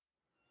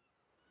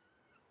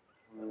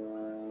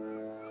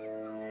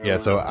Yeah,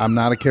 so I'm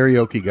not a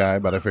karaoke guy,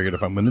 but I figured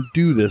if I'm going to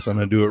do this, I'm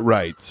going to do it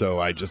right. So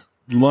I just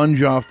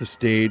lunge off the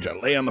stage, I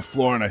lay on the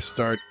floor, and I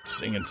start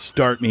singing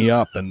Start Me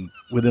Up. And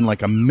within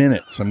like a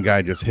minute, some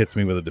guy just hits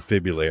me with a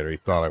defibrillator. He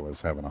thought I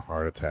was having a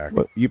heart attack.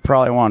 Well, you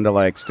probably wanted to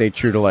like stay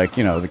true to like,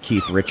 you know, the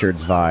Keith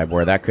Richards vibe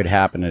where that could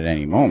happen at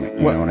any moment.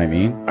 You know what I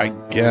mean? I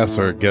guess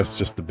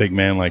just a big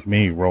man like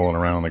me rolling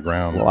around on the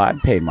ground. Well,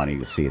 I'd pay money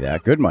to see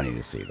that. Good money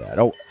to see that.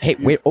 Oh, hey,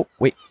 wait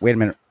a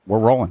minute. We're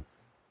rolling.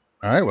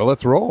 All right, well,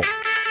 let's roll.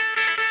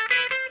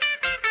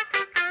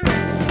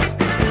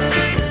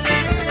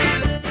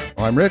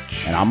 Well, I'm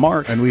Rich. And I'm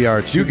Mark. And we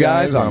are two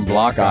guys on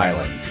Block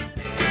Island.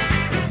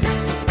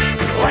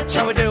 What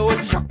shall we do with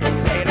the shotgun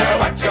sailor?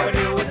 What shall we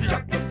do with the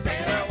shotgun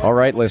sailor? All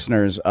right,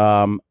 listeners,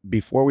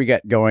 before we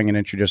get going and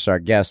introduce our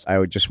guest, I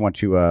would just want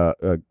to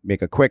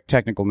make a quick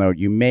technical note.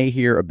 You may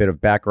hear a bit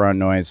of background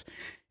noise.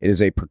 It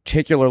is a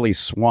particularly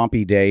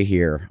swampy day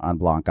here on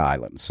Block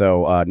Island.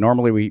 So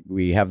normally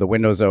we have the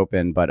windows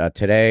open, but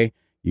today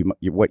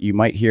what you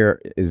might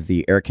hear is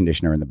the air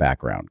conditioner in the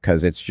background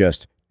because it's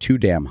just too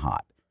damn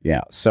hot.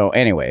 Yeah. So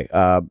anyway,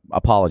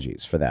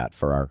 apologies for that,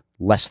 for our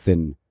less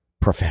than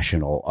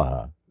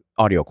professional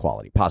audio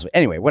quality, possibly.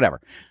 Anyway,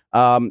 whatever.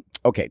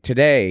 Okay,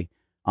 today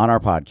on our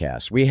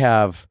podcast, we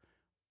have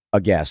a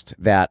guest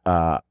that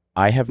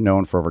I have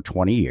known for over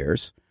 20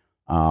 years.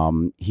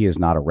 He is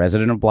not a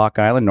resident of Block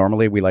Island.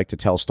 Normally, we like to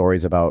tell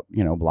stories about,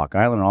 you know, Block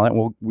Island and all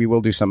that. We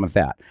will do some of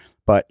that.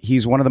 But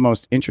he's one of the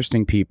most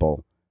interesting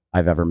people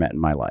I've ever met in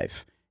my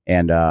life.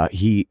 And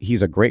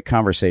he's a great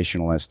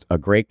conversationalist, a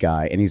great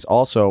guy, and he's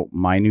also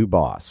my new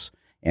boss.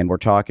 And we're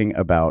talking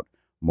about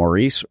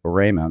Maurice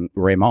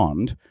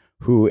Raymond,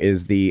 who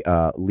is the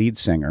lead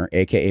singer,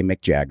 a.k.a.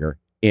 Mick Jagger,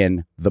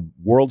 in the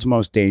world's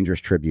most dangerous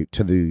tribute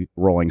to the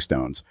Rolling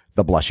Stones,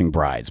 The Blushing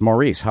Brides.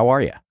 Maurice, how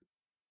are you?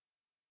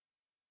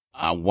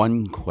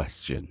 One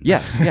question.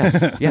 Yes.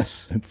 It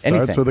starts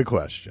Anything. with a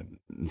question.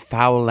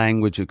 Foul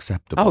language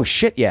acceptable. Oh,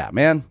 shit, yeah,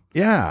 man.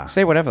 Yeah.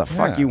 Say whatever the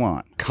fuck you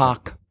want.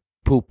 Cock,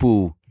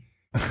 poo-poo,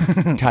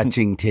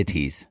 touching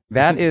titties.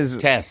 That is...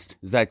 Test.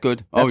 Is that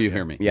good? Oh, you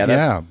hear me? Yeah,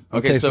 that's... Yeah.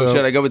 Okay, so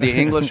should I go with the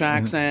English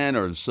accent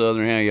or the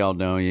Southern? Hey, y'all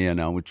know,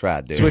 we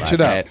tried to do Switch like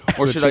it up. that.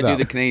 Or Switch should I it do up.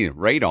 the Canadian?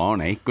 Right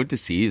on, eh? Good to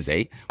see you,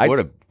 eh? What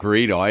a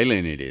great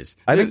island it is.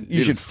 I think you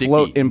Little should sticky.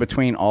 float in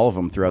between all of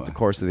them throughout the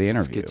course of the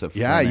interview.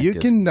 Yeah, you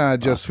can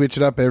just switch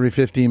it up every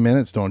 15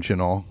 minutes, don't you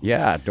know?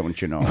 Yeah,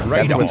 don't you know?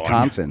 Right That's on.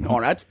 Wisconsin.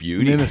 Oh, that's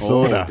beauty.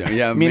 Minnesota. Oh,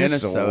 yeah,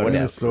 Minnesota.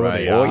 Minnesota.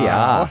 Right. Oh,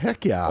 yeah. Oh,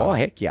 heck yeah. Oh,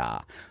 heck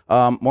yeah.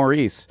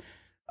 Maurice,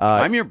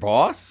 I'm your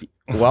boss?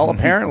 well,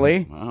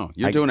 apparently... Wow.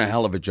 You're doing a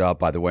hell of a job,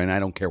 by the way, and I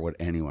don't care what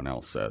anyone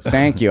else says.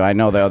 Thank you. I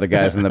know the other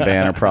guys in the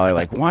band are probably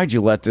like, why'd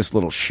you let this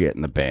little shit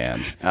in the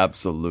band?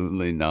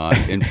 Absolutely not.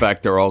 In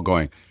fact, they're all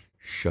going,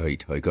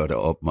 shite, I got to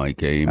up my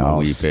game a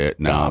wee bit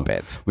now. Stop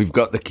it. We've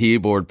got the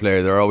keyboard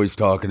player. They're always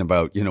talking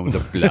about,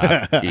 the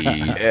black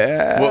keys.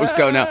 What was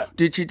going on?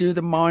 Did you do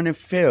the minor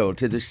fill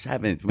to the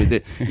seventh with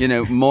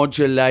the,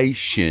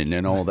 modulation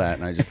and all that?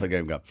 And I just look at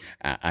him and go,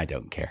 I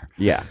don't care.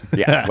 Yeah,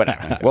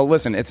 whatever. Well,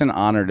 listen, it's an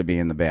honor to be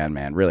in the band,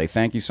 man. Really,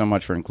 thank you so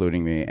much for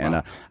including me.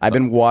 And I've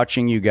been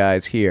watching you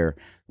guys here.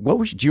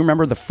 Do you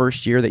remember the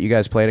first year that you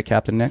guys played at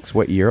Captain Nick's?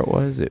 What year it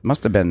was? It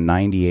must have been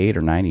 98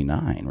 or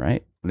 99,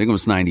 right? I think it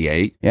was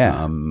 98.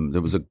 Yeah.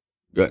 There was an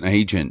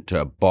agent,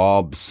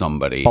 Bob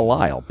somebody.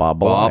 Bob Bob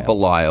Belial.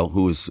 Belial,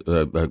 who is,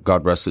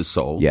 God rest his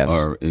soul. Yes.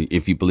 Or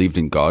if you believed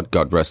in God,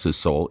 God rest his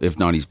soul. If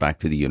not, he's back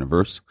to the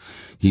universe.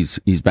 He's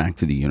back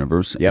to the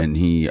universe. Yep. And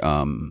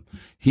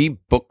he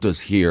booked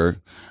us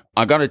here.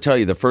 I got to tell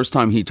you, the first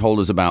time he told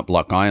us about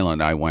Block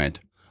Island, I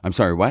went, I'm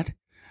sorry, what?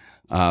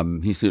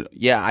 He said,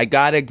 yeah, I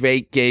got a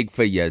great gig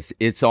for you.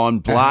 It's on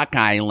Block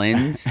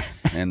Island.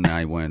 And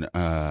I went,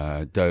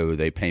 do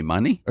they pay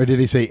money? Or did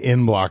he say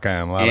in Block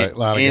Island? A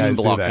lot of In guys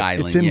say Block that.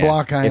 Island, It's in yeah.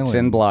 Block Island. It's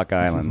in Block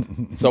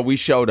Island. So we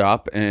showed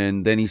up,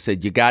 and then he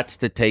said, you got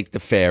to take the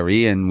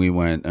ferry. And we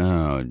went,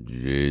 oh,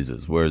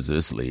 Jesus, where's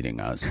this leading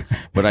us?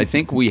 But I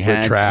think we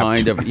had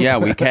trapped.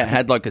 we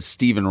had like a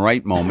Stephen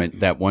Wright moment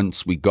that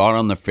once we got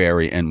on the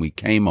ferry and we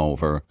came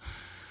over,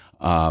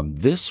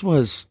 this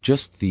was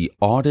just the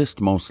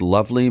oddest, most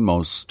lovely,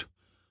 most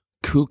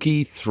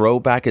kooky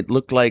throwback. It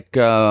looked like,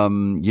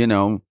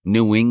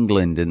 New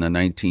England in the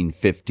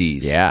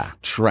 1950s. Yeah.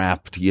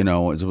 Trapped, it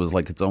was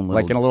like its own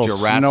little Like in a little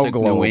Jurassic snow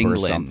globe New or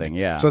England. something,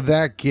 yeah. So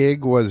that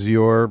gig was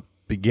your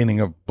beginning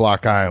of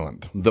Block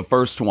Island. The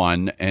first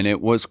one, and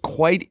it was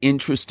quite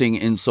interesting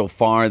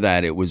insofar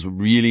that it was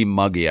really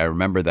muggy. I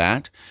remember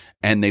that.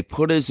 And they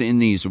put us in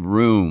these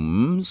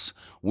rooms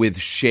with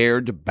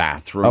shared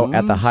bathrooms. Oh,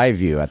 at the High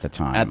View at the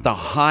time. At the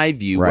High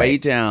View, Right. way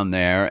down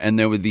there, and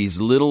there were these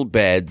little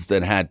beds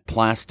that had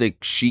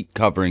plastic sheet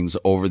coverings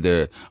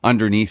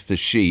underneath the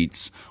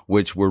sheets,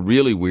 which were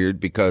really weird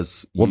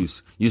because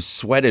you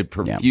sweated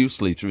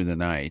profusely through the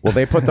night. Well,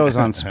 they put those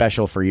on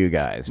special for you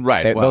guys.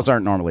 Right, well- those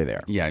aren't normally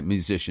there. Yeah,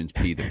 musicians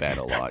pee the bed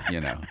a lot,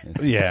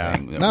 It's the Yeah,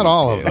 thing that not we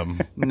all do. of them.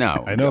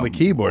 No, I know the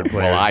keyboard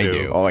players Well, I do.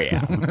 do. Oh,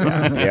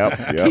 yeah.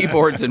 Yep.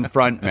 Keyboards and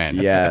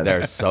frontmen. Yes.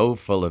 They're so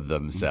full of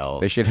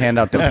themselves. They should hand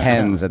out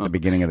Depends at the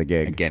beginning of the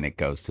gig. Again, it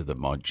goes to the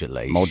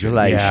modulation.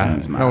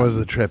 Modulations, man. How was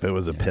the trip? It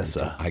was a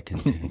pisser. I can.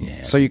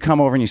 Yeah. So you come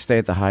over and you stay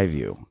at the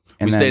Highview.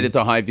 And We then- stayed at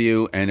the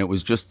Highview, and it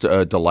was just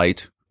a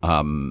delight.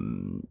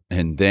 And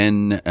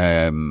then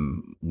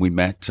we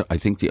met. I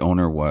think the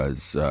owner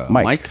was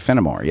Mike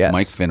Finnemore, yes.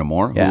 Mike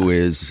Finnemore, Yeah. who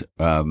is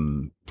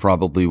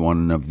probably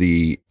one of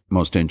the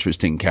most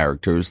interesting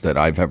characters that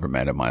I've ever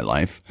met in my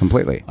life.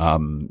 Completely.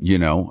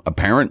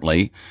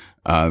 Apparently,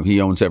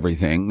 he owns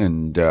everything,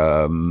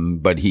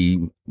 and but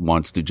he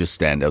wants to just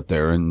stand out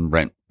there and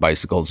rent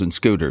bicycles and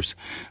scooters.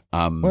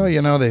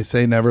 Well, they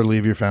say never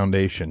leave your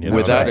foundation.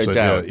 Without That's a what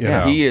doubt, you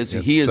know, he is.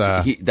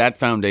 it's, That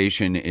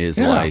foundation is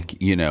Yeah. like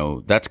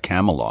that's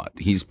Camelot.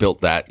 He's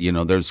built that.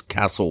 There's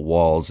castle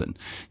walls, and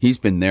he's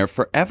been there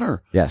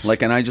forever. Yes.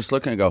 and I just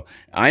look and go,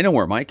 I know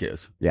where Mike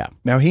is. Yeah.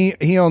 Now he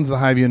owns the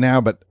Highview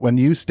now, but when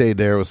you stayed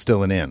there, it was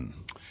still an inn.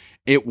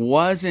 It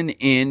was an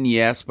inn,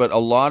 yes, but a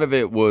lot of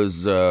it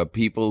was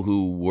people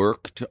who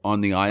worked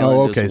on the island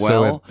Oh, okay, as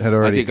so well. it had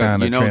already I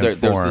think, kinda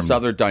there's this transformed.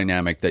 other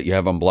dynamic that you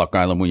have on Block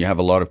Island where you have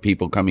a lot of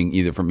people coming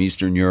either from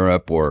Eastern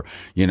Europe or,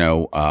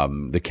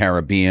 the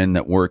Caribbean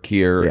that work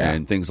here Yeah.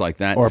 and things like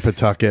that. Or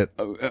Pawtucket.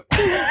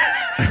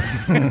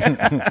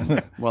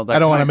 Well, I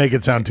don't want to make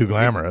it sound too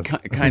glamorous.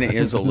 kind of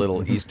is a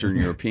little Eastern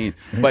European,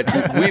 but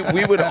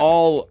we would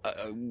all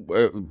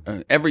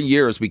every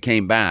year as we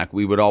came back,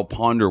 we would all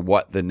ponder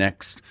what the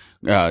next.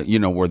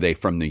 Were they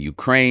from the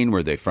Ukraine?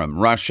 Were they from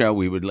Russia?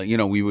 We would,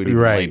 we would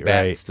even lay Right,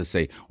 bets to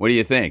say, what do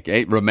you think?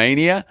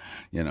 Romania?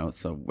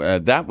 So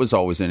that was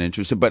always an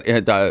interesting. But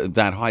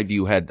that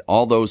Highview had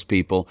all those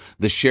people,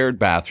 the shared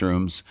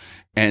bathrooms,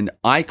 and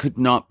I could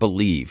not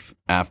believe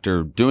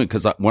after doing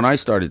because when I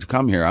started to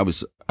come here,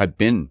 I'd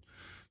been.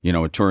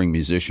 A touring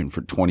musician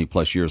for 20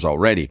 plus years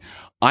already.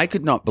 I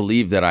could not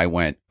believe that I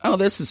went, oh,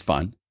 this is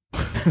fun.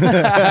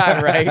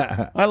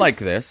 Right. I like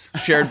this.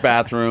 Shared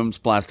bathrooms,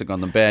 plastic on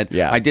the bed.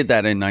 Yeah. I did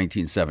that in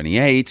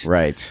 1978.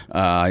 Right.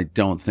 I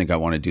don't think I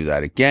want to do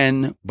that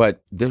again.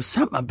 But there's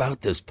something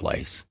about this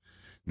place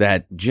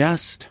that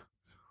just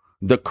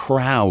the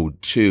crowd,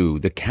 too,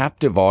 the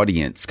captive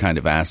audience kind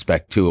of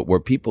aspect to it, where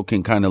people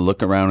can kind of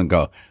look around and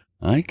go,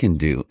 I can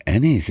do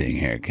anything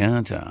here,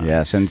 can't I?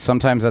 Yes, and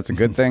sometimes that's a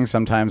good thing.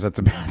 Sometimes that's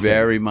a bad thing.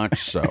 Very much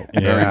so.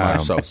 Very Yeah.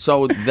 much so.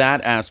 So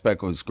that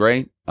aspect was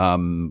great.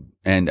 And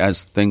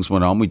as things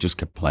went on, we just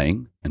kept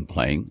playing and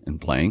playing and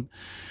playing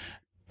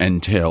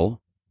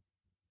until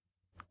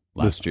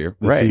last year.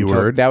 The Right. C until-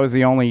 word. That was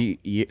the only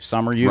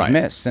summer you've Right.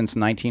 missed since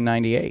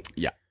 1998.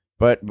 Yeah.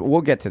 But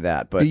we'll get to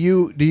that. But Do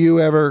you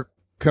ever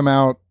come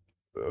out?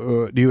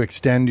 Do you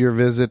extend your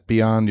visit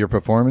beyond your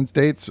performance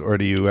dates, or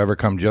do you ever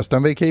come just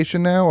on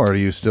vacation now, or do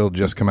you still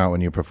just come out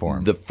when you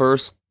perform? The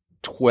first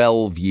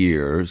 12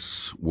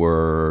 years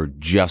were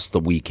just the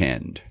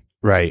weekend.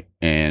 Right.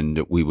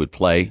 And we would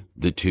play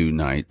the 2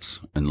 nights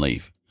and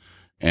leave.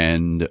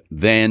 And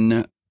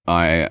then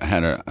I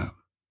had a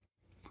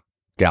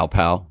gal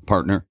pal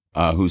partner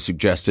who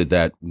suggested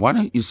that, why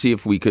don't you see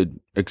if we could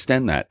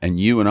extend that? And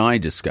you and I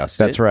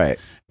discussed it. that's right.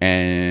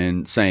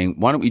 And saying,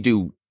 why don't we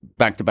do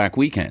back-to-back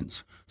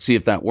weekends? See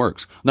if that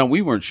works. Now,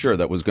 we weren't sure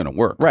that was going to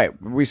work. Right.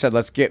 We said,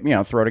 let's get,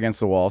 throw it against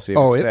the wall, see if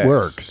Oh, it it sticks.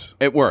 works.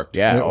 It worked.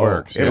 Yeah. It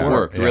works. It Yeah.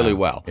 worked Yeah. really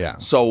well. Yeah.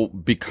 So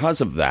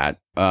because of that,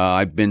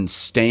 I've been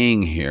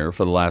staying here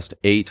for the last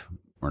 8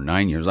 or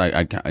 9 years.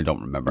 I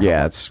don't remember. how Yeah,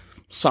 long. it's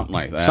Something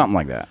like that. something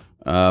like that.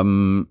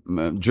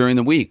 During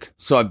the week.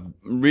 So I've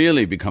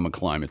really become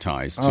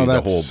acclimatized to Oh, the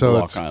that's- whole so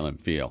Block it's- Island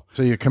feel.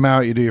 So you come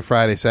out, you do your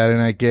Friday, Saturday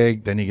night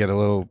gig, then you get a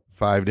little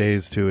 5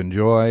 days to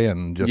enjoy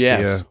and just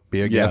be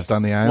a guest Yes.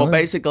 on the island. Well,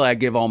 basically, I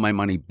give all my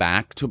money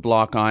back to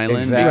Block Island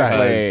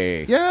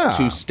Exactly. yeah. because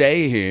to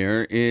stay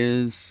here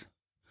is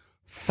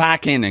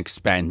fucking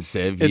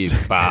expensive, you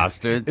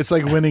bastards. It's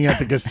like winning at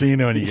the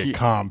casino and you get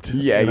comped.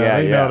 Yeah,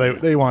 They yeah. know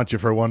they want you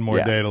for one more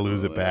Yeah. day to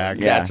lose it back.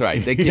 Yeah. That's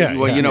right. They keep, Yeah,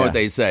 well, you know yeah. what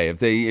they say.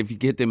 If you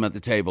get them at the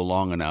table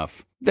long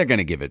enough, they're going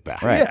to give it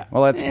back. Right. Yeah.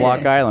 Well, that's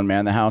Block Island,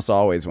 man. The house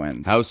always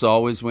wins. House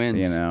always wins.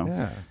 Yeah.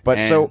 And- But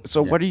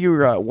yeah. what are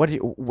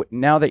you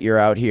now that you're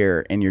out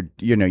here and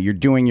you're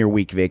doing your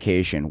week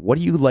vacation? What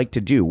do you like to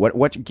do? What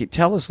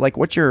tell us, like,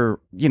 what's your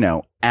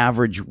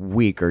average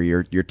week or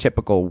your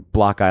typical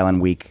Block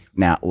Island week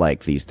now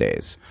like these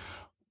days?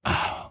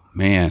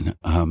 Man,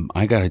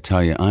 I got to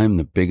tell you, I'm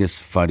the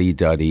biggest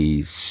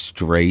fuddy-duddy,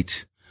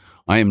 straight.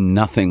 I am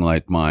nothing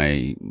like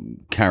my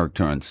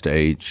character on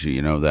stage,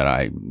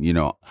 that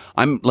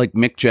I'm like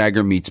Mick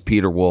Jagger meets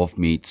Peter Wolf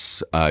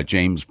meets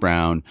James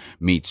Brown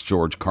meets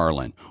George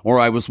Carlin. Or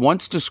I was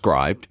once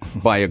described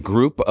by a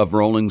group of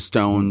Rolling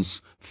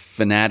Stones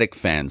fanatic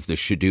fans, the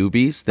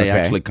Shadoobies. They Okay.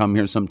 actually come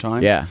here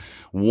sometimes. Yeah.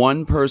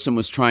 One person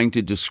was trying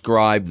to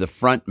describe the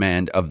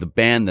frontman of the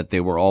band that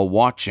they were all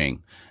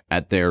watching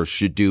at their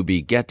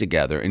Shadoobie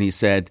get-together, and he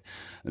said,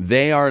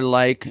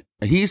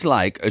 he's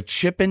like a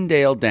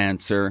Chippendale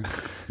dancer,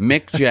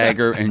 Mick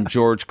Jagger, and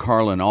George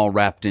Carlin all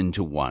wrapped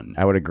into one,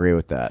 I would agree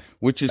with that.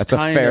 which is That's a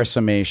kind fair of,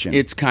 summation.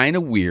 It's kind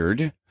of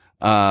weird,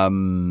 but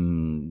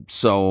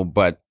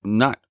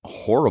not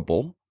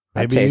horrible.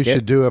 Maybe take you it.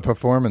 should do a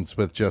performance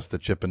with just the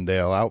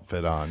Chippendale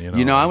outfit on.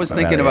 I was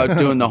thinking better. about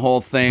doing the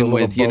whole The thing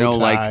little with, bow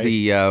like tie.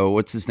 the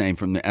what's his name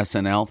from the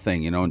SNL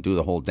thing, and do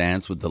the whole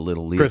dance with the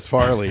little lead. Chris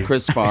Farley.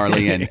 Chris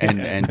Farley and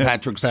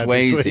Patrick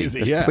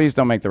Swayze. Just please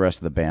don't make the rest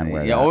of the band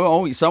wear Yeah,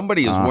 that.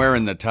 somebody is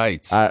wearing the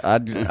tights.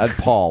 I'd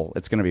Paul.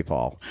 It's going to be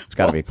Paul. It's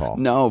got to be Paul.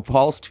 No,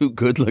 Paul's too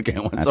good looking.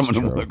 I want That's someone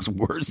true. who looks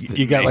worse than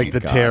You got me. like the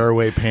God.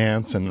 tearaway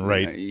pants and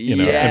in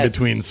yes.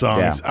 between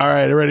songs. Yeah. All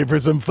right, ready for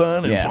some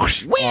fun? And Yeah.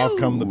 whoosh, off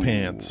come the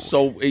pants.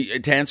 So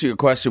to answer your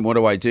question, what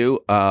do?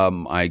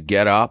 I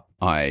get up,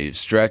 I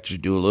stretch,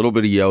 do a little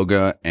bit of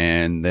yoga,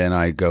 and then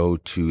I go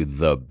to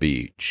the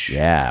beach.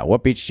 Yeah.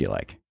 What beach do you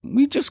like?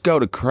 We just go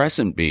to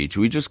Crescent Beach.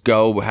 We just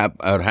go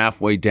about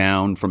halfway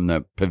down from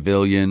the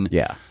pavilion.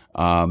 Yeah.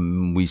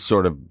 We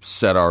sort of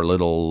set our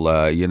little,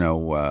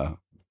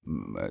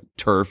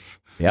 turf,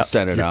 Yep.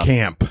 set it Your up.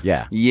 camp.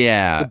 Yeah.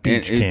 Yeah. The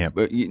beach camp.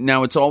 But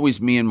now it's always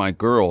me and my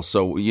girl.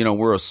 So,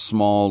 we're a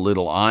small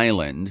little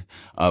island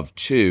of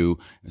two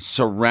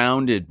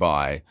surrounded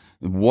by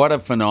what a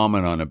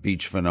phenomenon, a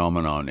beach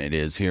phenomenon it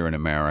is here in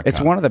America.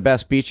 It's one of the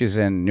best beaches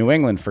in New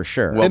England for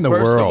sure. Well, In the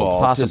first of world. all,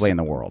 Possibly just- in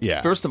the world.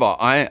 Yeah. First of all,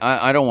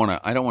 I don't want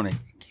to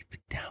keep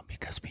it down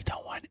because we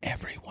don't want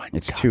everyone.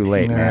 It's coming. too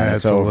late, Nah, man.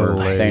 it's It's a over. little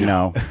late. They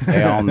know.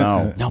 They all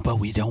know. No, but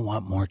we don't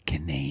want more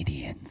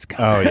Canadians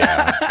coming. Oh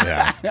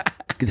yeah, yeah.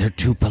 They're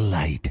too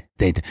polite.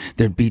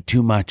 There'd be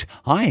too much.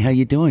 Hi, how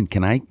you doing?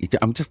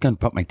 I'm just going to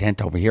put my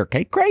tent over here.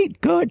 Okay,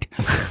 great, good.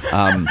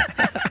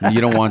 You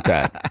don't want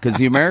that because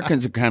the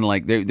Americans are kind of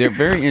like they're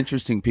very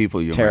interesting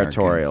people. You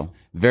Territorial. Americans.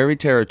 Very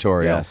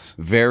territorial. Yes.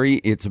 Very.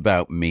 It's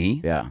about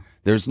me. Yeah.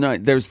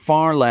 There's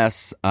far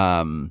less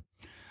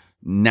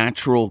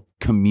natural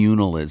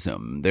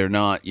communalism. They're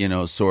not,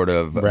 sort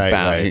of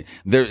Right.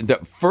 They're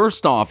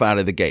first off out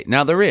of the gate.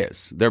 Now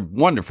they're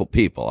wonderful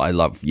people. I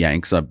love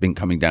Yanks. I've been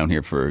coming down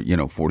here for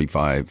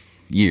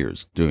 45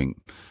 years doing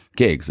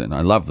gigs, and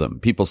I love them.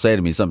 People say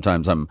to me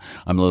sometimes I'm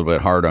a little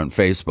bit hard on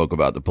Facebook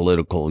about the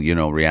political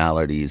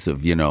realities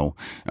of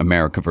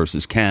America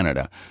versus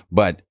Canada,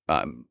 but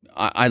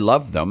I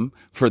love them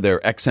for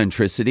their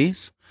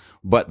eccentricities.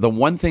 But the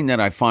one thing that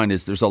I find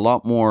is there's a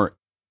lot more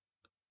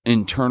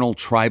internal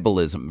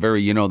tribalism,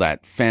 very,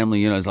 that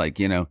family, is like,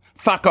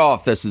 fuck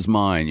off, this is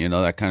mine,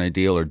 that kind of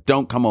deal, or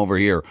don't come over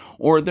here.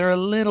 Or they're a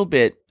little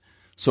bit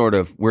sort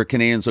of where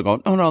Canadians will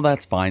go, oh, no,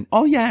 that's fine.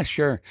 Oh, yeah,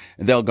 sure.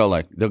 And they'll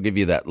give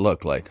you that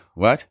look like,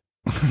 what?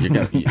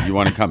 You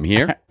want to come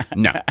here?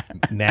 No.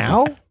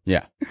 Now?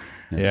 Yeah.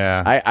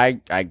 Yeah.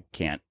 I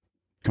can't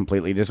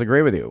completely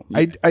disagree with you.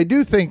 I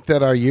do think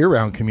that our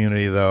year-round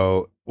community,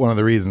 though, one of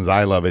the reasons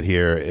I love it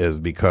here is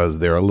because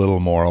they're a little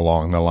more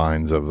along the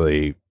lines of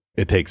the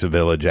it takes a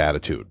village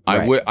attitude.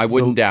 Right. I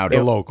wouldn't doubt it.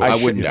 the local- I I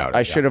wouldn't should- doubt I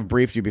it. should have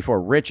briefed you before.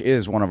 Rich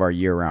is one of our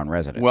year-round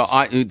residents. Well,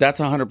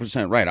 that's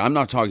 100% right. I'm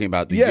not talking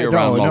about the Yeah,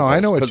 year-round no, I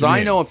know what because you I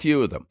mean. know a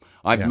few of them.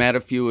 I've met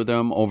a few of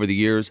them over the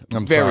years.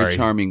 I'm Very sorry.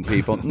 charming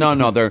people.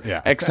 No, they're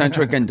Yeah.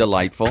 eccentric and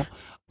delightful.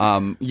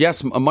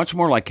 Yes, much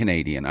more like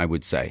Canadian, I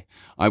would say.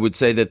 I would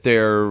say that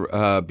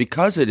they're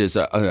because it is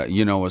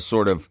a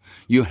sort of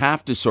you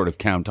have to sort of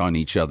count on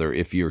each other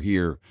if you're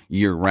here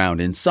year round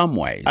in some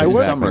ways. I in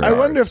wonder, some I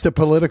wonder regards. if the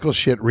political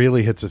shit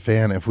really hits a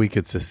fan if we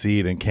could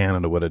secede and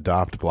Canada would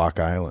adopt Block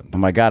Island. oh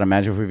my God,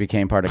 imagine if we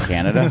became part of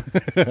Canada.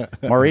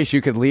 Maurice,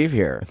 you could leave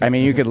here. I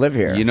mean, you could live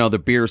here. The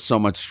beer's so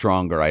much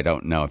stronger. I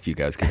don't know if you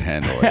guys can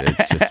handle it.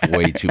 It's just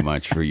way too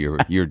much for your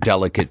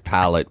delicate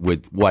palate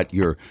with what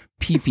your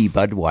peepee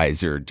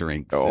Budweiser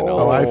drinks. And all.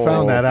 Oh, I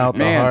found that out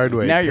man, the hard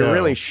way. now you're too.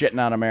 really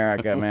shitting on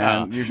America,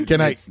 man. You're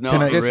Can I? It's not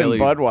Can I? Dissing really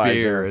Budweiser.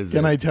 beer, is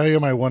Can it? I tell you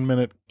my 1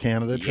 minute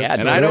Canada trip? Yeah, And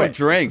story? I do don't it.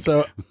 drink.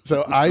 So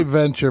I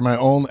venture my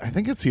own. I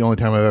think it's the only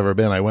time I've ever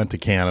been. I went to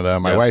Canada.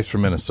 My Yes. wife's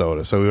from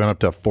Minnesota, so we went up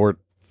to Fort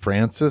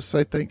Francis.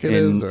 I think it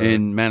is.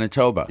 in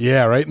Manitoba.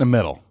 Yeah, right in the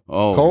middle.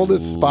 Oh,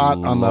 coldest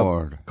spot on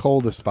Lord. the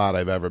coldest spot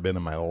I've ever been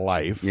in my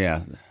life.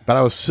 Yeah. But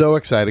I was so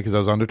excited because I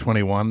was under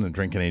 21 and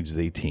drinking age is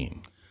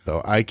 18.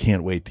 So I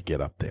can't wait to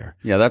get up there.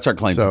 Yeah, that's our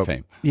claim So to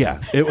fame.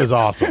 yeah, it was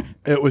awesome.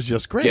 It was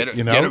just great. Get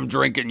them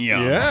drinking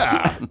young.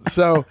 Yeah.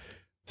 So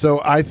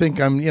I think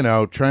I'm,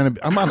 trying to.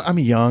 I'm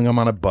young. I'm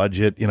on a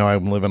budget.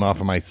 I'm living off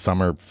of my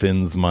summer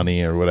Finn's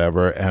money or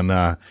whatever,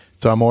 and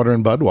so I'm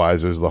ordering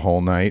Budweisers the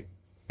whole night.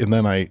 And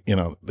then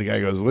the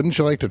guy goes, "Wouldn't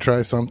you like to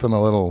try something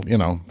a little,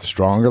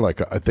 stronger?"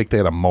 Like I think they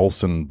had a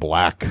Molson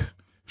Black,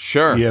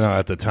 Sure.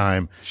 at the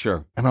time.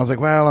 Sure. And I was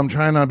like, "Well, I'm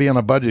trying not to be on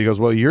a budget." He goes,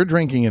 "Well, you're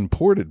drinking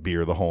imported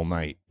beer the whole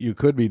night. You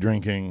could be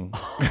drinking."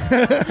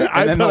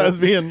 I then thought the- I was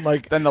being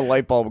like, Then the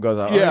light bulb goes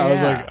out. yeah, Oh, I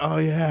was like, "Oh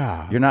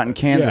yeah." you're not in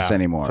Kansas Yeah.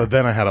 anymore. So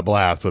then I had a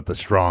blast with the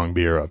strong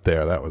beer up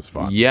there. That was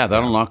fun. Yeah,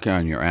 that'll knock you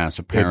on your ass,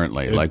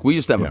 apparently. Like, we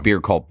used to have a beer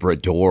called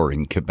Brador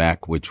in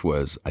Quebec, which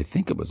was, I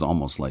think it was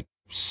almost like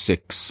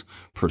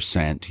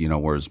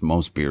 6%, whereas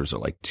most beers are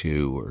like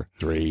 2 or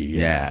 3.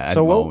 yeah, at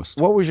so most.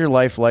 what was your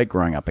life like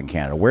growing up in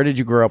Canada? Where did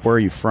you grow up? Where are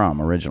you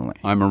from originally?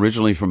 I'm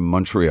originally from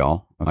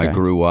Montreal. I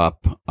grew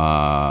up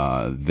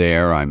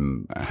there.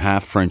 I'm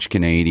half French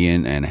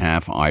Canadian and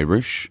half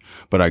Irish,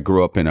 but I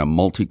grew up in a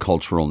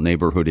multicultural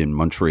neighborhood in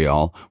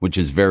Montreal, which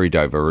is very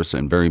diverse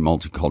and very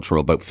multicultural.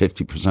 About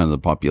 50% of the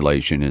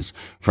population is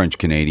French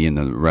Canadian.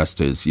 The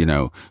rest is,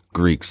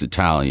 Greeks,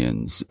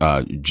 Italians,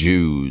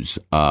 Jews,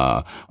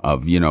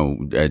 of,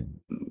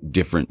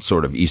 different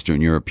sort of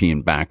Eastern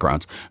European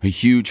backgrounds. A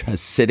huge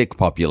Hasidic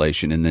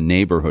population in the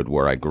neighborhood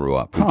where I grew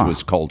up, which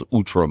was called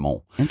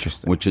Outremont.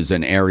 Interesting. Which is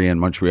an area in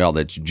Montreal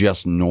that's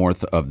just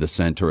north of the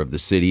center of the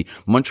city.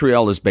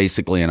 Montreal is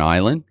basically an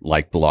island,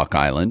 like Block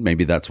Island.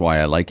 Maybe that's why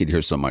I like it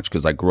here so much,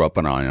 because I grew up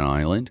on an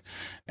island.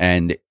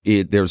 And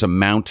there's a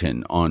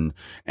mountain and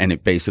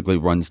it basically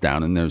runs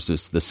down, and there's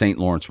the St.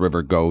 Lawrence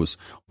River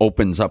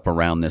opens up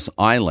around this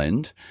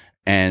island.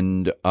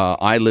 And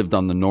I lived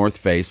on the north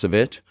face of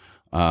it.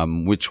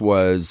 Which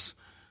was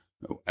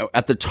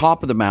at the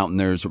top of the mountain,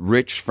 there's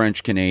rich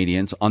French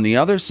Canadians. On the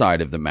other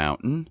side of the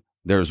mountain,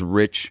 there's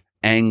rich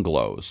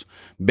Anglos.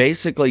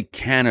 Basically,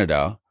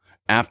 Canada,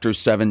 after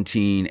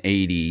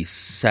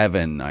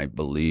 1787, I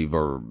believe,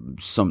 earlier than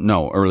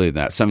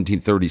that,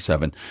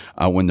 1737,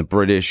 when the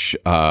British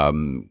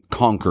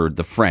conquered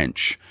the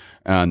French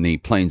on the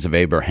Plains of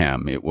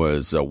Abraham. It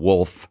was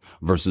Wolfe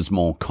versus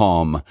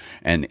Montcalm,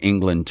 and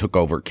England took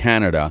over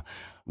Canada.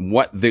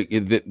 What the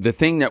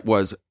thing that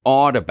was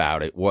odd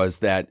about it was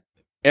that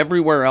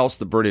everywhere else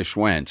the British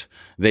went,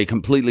 they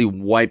completely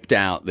wiped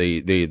out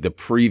the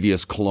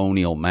previous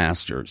colonial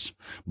masters.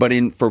 But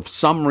for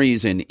some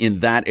reason, in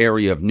that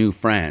area of New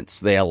France,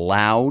 they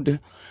allowed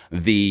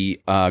the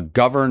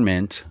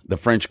government, the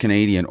French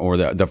Canadian, or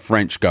the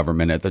French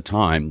government at the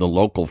time, the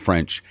local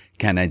French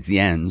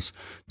Canadiens,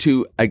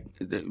 to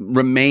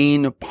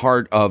remain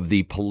part of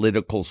the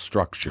political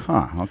structure.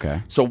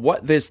 Okay. So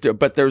what this did,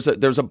 but there's a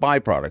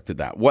byproduct of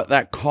that. What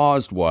that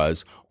caused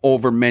was,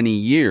 over many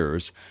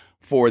years,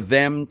 for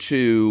them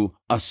to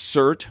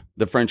assert,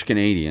 the French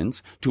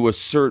Canadians, to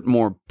assert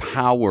more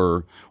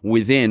power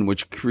within,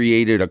 which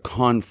created a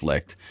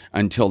conflict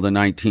until the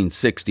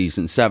 1960s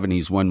and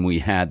 70s, when we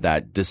had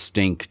that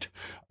distinct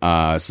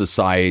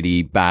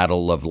society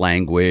battle of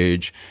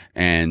language,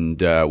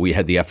 and we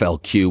had the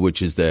FLQ,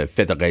 which is the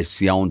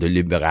Fédération de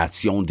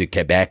Libération du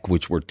Québec,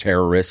 which were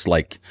terrorists.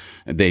 Like,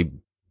 they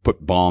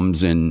put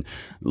bombs in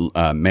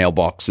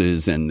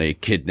mailboxes, and they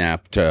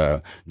kidnapped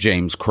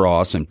James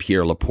Cross and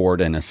Pierre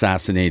Laporte and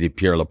assassinated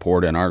Pierre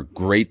Laporte. And our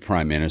great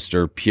Prime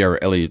Minister,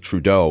 Pierre Elliott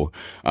Trudeau,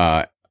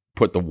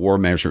 put the War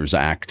Measures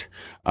Act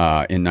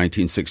in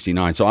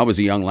 1969. So I was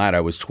a young lad. I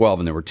was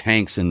 12, and there were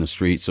tanks in the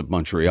streets of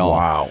Montreal.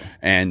 Wow.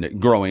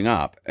 And growing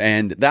up.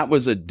 And that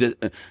was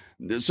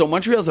so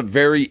Montreal's a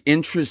very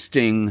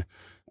interesting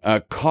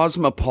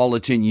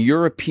cosmopolitan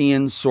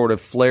European sort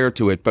of flair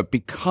to it. But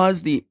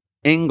because the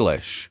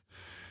English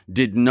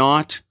did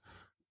not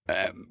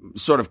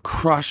sort of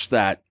crush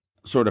that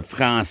sort of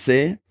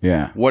français.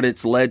 Yeah. What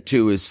it's led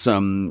to is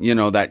some,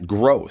 that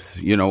growth,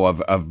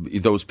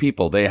 of those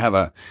people. We have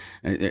a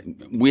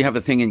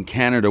thing in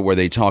Canada where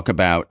they talk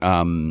about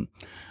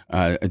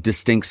a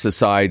distinct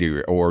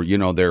society, or,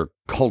 their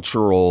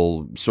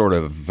cultural sort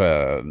of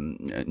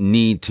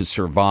need to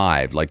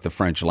survive, like the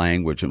French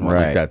language and what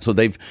like that. So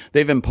they've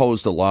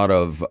imposed a lot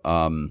of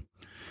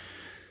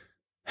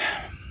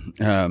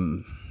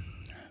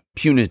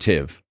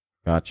punitive.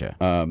 Gotcha.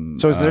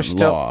 So is there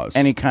still laws.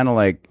 any kind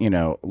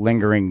of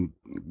lingering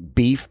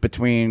beef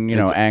between,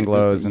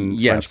 Anglos and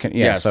yes, French?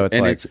 Yes. So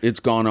it's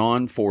gone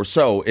on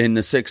so in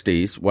the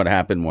 60s, what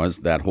happened was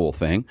that whole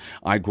thing.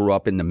 I grew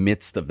up in the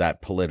midst of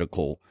that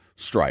political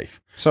strife.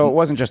 So it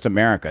wasn't just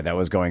America that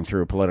was going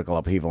through political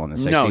upheaval in the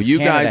 60s. No, you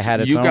Canada guys had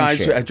its you own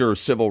guys share. had your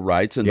civil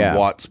rights and Yeah. the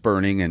Watts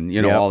burning and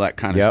Yep. all that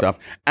kind of Yep. stuff.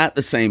 At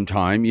the same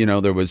time,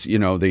 there was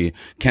the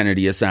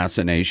Kennedy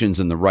assassinations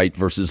and the right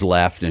versus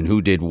left and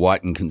who did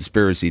what and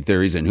conspiracy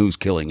theories and who's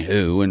killing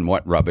who and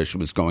what rubbish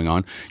was going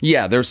on.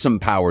 Yeah, there's some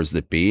powers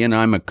that be, and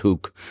I'm a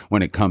kook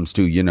when it comes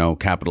to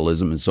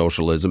capitalism and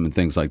socialism and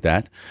things like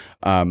that.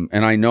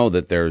 And I know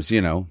that there's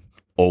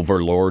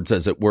overlords,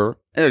 as it were.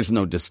 There's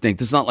no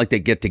distinct. It's not like they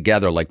get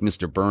together like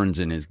Mr. Burns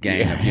and his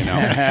gang of,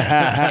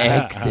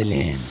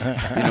 excellent.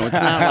 It's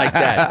not like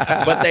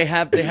that. But they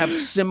have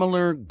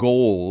similar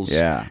goals,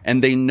 Yeah.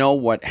 and they know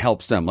what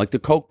helps them. Like the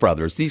Koch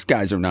brothers, these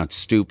guys are not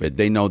stupid.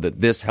 They know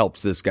that this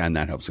helps this guy and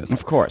that helps this.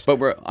 Of course. But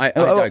I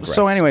digress.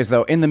 So anyways,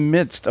 though, in the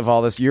midst of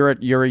all this, you're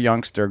a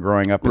youngster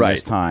growing up in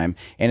this time,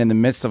 and in the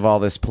midst of all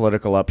this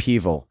political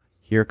upheaval,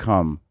 here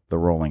come the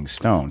Rolling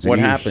Stones. What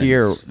and you happens?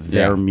 hear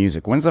their Yeah.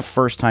 music. When's the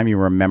first time you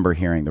remember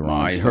hearing the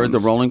Rolling I Stones? heard the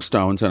Rolling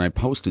Stones, and I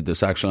posted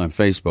this actually on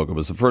Facebook. It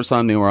was the first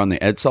time they were on the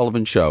Ed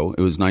Sullivan Show.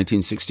 It was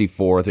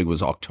 1964. I think it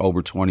was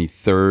October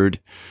 23rd.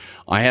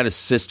 I had a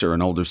sister,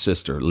 an older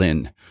sister,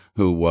 Lynn,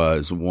 who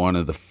was one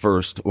of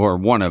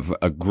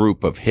a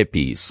group of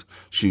hippies.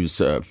 She was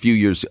a few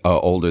years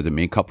older than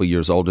me, a couple of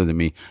years older than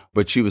me,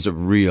 but she was a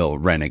real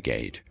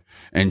renegade.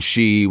 And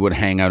she would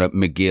hang out at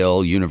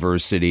McGill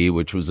University,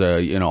 which was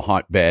a,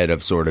 hotbed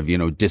of sort of,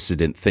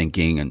 dissident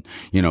thinking and,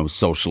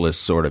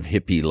 socialist sort of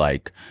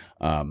hippie-like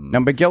Now,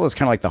 McGill is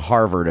kind of like the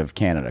Harvard of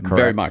Canada, correct?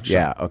 Very much so.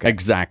 Yeah, okay.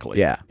 Exactly.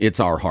 Yeah. It's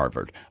our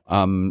Harvard.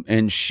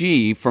 And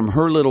she, from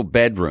her little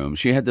bedroom,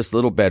 she had this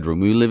little bedroom.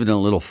 We lived in a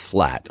little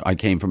flat. I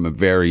came from a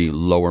very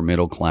lower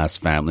middle class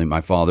family.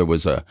 My father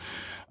was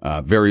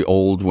very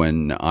old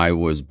when I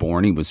was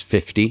born. He was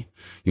 50.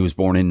 He was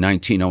born in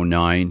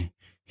 1909.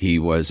 He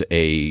was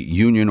a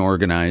union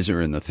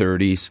organizer in the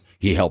 30s.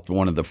 He helped write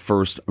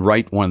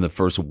one of the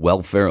first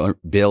welfare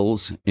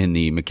bills in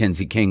the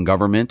Mackenzie King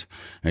government.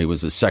 He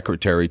was a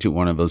secretary to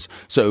one of those.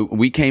 So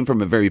we came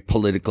from a very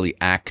politically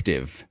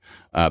active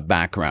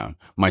background.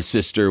 My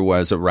sister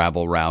was a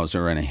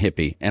rabble-rouser and a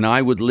hippie. And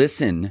I would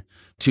listen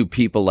to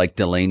people like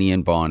Delaney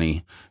and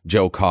Bonnie,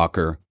 Joe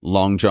Cocker,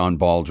 Long John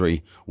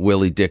Baldry,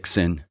 Willie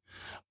Dixon,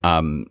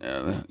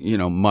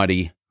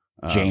 Muddy.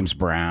 James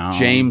Brown.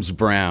 James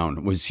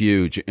Brown was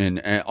huge, and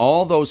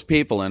all those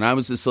people. And I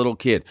was this little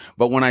kid,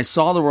 but when I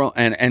saw the world,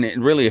 and it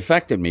really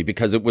affected me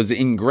because it was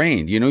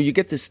ingrained. You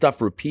get this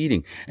stuff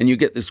repeating, and you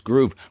get this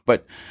groove.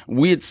 But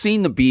we had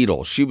seen the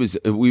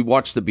Beatles. We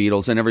watched the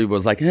Beatles, and everybody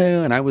was like,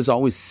 "Hey," and I was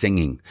always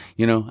singing.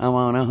 I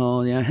wanna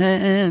hold your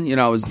hand.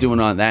 I was doing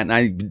all that, and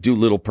I do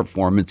little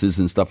performances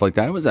and stuff like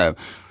that. I was a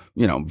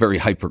very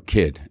hyper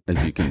kid,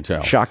 as you can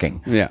tell. Shocking.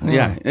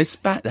 Yeah. It's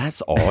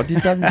that's odd.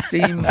 It doesn't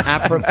seem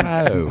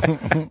apropos.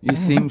 You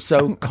seem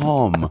so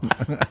calm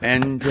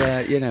and,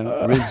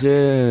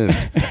 reserved.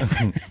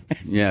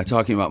 Yeah,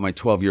 talking about my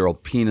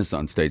 12-year-old penis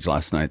on stage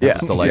last night.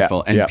 That was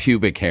delightful. And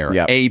pubic hair.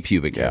 A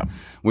pubic hair.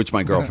 Which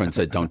my girlfriend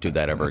said, don't do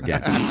that ever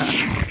again.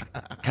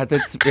 Because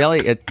it's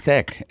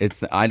thick.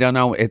 I don't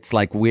know. It's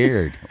like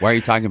weird. Why are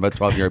you talking about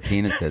 12-year-old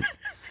penises?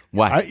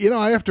 What?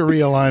 I have to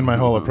realign my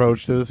whole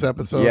approach to this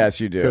episode.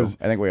 Yes, you do.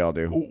 I think we all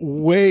do.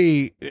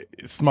 Way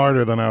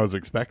smarter than I was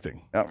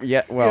expecting.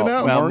 Yeah,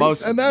 well,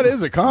 most, and that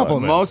is a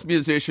compliment. Most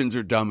musicians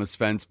are dumb as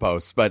fence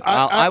posts, but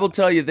I will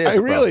tell you this.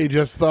 I really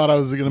just thought I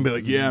was going to be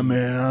like, yeah,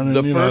 man. And,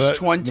 the first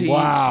 20.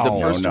 Wow.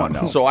 The first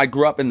 20. So I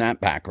grew up in that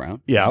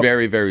background. Yeah.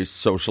 Very, very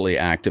socially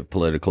active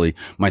politically.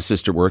 My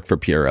sister worked for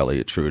Pierre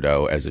Elliott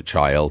Trudeau as a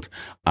child.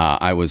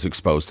 I was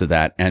exposed to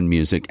that and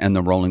music and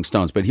the Rolling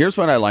Stones. But here's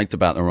what I liked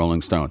about the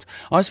Rolling Stones.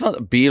 I always felt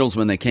the Beatles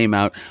when they came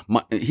out.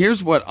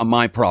 Here's what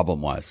my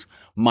problem was.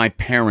 My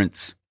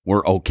parents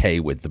were okay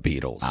with the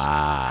Beatles.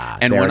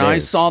 And when I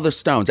saw the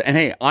Stones, and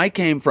hey, I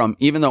came from,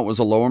 even though it was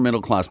a lower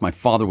middle class, my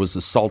father was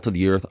the salt of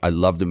the earth. I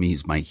loved him.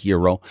 He's my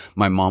hero.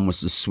 My mom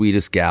was the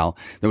sweetest gal.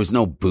 There was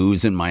no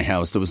booze in my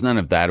house. There was none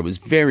of that. It was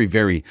very,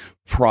 very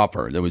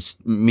proper. There was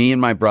me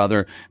and my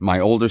brother, my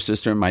older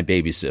sister, and my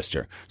baby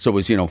sister. So it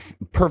was,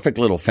 perfect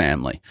little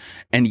family.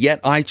 And yet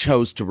I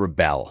chose to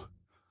rebel.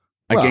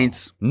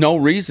 Against no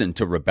reason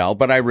to rebel,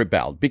 but I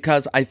rebelled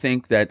because I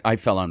think that I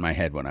fell on my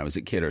head when I was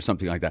a kid or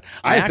something like that.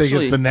 I think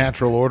it's the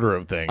natural order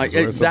of things.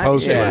 We're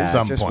supposed to at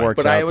some point.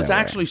 But I was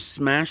actually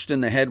smashed in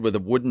the head with a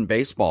wooden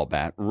baseball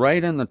bat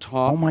right on the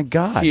top. Oh my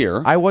God.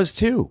 Here. I was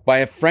too. By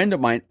a friend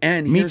of mine.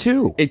 And me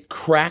too. It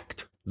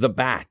cracked the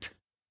bat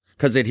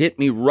because it hit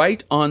me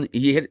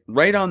he hit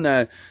right on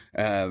the,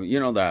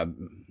 the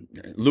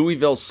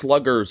Louisville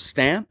Slugger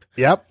stamp.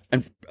 Yep.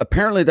 And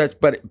apparently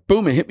but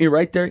boom, it hit me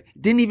right there.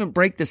 Didn't even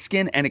break the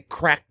skin and it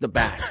cracked the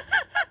bat.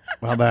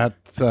 Well,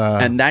 that's...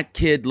 And that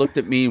kid looked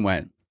at me and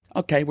went,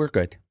 okay, we're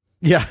good.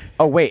 Yeah.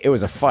 Oh, wait, it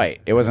was a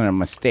fight. It wasn't a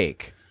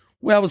mistake.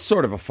 Well, it was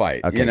sort of a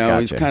fight. Okay,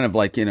 He's kind of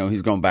like,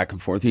 he's going back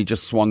and forth. He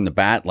just swung the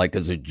bat like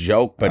as a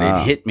joke, but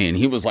it hit me. And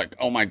he was like,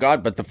 oh my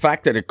God. But the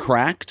fact that it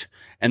cracked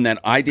and that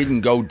I didn't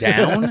go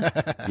down,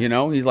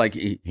 he's like...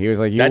 He was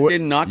like, that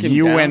didn't knock him down.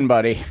 You win,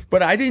 buddy.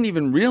 But I didn't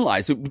even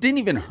realize. It didn't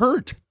even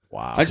hurt.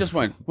 Wow. I just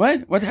went,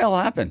 what? What the hell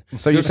happened?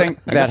 So you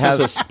think that has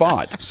a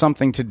spot?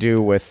 Something to do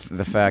with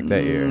the fact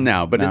that you...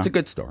 No, but it's a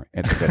good story.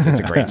 It's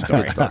a great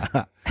story.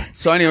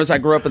 So anyways, I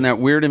grew up in that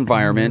weird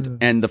environment,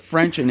 and the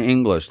French and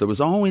English, there was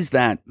always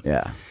that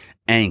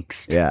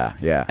angst.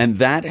 Yeah. And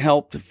that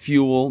helped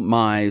fuel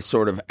my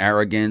sort of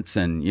arrogance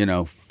and,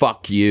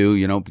 fuck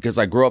you, because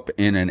I grew up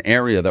in an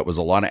area that was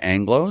a lot of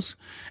Anglos,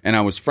 and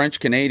I was French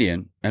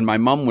Canadian, and my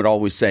mom would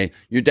always say,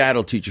 your dad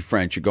will teach you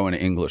French, you're going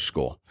to English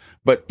school.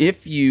 But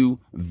if you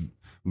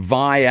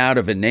vie out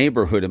of a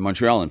neighborhood in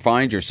Montreal and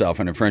find yourself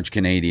in a French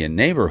Canadian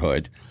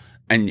neighborhood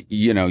and,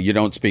 you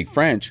don't speak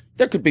French,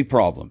 there could be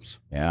problems.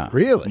 Yeah.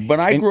 Really? But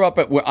I grew up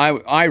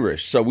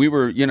Irish. So we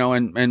were,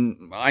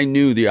 and I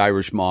knew the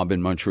Irish mob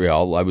in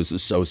Montreal. I was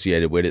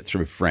associated with it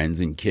through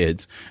friends and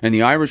kids. And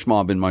the Irish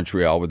mob in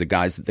Montreal were the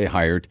guys that they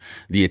hired,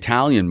 the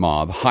Italian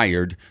mob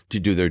hired to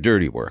do their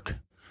dirty work.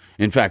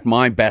 In fact,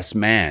 my best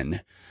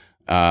man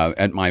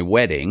at my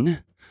wedding,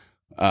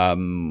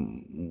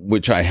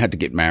 which I had to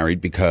get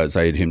married because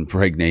I had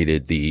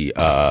impregnated the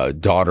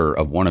daughter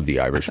of one of the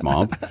Irish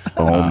mob.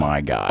 Oh, my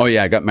God. Oh,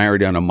 yeah. I got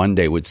married on a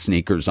Monday with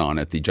sneakers on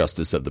at the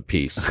Justice of the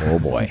Peace. Oh,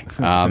 boy.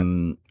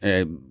 And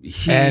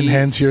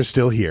hence you're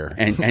still here.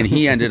 And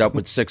he ended up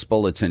with 6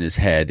 bullets in his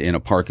head in a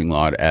parking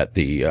lot at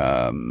the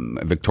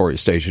Victoria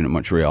Station in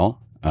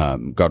Montreal.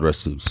 God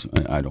rest his.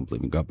 I don't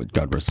believe in God, but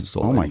God rest his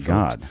soul. Oh my Eddie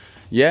Phillips. God.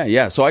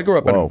 Yeah. So I grew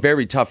up in Whoa. a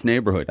very tough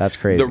neighborhood. That's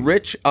crazy. The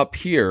rich up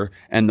here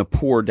and the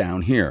poor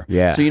down here.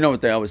 Yeah. So you know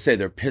what they always say?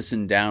 They're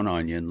pissing down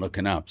on you and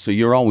looking up. So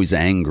you're always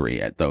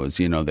angry at those.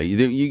 You know,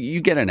 you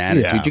get an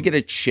attitude. Yeah. You get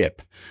a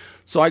chip.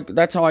 So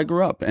that's how I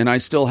grew up, and I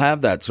still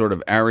have that sort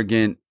of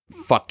arrogant,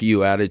 fuck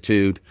you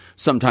attitude.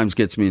 Sometimes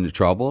gets me into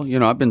trouble. You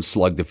know, I've been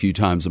slugged a few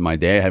times in my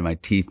day. I had my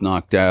teeth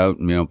knocked out,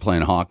 you know,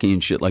 playing hockey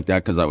and shit like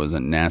that because I was a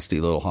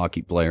nasty little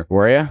hockey player.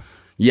 Were you?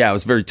 Yeah, I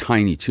was very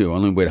tiny too. I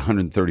only weighed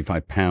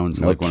 135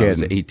 pounds No when I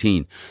was kidding.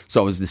 18.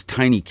 So I was this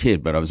tiny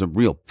kid, but I was a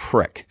real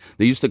prick.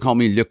 They used to call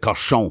me Le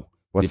Cochon,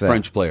 What's the that?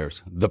 French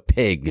players, the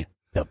pig.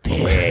 The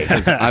pig.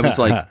 I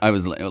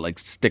was like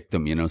stick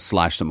them, you know,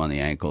 slash them on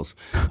the ankles.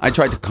 I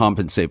tried to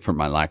compensate for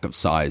my lack of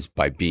size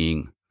by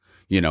being,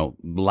 you know,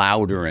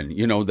 louder and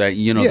you know,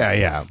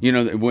 Yeah. you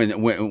know,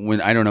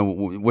 when I don't know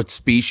what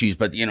species,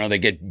 but you know, they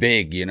get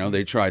big, you know,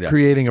 they try to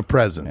Creating a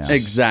presence.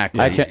 exactly.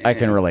 I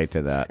can relate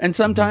to that. And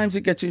sometimes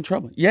it gets you in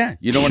trouble. Yeah,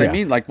 you know what Yeah. I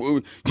mean. Like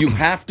you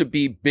have to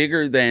be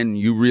bigger than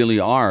you really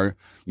are.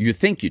 You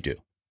think you do.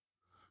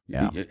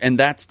 Yeah. And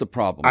that's the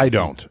problem. I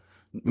don't.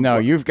 No,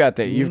 you've got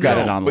that. You've got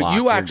it on lock. But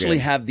you You're actually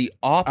good. have the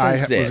I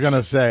opposite. was going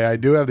to say, I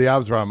do have the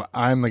opposite problem.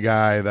 I'm the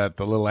guy that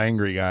the little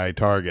angry guy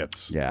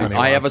targets. Yeah. when he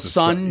I have a wants to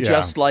son yeah.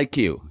 just like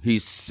you.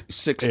 He's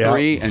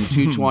 6'3" and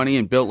 220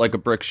 and built like a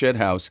brick shit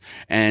house,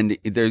 and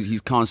he's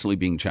constantly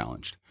being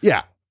challenged.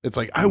 Yeah. It's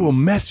like, I will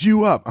mess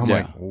you up. I'm Yeah.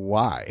 like,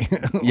 why?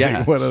 Like,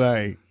 Yeah. what did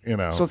I, you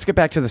know? So let's get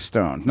back to the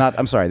Stones.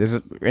 I'm sorry. This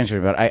is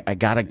interesting, but I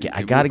gotta get.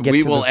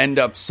 We to will the, end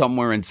up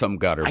somewhere in some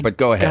gutter. But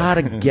go ahead.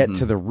 Gotta get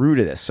to the root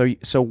of this.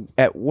 So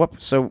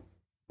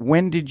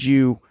when did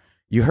you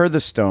heard the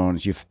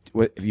Stones?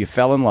 You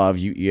fell in love.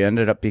 You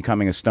ended up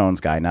becoming a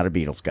Stones guy, not a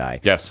Beatles guy.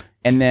 Yes,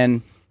 And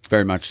then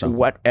very much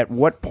so. at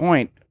what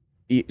point?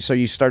 So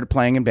you started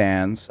playing in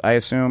bands, I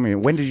assume.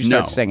 When did you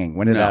start singing?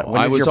 When did no. When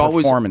did I was your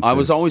always performances? I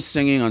was always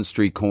singing on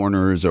street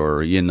corners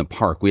or in the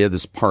park. We had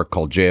this park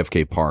called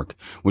JFK Park,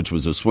 which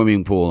was a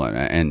swimming pool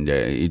and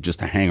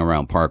just a hang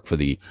around park for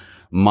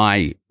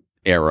my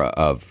era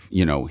of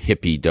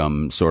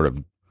hippiedom sort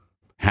of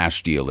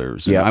hash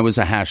dealers. And Yeah. I was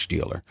a hash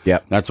dealer.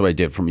 Yep. That's what I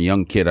did. From a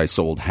young kid, I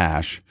sold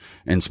hash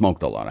and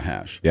smoked a lot of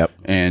hash. Yep.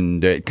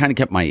 And it kind of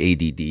kept my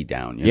ADD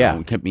down. You Yeah. know?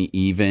 It kept me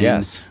even.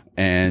 Yes.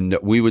 And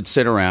we would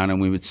sit around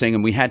and we would sing,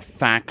 and we had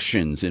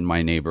factions in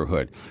my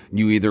neighborhood.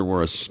 You either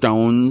were a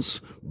Stones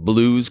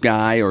blues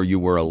guy, or you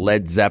were a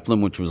Led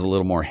Zeppelin, which was a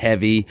little more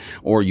heavy,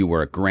 or you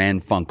were a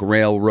Grand Funk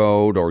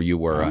Railroad, or you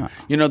were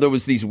there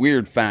was these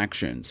weird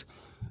factions.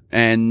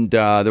 And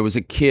there was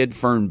a kid,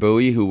 Fern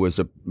Bowie, who was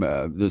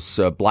this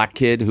black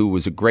kid who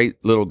was a great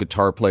little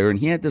guitar player, and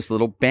he had this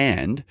little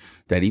band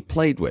that he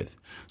played with.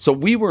 So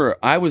he was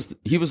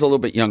a little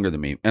bit younger than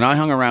me, and I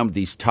hung around with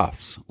these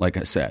toughs, like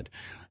I said.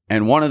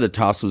 And one of the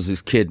toughs was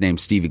this kid named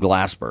Stevie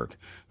Glassberg,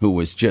 who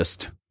was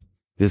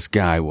this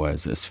guy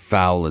was as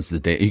foul as the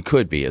day. He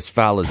could be as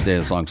foul as day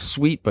as long,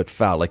 sweet but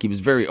foul. Like he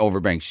was very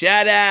overbearing.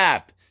 Shut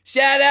up, do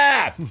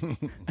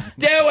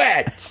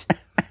it.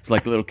 It's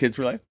like the little kids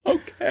were like,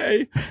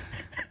 okay.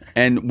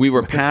 And we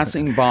were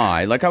passing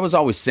by. Like I was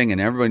always singing.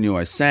 Everybody knew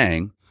I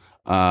sang.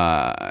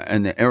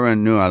 And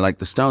everyone knew I liked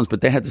the Stones,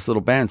 but they had this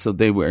little band. So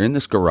they were in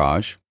this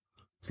garage,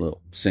 this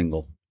little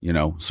single,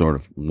 sort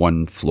of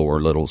one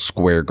floor little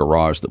square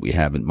garage that we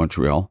have in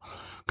Montreal.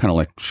 Kind of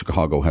like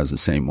Chicago has the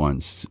same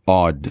ones.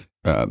 Odd,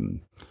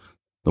 the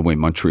way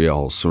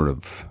Montreal sort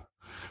of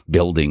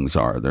buildings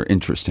are. They're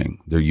interesting.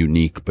 They're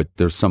unique, but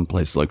there's some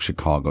place like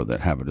Chicago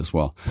that have it as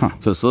well. Huh.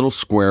 So it's a little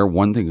square,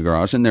 one thing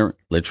garage, and they're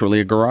literally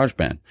a garage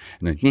band.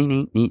 And they're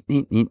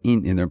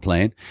and they're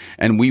playing.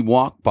 And we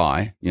walk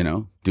by,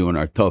 doing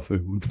our tough, hey,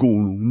 what's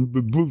going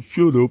on?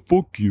 Shut up,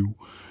 fuck you.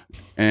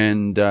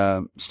 And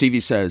Stevie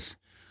says,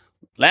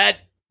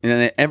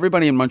 and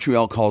everybody in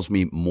Montreal calls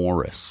me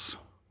Morris.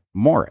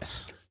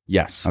 Morris.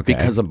 Yes, Okay.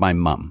 because of my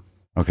mom.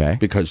 Okay.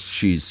 Because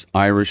she's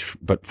Irish,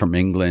 but from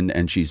England,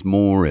 and she's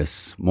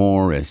Morris.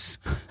 No Maurice.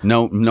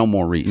 No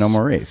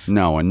Maurice.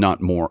 No, and not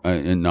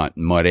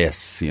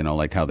Maurice,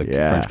 like how the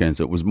French can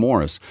say it was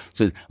Morris.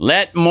 So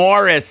let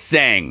Morris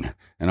sing.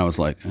 And I was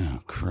like, oh,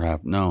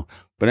 crap, no.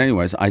 But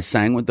anyways, I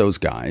sang with those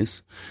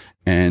guys,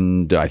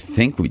 and I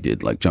think we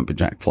did like Jumpin'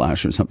 Jack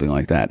Flash or something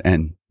like that.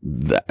 And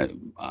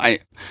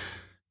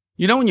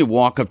when you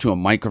walk up to a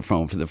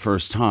microphone for the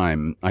first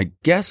time, I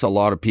guess a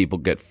lot of people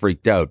get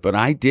freaked out, but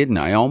I didn't.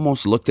 I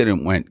almost looked at it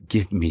and went,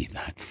 give me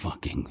that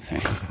fucking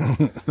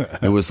thing.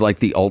 It was like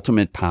the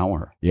ultimate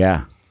power.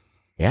 Yeah.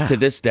 Yeah. To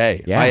this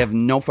day, Yeah. I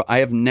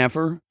have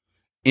never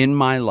in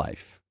my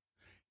life,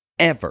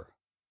 ever,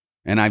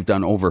 and I've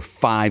done over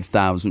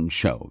 5,000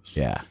 shows,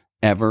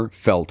 ever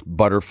felt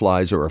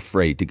butterflies or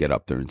afraid to get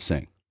up there and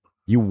sing.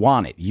 You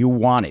want it.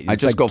 It's I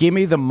just like, go, give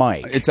me the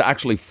mic. It's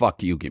actually,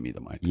 fuck you, give me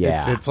the mic.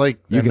 Yeah. It's like,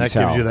 You and can that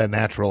tell. gives you that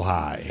natural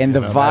high. And the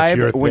that's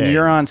your vibe when thing.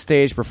 you're on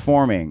stage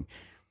performing,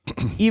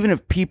 even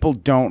if people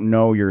don't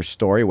know your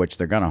story, which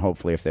they're gonna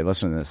hopefully if they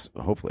listen to this,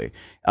 hopefully,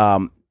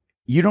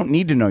 you don't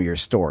need to know your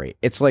story.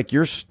 It's like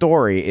your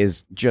story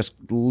is just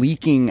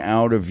leaking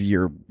out of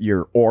your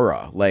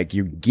aura. Like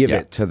you give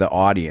it to the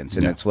audience,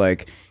 and it's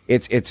like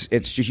it's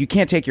just you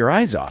can't take your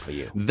eyes off of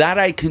you. That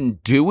I can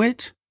do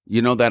it,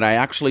 that I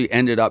actually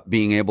ended up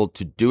being able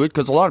to do it,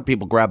 because a lot of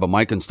people grab a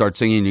mic and start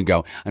singing and you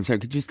go, I'm sorry,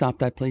 could you stop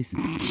that, please?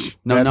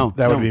 No.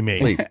 That would be me.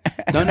 Please.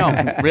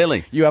 No,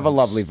 really. You have a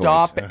lovely voice.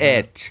 Stop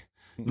it.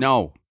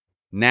 No.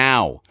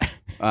 Now.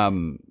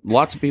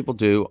 Lots of people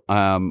do.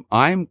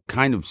 I'm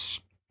kind of,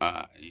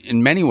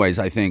 in many ways,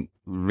 I think,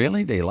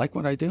 really? They like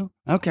what I do?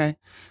 Okay.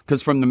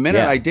 Because from the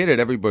minute I did it,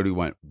 everybody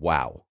went,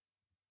 wow.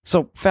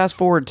 So fast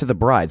forward to the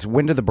brides.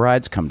 When do the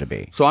brides come to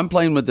be? So I'm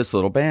playing with this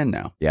little band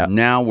now. Yeah.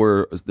 Now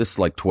this is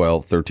like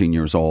 12, 13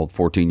 years old,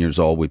 14 years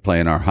old. We play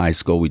in our high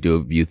school. We do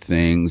a few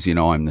things.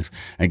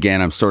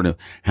 I'm sort of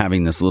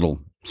having this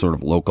little sort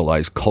of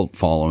localized cult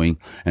following.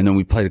 And then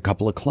we played a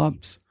couple of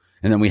clubs.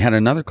 And then we had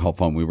another cult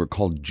following. We were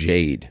called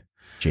Jade.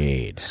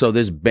 So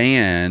this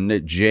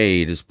band,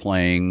 Jade, is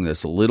playing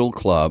this little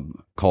club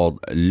called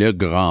Le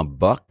Grand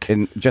Buck.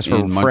 And just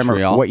for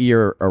Montreal. What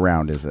year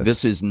around is this?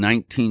 This is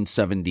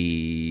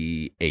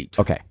 1978.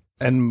 Okay.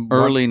 And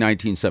Early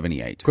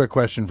 1978. quick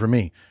question for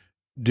me.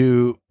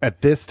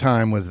 At this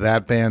time, was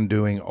that band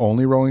doing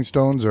only Rolling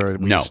Stones, or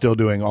were you still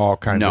doing all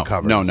kinds of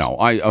covers? No.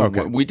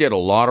 We did a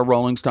lot of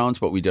Rolling Stones,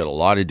 but we did a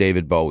lot of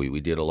David Bowie.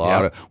 We did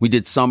we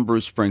did some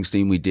Bruce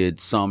Springsteen. We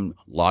did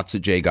lots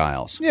of Jay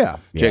Giles. Yeah.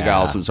 Jay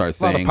Giles was our A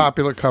thing. lot of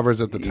popular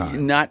covers at the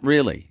time. Not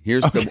really.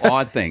 Here's the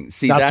odd thing.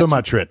 See, Not so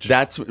much, Rich.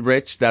 That's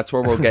Rich. That's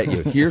where we'll get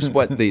you. Here's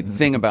what the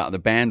thing about the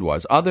band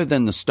was. Other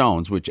than the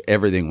Stones, which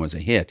everything was a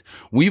hit,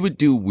 we would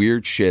do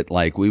weird shit.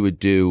 Like we would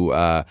do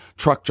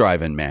 "Truck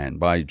Driving Man"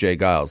 by Jay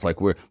Giles. Like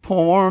we're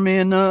pour me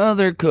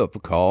another cup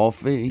of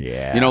coffee.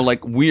 Yeah.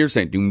 Like weird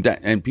saying,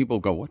 and people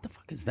go, "What the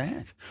fuck is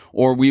that?"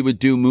 Or we would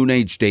do "Moon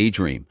Age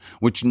Daydream,"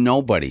 which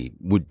nobody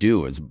would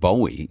do as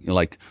Bowie.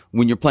 Like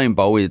when you're playing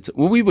Bowie,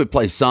 we would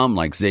play some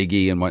like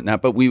Ziggy and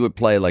whatnot, but we would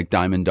play like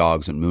Diamond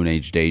Dogs and Moon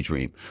Age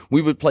Daydream.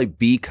 We would play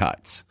B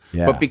cuts.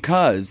 Yeah. But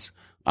because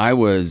I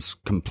was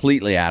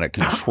completely out of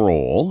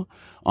control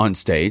on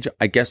stage,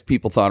 I guess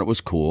people thought it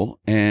was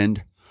cool.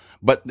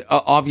 But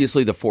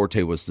obviously the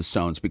forte was the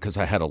Stones, because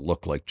I had a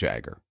look like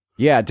Jagger.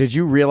 Yeah. Did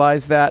you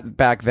realize that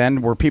back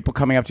then? Were people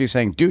coming up to you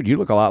saying, dude, you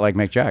look a lot like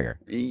Mick Jagger?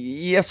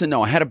 Yes and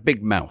no. I had a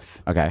big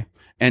mouth. Okay.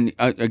 And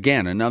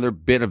again, another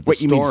bit of the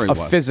You story mean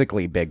a was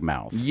physically big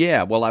mouth?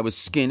 Yeah, well, I was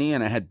skinny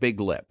and I had big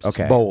lips.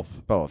 Okay.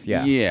 Both,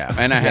 yeah. Yeah,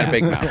 and I had a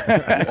big mouth.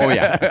 Oh,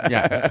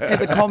 yeah.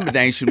 The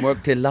combination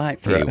worked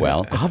delightfully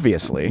well.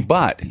 Obviously.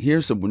 But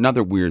here's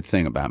another weird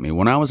thing about me.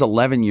 When I was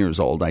 11 years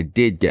old, I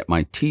did get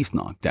my teeth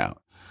knocked out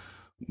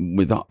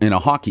in a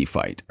hockey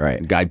fight.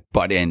 Right. A guy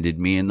butt-ended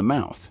me in the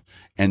mouth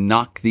and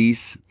knocked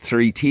these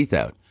 3 teeth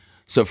out.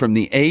 So from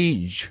the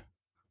age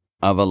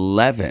of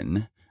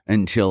 11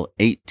 until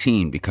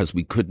 18, because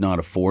we could not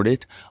afford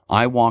it,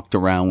 I walked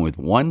around with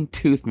one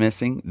tooth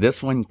missing,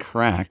 this one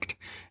cracked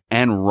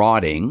and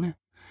rotting,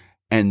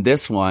 and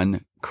this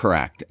one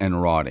cracked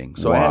and rotting.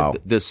 So I had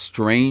the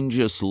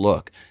strangest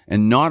look.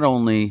 And not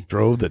only...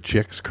 drove the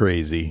chicks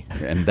crazy.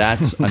 And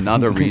that's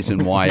another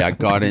reason why I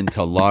got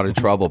into a lot of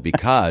trouble,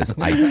 because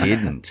I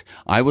didn't.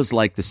 I was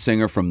like the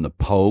singer from the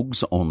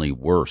Pogues, only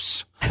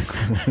worse.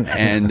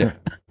 And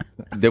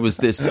there was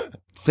this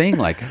thing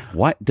like,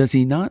 what? Does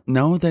he not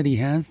know that he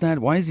has that?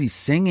 Why is he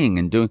singing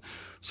and doing?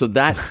 So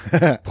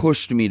that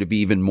pushed me to be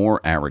even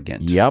more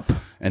arrogant. Yep.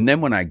 And then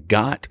when I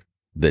got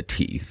the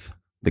teeth,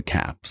 the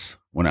caps,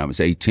 when I was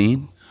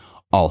 18,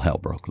 all hell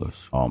broke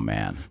loose. Oh,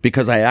 man.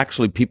 Because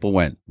people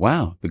went,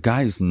 wow, the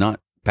guy's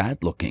not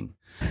bad looking.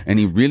 And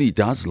he really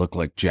does look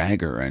like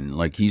Jagger, and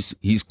like he's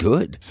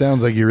good.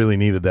 Sounds like you really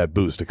needed that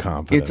boost of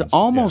confidence. It's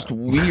almost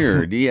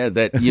weird,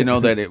 that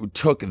that it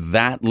took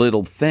that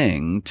little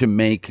thing to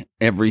make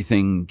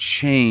everything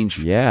change.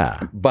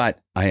 Yeah. But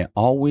I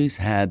always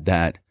had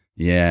that,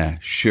 yeah,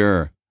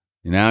 sure,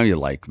 now you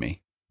like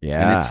me.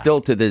 Yeah. And it's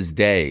still to this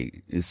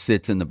day, it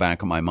sits in the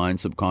back of my mind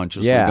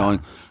subconsciously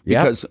going,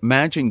 Yep. because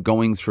imagine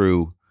going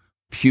through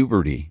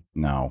puberty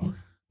No.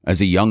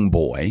 as a young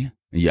boy,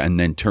 and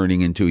then turning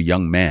into a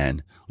young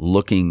man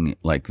looking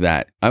like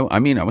that. I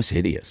mean, I was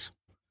hideous.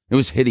 It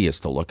was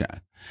hideous to look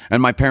at.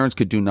 And my parents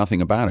could do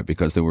nothing about it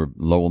because they were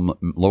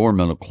lower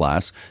middle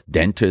class.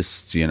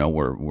 Dentists,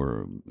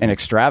 were... An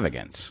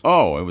extravagance.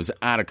 Oh, it was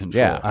out of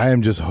control. Yeah. I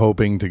am just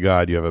hoping to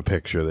God you have a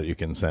picture that you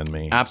can send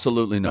me.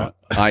 Absolutely not.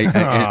 And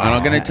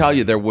I'm going to tell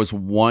you, there was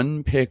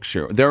one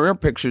picture. There are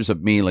pictures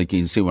of me, like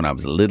you can see when I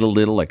was little,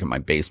 like in my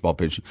baseball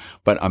picture,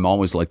 but I'm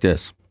always like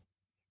this.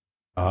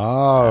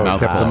 Oh, Mouth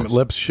kept closed. the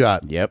lips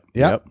shut. Yep.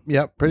 Yep.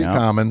 Pretty Yep.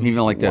 common.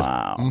 Even like this.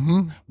 Wow.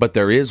 Mm-hmm. But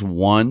there is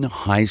one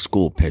high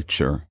school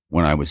picture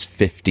when I was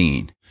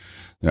 15.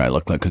 I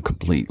looked like a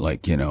complete,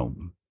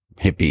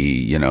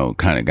 hippie,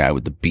 kind of guy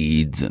with the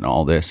beads and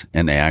all this.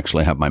 And they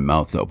actually have my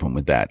mouth open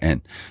with that.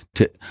 And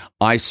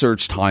I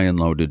searched high and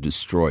low to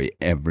destroy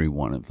every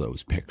one of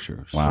those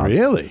pictures. Wow.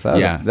 Really? So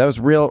that was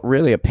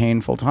really a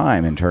painful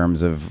time in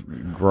terms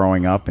of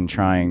growing up and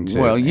trying to.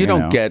 Well, you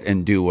don't get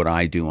and do what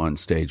I do on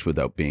stage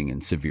without being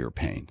in severe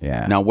pain.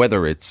 Yeah. Now,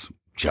 whether it's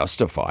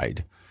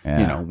justified,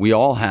 Yeah. we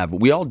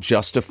all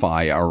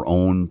justify our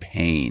own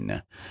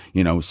pain.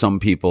 Some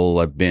people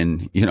have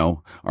been,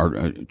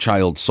 are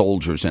child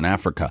soldiers in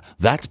Africa.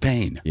 That's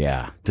pain.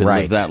 Yeah. To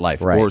right. live that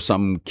life. Right. Or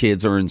some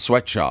kids are in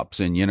sweatshops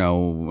in,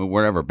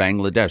 wherever,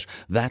 Bangladesh.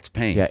 That's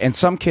pain. Yeah, and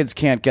some kids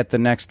can't get the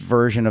next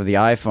version of the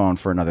iPhone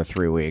for another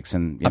 3 weeks,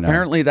 and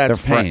Apparently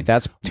that's pain.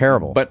 That's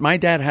terrible. But my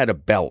dad had a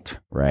belt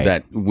Right.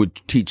 that would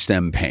teach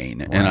them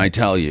pain. And I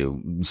tell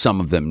you, some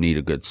of them need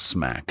a good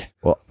smack.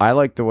 Well, I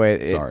like the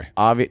way. Sorry.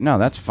 No,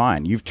 that's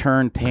fine. You've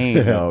turned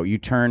pain, though. You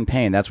turn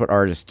pain. That's what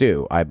artists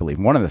do, I believe.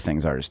 One of the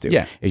things artists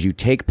do is you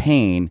take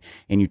pain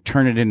and you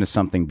turn it into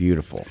something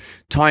beautiful.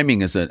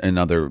 Timing is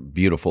another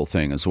beautiful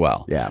thing as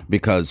well. Yeah.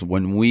 Because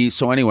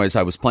anyways,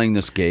 I was playing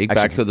this gig.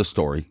 Back to the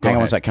story. Go Hang on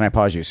one ahead. sec. Can I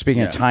pause you?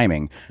 Speaking of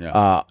timing,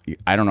 I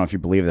don't know if you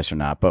believe this or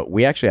not, but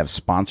we actually have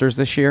sponsors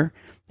this year,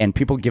 and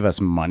people give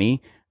us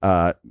money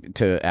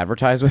to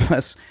advertise with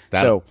us.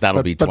 That'll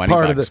be $20,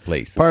 part of the,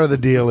 please. Part of the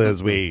deal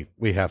is we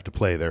have to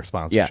play their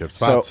sponsorship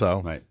spots.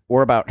 So Right.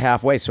 We're about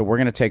halfway, so we're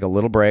going to take a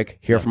little break,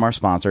 hear from our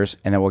sponsors,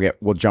 and then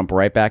we'll jump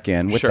right back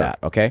in with Sure. that.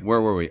 Okay?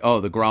 Where were we? Oh,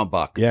 the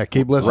Graumbach. yeah,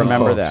 keep listening.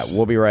 Remember folks. that.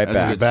 We'll be right That's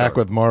a back. good Back start.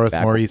 with Maurice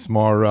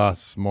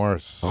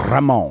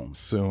Ramon.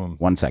 soon.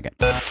 1 second.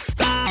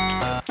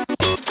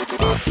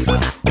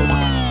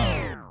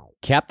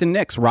 Captain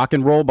Nick's Rock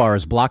and Roll Bar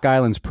is Block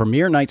Island's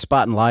premier night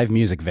spot and live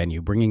music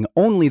venue, bringing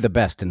only the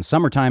best in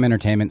summertime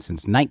entertainment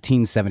since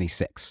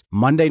 1976.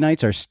 Monday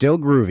nights are still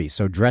groovy,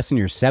 so dress in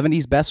your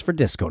 70s best for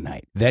disco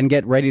night. Then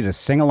get ready to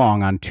sing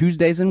along on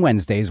Tuesdays and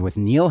Wednesdays with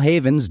Neil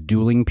Haven's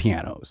Dueling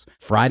Pianos.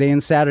 Friday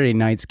and Saturday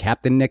nights,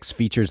 Captain Nick's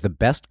features the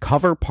best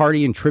cover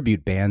party and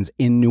tribute bands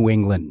in New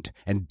England.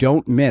 And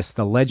don't miss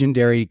the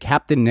legendary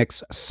Captain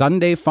Nick's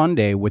Sunday Fun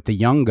Day with the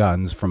Young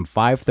Guns from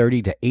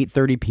 5:30 to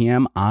 8:30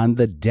 p.m. on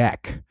the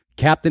deck.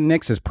 Captain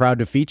Nick's is proud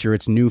to feature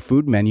its new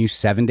food menu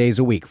 7 days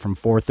a week from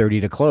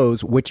 4:30 to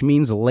close, which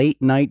means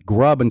late night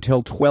grub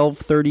until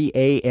 12:30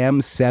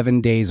 a.m. 7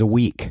 days a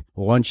week.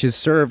 Lunch is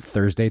served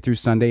Thursday through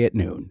Sunday at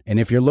noon. And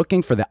if you're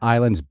looking for the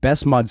island's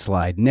best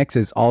mudslide, Nick's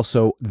is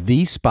also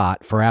the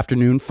spot for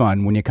afternoon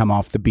fun when you come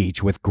off the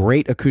beach with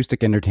great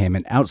acoustic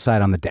entertainment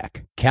outside on the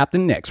deck.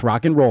 Captain Nick's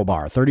Rock and Roll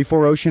Bar,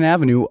 34 Ocean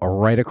Avenue,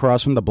 right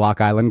across from the Block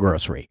Island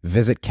Grocery.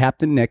 Visit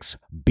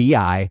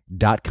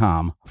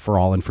CaptainNicksBI.com for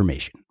all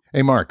information.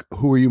 Hey, Mark,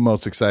 who are you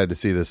most excited to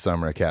see this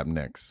summer at Captain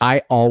Nick's?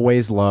 I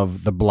always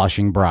love the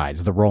Blushing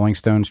Brides, the Rolling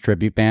Stones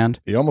tribute band.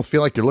 You almost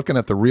feel like you're looking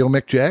at the real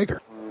Mick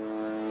Jagger.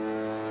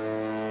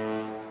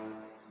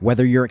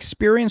 Whether you're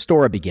experienced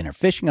or a beginner,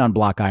 fishing on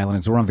Block Island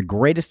is one of the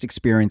greatest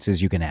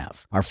experiences you can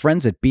have. Our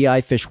friends at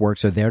BI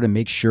Fishworks are there to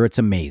make sure it's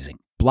amazing.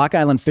 Block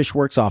Island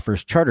Fishworks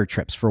offers charter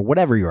trips for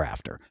whatever you're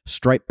after.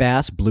 Striped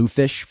bass,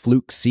 bluefish,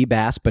 fluke, sea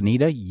bass,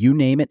 bonita, you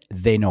name it,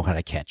 they know how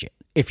to catch it.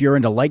 If you're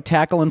into light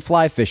tackle and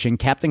fly fishing,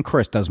 Captain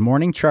Chris does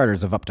morning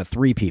charters of up to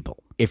 3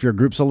 people. If your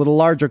group's a little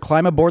larger,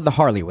 climb aboard the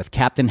Harley with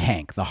Captain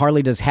Hank. The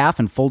Harley does half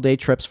and full day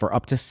trips for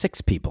up to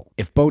 6 people.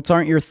 If boats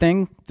aren't your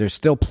thing, there's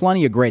still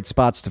plenty of great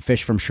spots to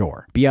fish from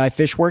shore. BI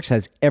Fishworks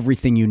has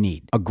everything you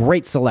need. A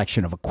great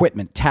selection of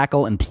equipment,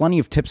 tackle, and plenty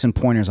of tips and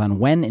pointers on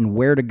when and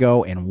where to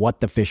go and what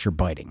the fish are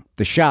biting.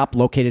 The shop,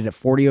 located at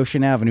 40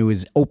 Ocean Avenue,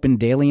 is open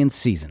daily in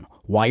season.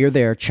 While you're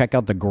there, check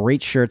out the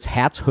great shirts,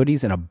 hats,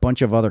 hoodies, and a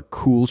bunch of other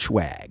cool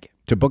swag.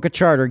 To book a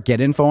charter, get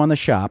info on the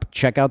shop,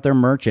 check out their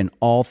merch and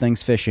all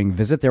things fishing,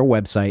 visit their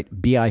website,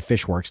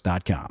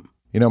 bifishworks.com.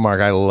 You know, Mark,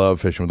 I love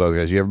fishing with those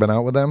guys. You ever been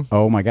out with them?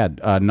 Oh my God,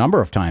 a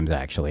number of times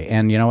actually.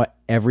 And you know what?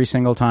 Every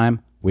single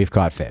time, we've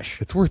caught fish.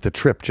 It's worth the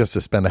trip just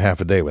to spend a half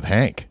a day with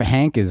Hank.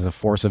 Hank is a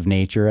force of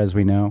nature, as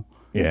we know.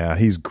 Yeah,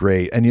 he's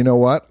great. And you know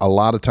what? A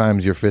lot of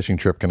times your fishing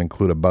trip can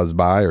include a buzz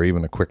by or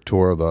even a quick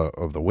tour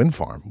of the wind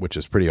farm, which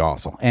is pretty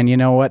awesome. And you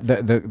know what?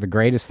 The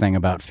greatest thing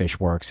about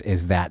Fishworks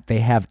is that they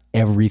have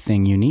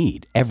everything you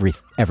need.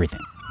 Everything.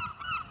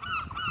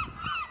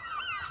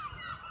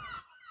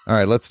 All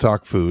right, let's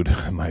talk food,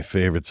 my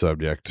favorite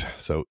subject.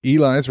 So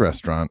Eli's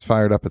Restaurant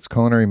fired up its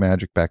culinary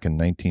magic back in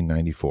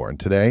 1994, and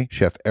today,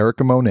 Chef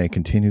Erica Monet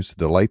continues to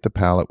delight the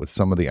palate with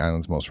some of the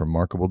island's most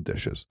remarkable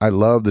dishes. I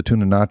love the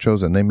tuna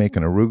nachos, and they make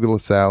an arugula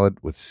salad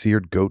with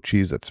seared goat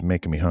cheese that's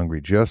making me hungry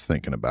just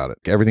thinking about it.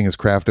 Everything is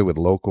crafted with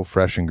local,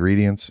 fresh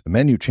ingredients. The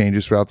menu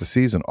changes throughout the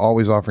season,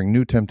 always offering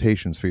new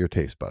temptations for your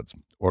taste buds.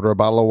 Order a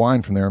bottle of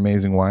wine from their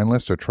amazing wine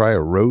list or try a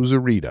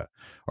Rosarita.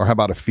 Or how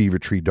about a fever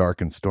tree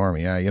dark and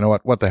stormy? Yeah, you know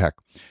what? What the heck?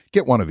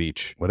 Get one of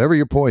each. Whatever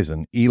your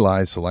poison,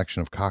 Eli's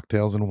selection of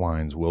cocktails and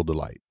wines will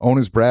delight.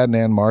 Owners Brad and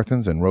Ann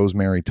Martins and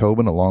Rosemary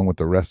Tobin, along with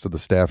the rest of the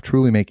staff,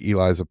 truly make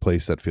Eli's a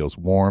place that feels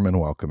warm and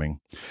welcoming.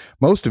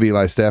 Most of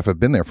Eli's staff have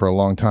been there for a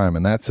long time,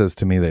 and that says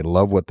to me they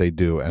love what they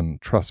do, and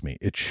trust me,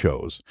 it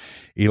shows.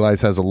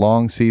 Eli's has a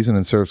long season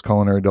and serves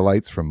culinary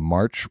delights from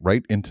March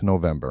right into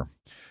November.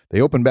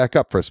 They open back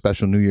up for a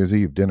special New Year's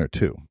Eve dinner,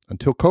 too.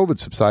 Until COVID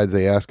subsides,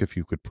 they ask if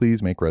you could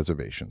please make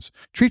reservations.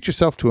 Treat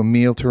yourself to a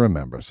meal to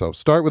remember, so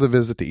start with a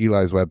visit to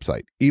Eli's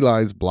website,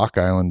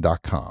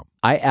 elisblockisland.com.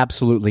 I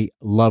absolutely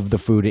love the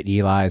food at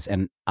Eli's,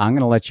 and I'm going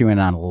to let you in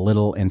on a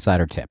little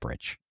insider tip,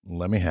 Rich.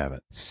 Let me have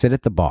it. Sit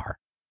at the bar.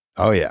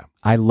 Oh, yeah.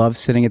 I love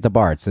sitting at the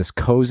bar. It's this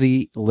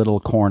cozy little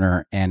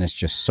corner, and it's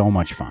just so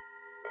much fun.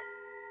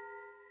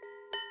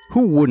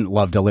 Who wouldn't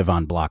love to live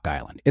on Block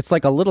Island? It's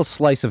like a little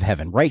slice of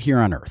heaven right here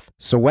on Earth.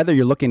 So whether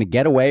you're looking to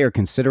get away or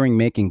considering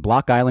making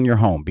Block Island your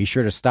home, be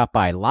sure to stop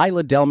by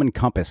Lila Delman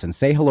Compass and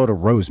say hello to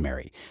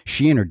Rosemary.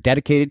 She and her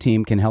dedicated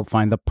team can help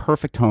find the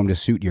perfect home to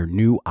suit your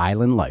new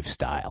island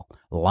lifestyle.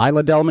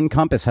 Lila Delman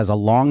Compass has a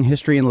long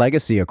history and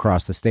legacy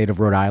across the state of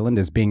Rhode Island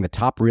as being the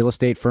top real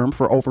estate firm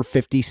for over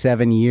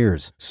 57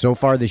 years. So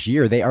far this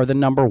year, they are the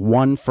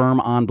 #1 firm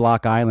on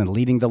Block Island,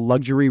 leading the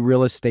luxury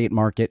real estate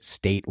market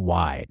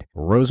statewide.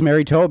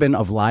 Rosemary Tobin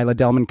of Lila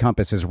Delman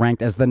Compass is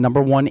ranked as the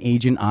 #1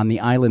 agent on the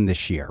island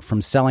this year.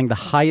 From selling the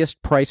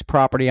highest priced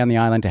property on the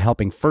island to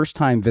helping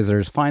first-time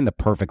visitors find the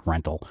perfect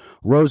rental,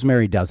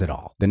 Rosemary does it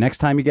all. The next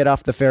time you get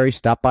off the ferry,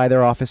 stop by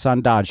their office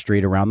on Dodge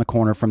Street around the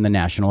corner from the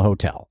National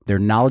Hotel. Their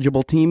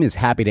knowledgeable team is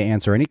happy to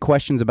answer any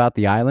questions about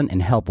the island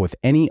and help with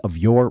any of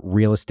your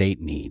real estate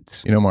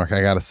needs. You know, Mark,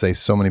 I got to say,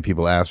 so many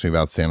people ask me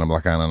about staying on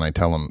Block Island, and I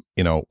tell them,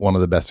 you know, one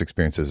of the best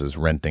experiences is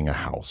renting a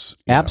house.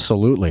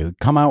 Absolutely.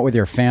 Come out with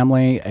your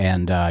family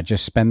and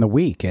just spend the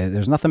week.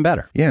 There's nothing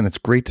better. Yeah, and it's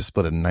great to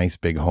split a nice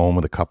big home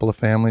with a couple of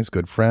families,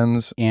 good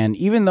friends. And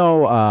even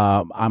though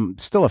I'm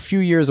still a few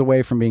years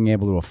away from being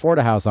able to afford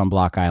a house on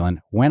Block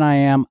Island, when I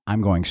am,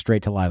 I'm going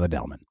straight to Lila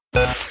Delman.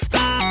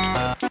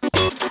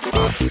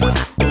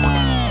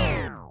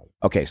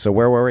 Okay, so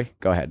where were we?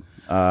 Go ahead.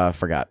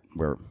 Forgot.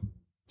 We're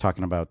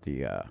talking about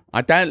the...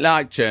 I don't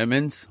like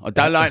Germans. I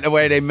don't like the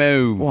way they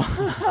move.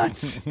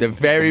 What? They're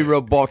very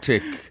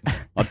robotic.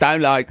 I don't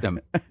like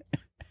them.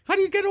 How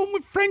do you get on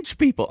with French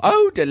people?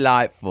 Oh,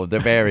 delightful. They're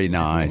very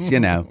nice.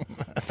 You know,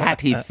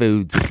 fatty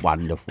foods is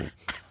wonderful.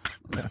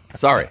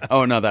 Sorry.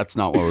 Oh, no, that's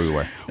not where we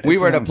were. We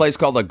were at a place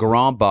called the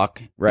Grand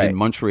Buck in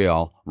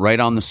Montreal, right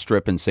on the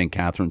strip in St.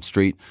 Catherine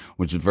Street,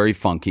 which is very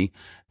funky.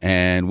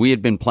 And we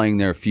had been playing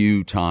there a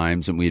few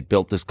times, and we had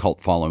built this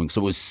cult following,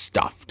 so it was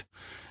stuffed,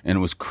 and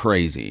it was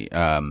crazy.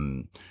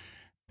 And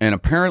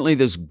apparently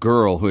this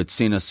girl who had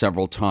seen us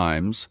several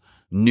times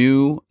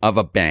knew of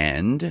a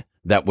band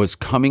that was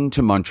coming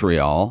to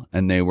Montreal,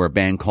 and they were a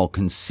band called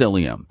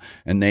Concilium.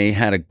 And they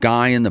had a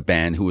guy in the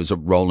band who was a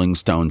Rolling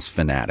Stones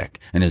fanatic,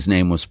 and his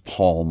name was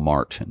Paul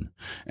Martin.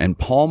 And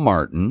Paul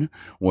Martin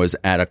was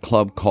at a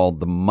club called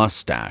The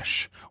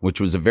Mustache,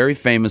 which was a very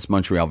famous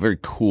Montreal, very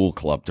cool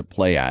club to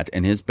play at,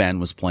 and his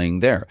band was playing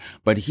there.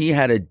 But he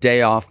had a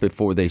day off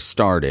before they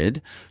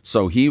started,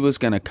 so he was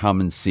going to come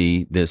and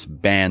see this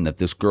band that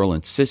this girl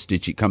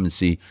insisted she come and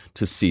see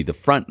to see the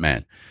front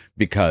man,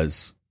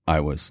 because I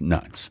was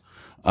nuts.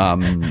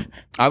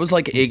 I was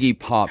like Iggy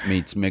Pop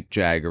meets Mick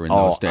Jagger in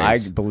those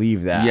days. I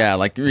believe that. Yeah,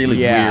 like really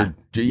weird.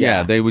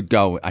 Yeah, they would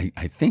go, I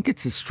think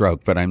it's a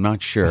stroke, but I'm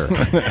not sure.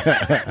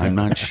 I'm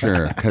not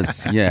sure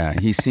because,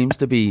 he seems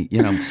to be,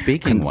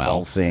 speaking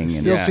well.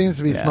 Still seems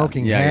to be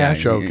smoking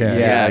hash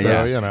okay. Yeah.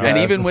 So, And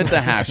even with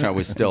the hash, I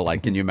was still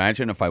like, can you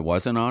imagine if I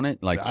wasn't on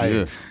it? Like,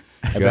 I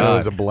bet it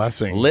was a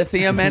blessing.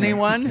 Lithium,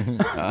 anyone?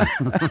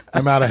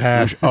 I'm out of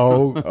hash.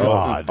 Oh,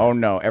 God. Oh,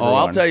 no. Everyone. Oh,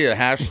 I'll tell you a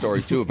hash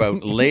story, too,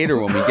 about later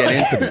when we get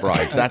into the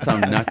brides. That's how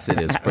nuts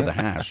it is for the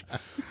hash.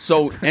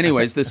 So,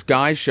 anyways, this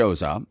guy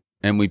shows up,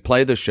 and we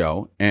play the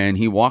show, and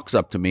he walks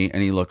up to me,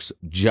 and he looks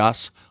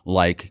just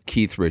like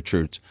Keith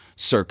Richards,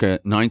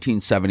 circa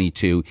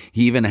 1972.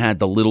 He even had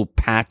the little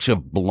patch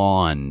of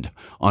blonde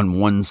on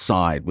one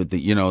side with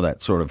the,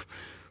 that sort of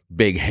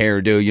big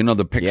hairdo. You know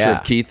the picture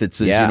of Keith that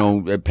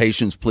says,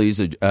 patience, please,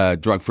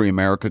 drug-free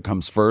America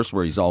comes first,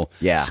 where he's all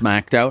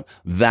smacked out.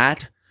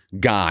 That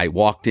guy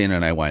walked in,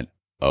 and I went,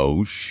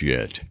 oh,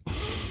 shit.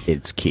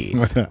 It's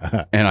Keith.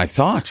 And I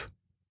thought,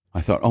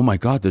 oh, my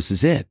God, this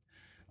is it.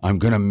 I'm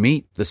going to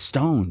meet the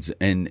Stones.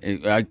 And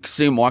I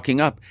see him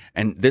walking up,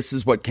 and this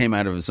is what came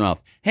out of his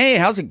mouth. Hey,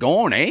 how's it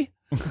going, eh?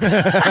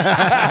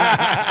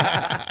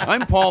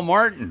 I'm Paul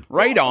Martin.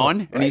 Right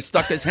on. And he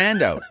stuck his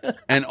hand out.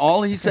 And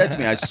all he said to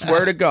me, I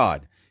swear to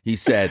God, he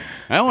said,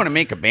 I want to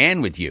make a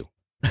band with you.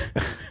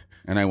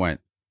 And I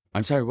went,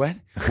 I'm sorry, what?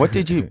 What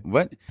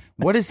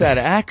is that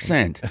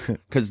accent?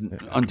 Because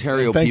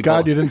Ontario Thank people.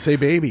 God you didn't say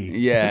baby.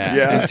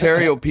 Yeah.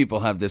 Ontario people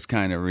have this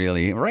kind of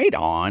really, right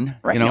on.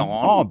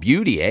 Oh,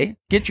 beauty, eh?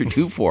 Get your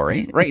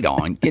 2-4, eh? Right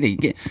on. Get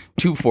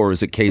 2-4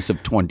 is a case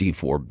of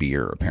 24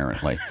 beer,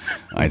 apparently.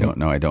 I don't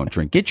know. I don't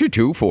drink. Get your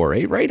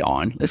 2-4, eh? Right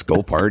on. Let's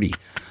go party.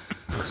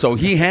 So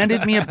he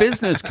handed me a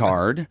business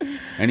card,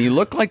 and he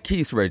looked like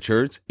Keith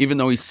Richards, even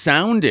though he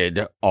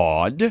sounded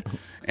odd.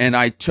 And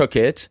I took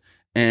it,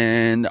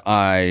 and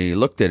I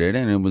looked at it,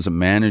 and it was a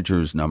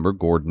manager's number,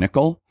 Gord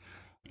Nickel.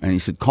 And he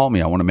said, call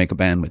me. I want to make a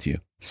band with you.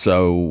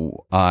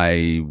 So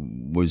I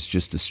was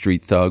just a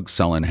street thug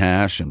selling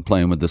hash and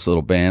playing with this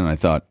little band. And I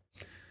thought,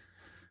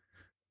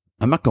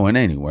 I'm not going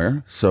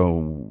anywhere.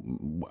 So,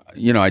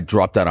 I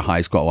dropped out of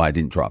high school. Well, I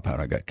didn't drop out.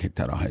 I got kicked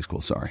out of high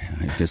school. Sorry.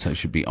 I guess I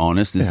should be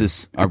honest. Is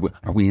this, are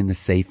we in the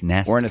safe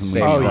nest? We're in a Can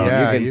safe we- zone.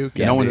 yeah, You you can-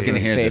 can- no one's this going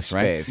to is a hear safe this,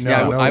 right? space.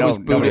 No, I was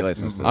nobody booted.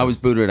 listens to I was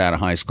this. booted out of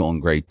high school in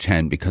grade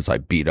 10 because I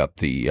beat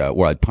up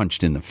where I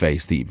punched in the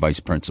face the vice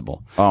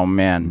principal Oh,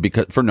 man.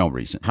 because for no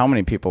reason. How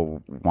many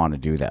people want to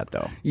do that,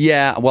 though?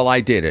 Yeah, well,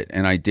 I did it,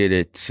 and I did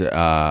it.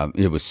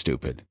 It was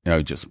stupid.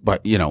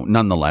 But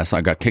nonetheless,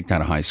 I got kicked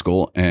out of high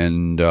school,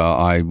 and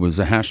I was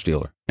a hash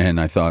dealer.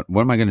 And I thought,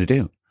 what am I going to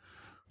do?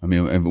 I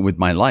mean, with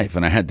my life.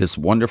 And I had this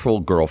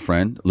wonderful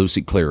girlfriend,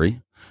 Lucy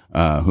Cleary,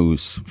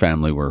 whose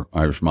family were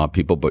Irish mob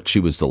people, but she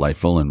was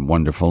delightful and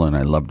wonderful, and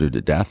I loved her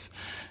to death.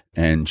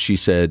 And she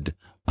said,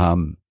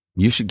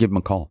 you should give him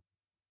a call.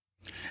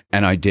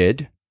 And I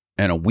did.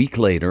 And a week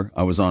later,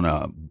 I was on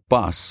a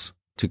bus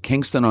to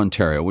Kingston,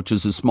 Ontario, which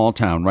is a small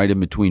town right in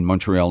between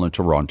Montreal and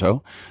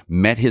Toronto,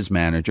 met his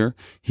manager.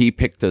 He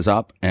picked us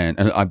up, and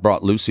I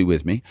brought Lucy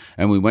with me,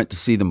 and we went to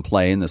see them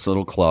play in this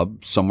little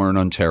club somewhere in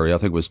Ontario. I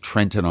think it was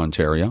Trenton,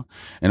 Ontario,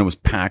 and it was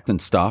packed and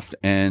stuffed,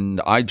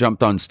 and I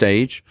jumped on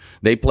stage.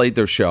 They played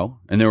their show,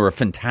 and they were a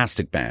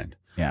fantastic band.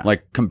 Yeah.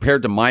 Like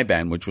compared to my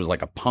band, which was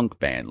like a punk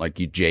band, like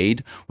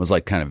Jade was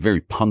like kind of very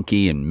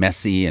punky and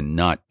messy and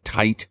not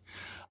tight.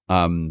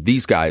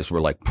 These guys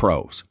were like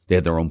pros. They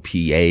had their own PA.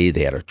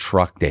 They had a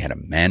truck. They had a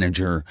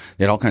manager.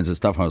 They had all kinds of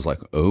stuff. I was like,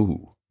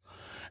 oh.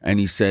 And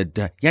he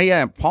said,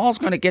 yeah, Paul's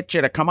going to get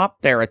you to come up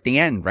there at the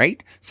end,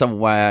 right?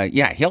 So,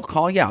 yeah, he'll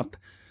call you up.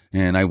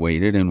 And I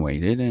waited and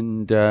waited.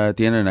 And at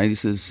the end of the night, he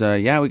says,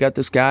 yeah, we got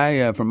this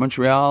guy from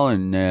Montreal,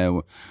 and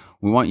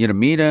we want you to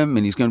meet him,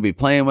 and he's going to be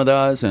playing with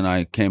us. And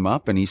I came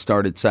up, and he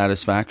started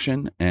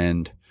Satisfaction.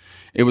 And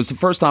it was the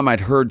first time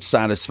I'd heard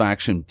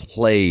Satisfaction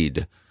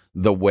played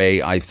the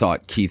way I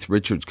thought Keith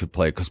Richards could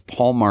play, because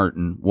Paul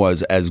Martin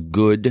was as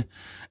good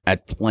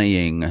at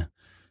playing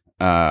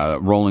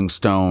Rolling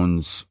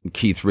Stones,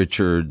 Keith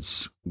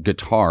Richards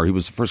guitar. He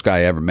was the first guy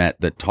I ever met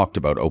that talked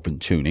about open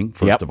tuning,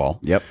 first of all.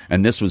 Yep.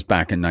 And this was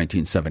back in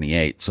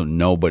 1978, so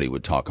nobody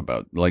would talk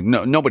about,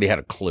 nobody had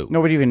a clue.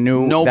 Nobody even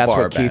knew that's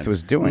bar what Keith bands.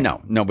 was doing.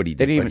 No, nobody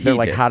They did. didn't even, but they're he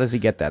like, did. how does he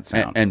get that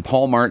sound? And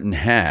Paul Martin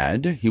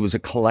he was a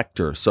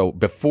collector. So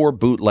before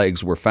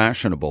bootlegs were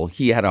fashionable,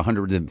 he had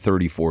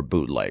 134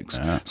 bootlegs.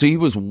 So he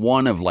was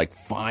one of like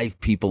 5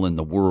 people in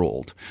the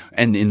world.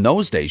 And in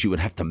those days, you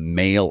would have to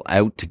mail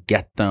out to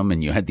get them.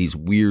 And you had these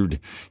weird,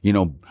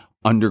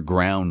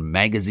 underground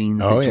magazines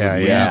that you would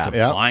read to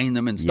find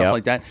them and stuff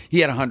like that. He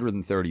had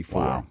 134.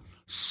 Wow.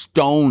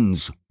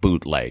 Stones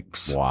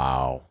bootlegs.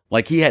 Wow.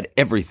 Like he had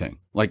everything.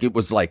 Like it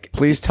was like,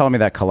 Please tell me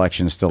that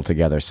collection's still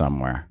together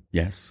somewhere.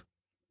 yes,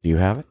 Do you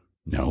have it?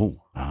 no.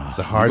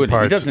 The hard He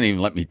part. doesn't even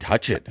let me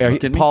touch it. Are you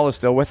kidding me? Paul is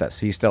still with us.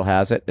 He still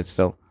has it. It's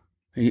still...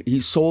 He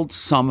sold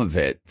some of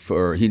it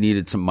he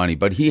needed some money,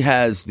 but he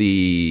has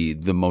the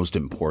most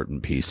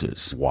important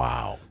pieces.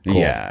 Wow.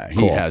 Yeah,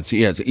 he has.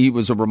 He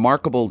was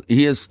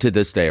he is to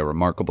this day a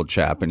remarkable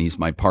chap, and he's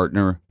my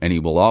partner, and he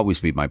will always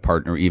be my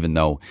partner, even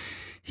though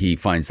he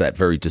finds that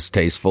very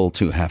distasteful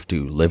to have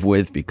to live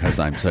with because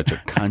I'm such a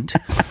cunt.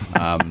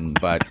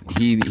 But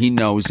he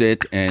knows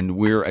it, and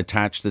we're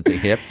attached at the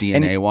hip,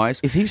 DNA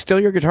wise. Is he still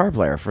your guitar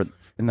player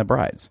in the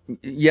Brides?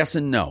 Yes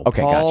and no.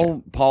 Okay,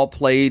 gotcha. Paul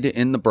played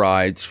in the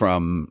Brides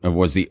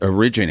was the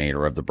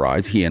originator of the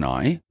Brides, he and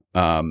I.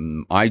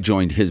 I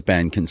joined his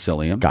band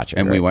Concilium. Gotcha,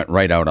 And we great. went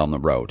right out on the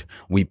road.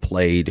 We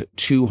played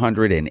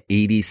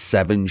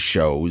 287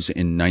 shows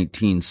in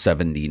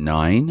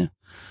 1979.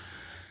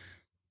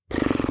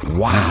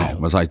 Wow.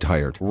 Was I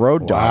tired?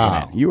 Road dogging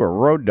Wow. it. You were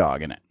road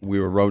dogging it. We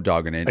were road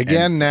dogging it.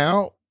 Again And-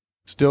 now,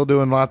 still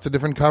doing lots of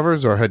different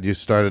covers, or had you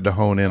started to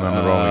hone in on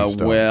the Rolling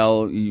Stones?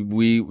 Well,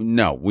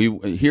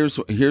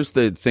 here's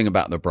the thing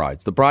about the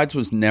Brides. The Brides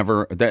was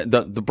never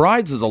the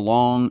Brides is a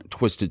long,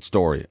 twisted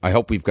story. I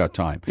hope we've got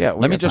time. Yeah,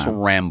 we let me got just time.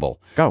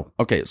 ramble. Go.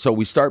 Okay, so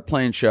we start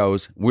playing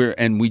shows.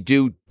 We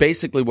do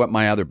basically what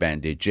my other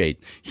band did, Jade.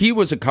 He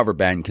was a cover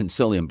band,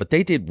 Concilium, but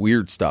they did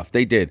weird stuff.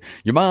 They did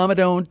Your Mama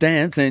Don't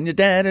Dance and Your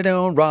Daddy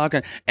Don't Rock,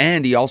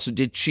 and he also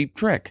did Cheap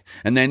Trick,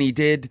 and then he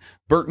did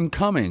Burton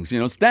Cummings,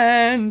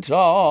 Stand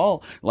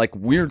Tall, like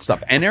weird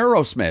stuff, and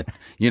Aerosmith,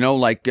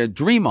 like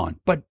Dream On,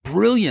 but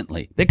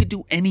brilliantly. They could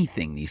do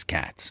anything, these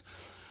cats.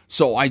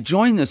 So I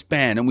joined this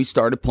band, and we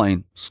started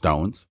playing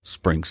Stones,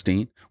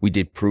 Springsteen. We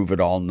did Prove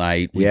It All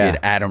Night. We Yeah. did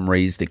Adam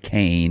Raised a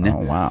Cain. Oh,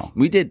 wow.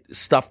 We did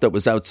stuff that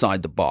was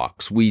outside the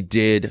box. We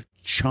did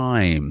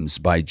Chimes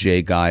by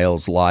Jay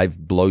Giles live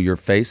Blow Your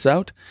Face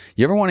Out.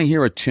 You ever want to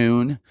hear a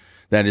tune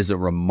that is a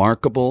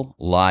remarkable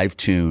live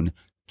tune?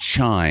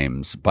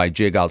 Chimes by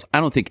Jay Giles. I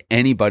don't think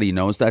anybody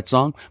knows that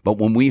song, but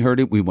when we heard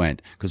it, we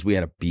went, because we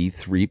had a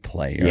B3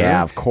 player.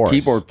 Yeah, of course.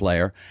 Keyboard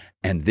player.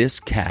 And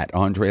this cat,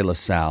 Andre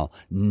LaSalle,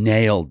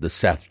 nailed the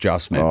Seth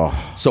Justman.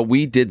 So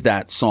we did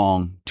that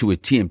song to a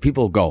T, and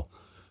people go,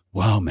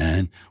 wow,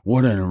 man,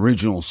 what an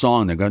original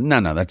song. They go,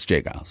 no, that's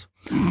Jay Giles.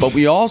 But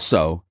we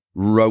also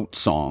wrote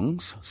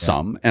songs,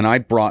 some, and I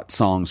brought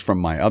songs from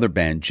my other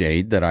band,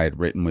 Jade, that I had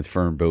written with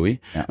Fern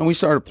Bowie, and we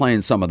started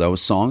playing some of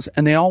those songs,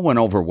 and they all went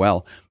over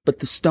well, but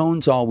the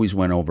Stones always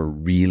went over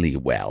really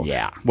well.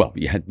 Yeah. Well,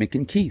 you had Mick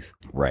and Keith.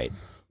 Right.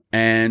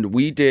 And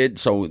we did,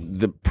 so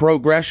the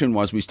progression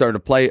was we started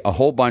to play a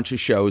whole bunch of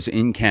shows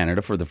in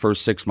Canada for the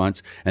first 6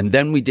 months, and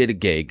then we did a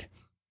gig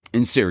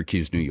in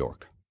Syracuse, New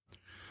York.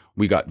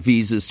 We got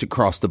visas to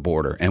cross the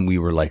border, and we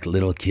were like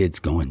little kids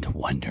going to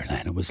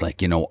Wonderland. It was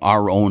like,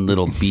 our own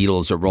little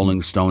Beatles or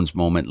Rolling Stones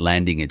moment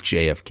landing at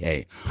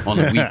JFK.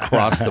 Only we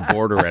crossed the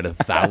border at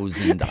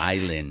 1,000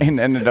 islands. And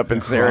ended up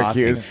in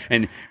Syracuse.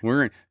 And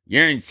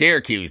you're in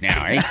Syracuse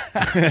now,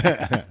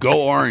 eh?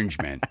 Go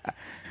Orangemen.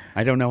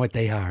 I don't know what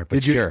they are, but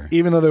Did you, sure.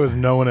 even though there was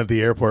no one at the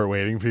airport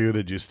waiting for you,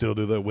 did you still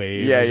do the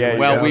wave? Yeah.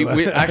 Well,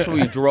 we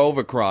actually drove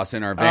across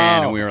in our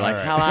van, and we were like,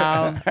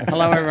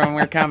 hello, everyone,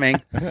 we're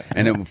coming.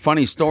 And a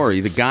funny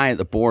story, the guy at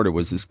the border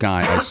was this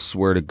guy, I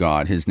swear to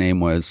God, his name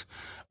was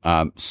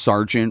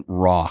Sergeant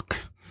Rock.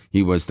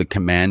 He was the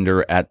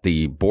commander at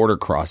the border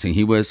crossing.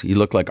 He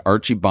looked like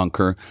Archie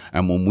Bunker,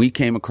 and when we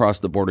came across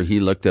the border, he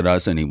looked at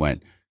us and he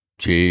went,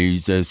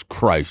 Jesus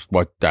Christ,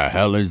 what the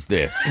hell is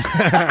this?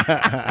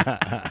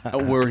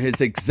 Were his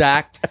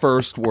exact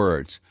first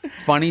words.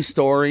 Funny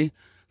story,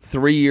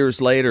 3 years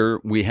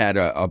later, we had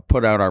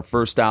put out our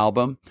first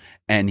album,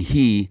 and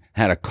he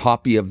had a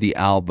copy of the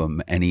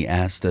album, and he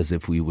asked us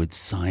if we would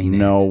sign it.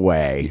 No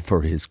way.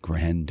 For his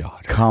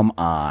granddaughter. Come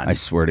on. I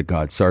swear to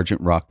God, Sergeant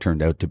Rock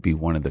turned out to be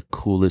one of the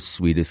coolest,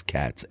 sweetest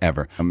cats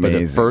ever. Amazing. But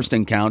the first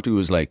encounter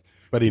was like,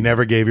 But he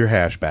never gave your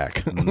hash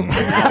back.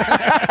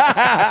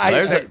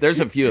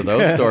 There's a few of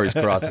those stories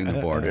crossing the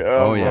border.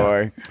 Oh,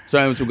 boy. So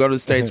anyways, we go to the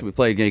States, we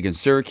play a gig in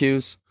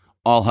Syracuse,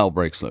 all hell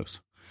breaks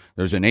loose.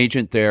 There's an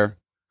agent there.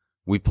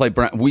 We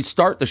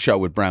start the show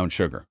with Brown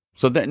Sugar.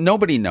 So that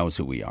nobody knows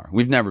who we are.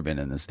 We've never been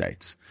in the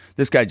States.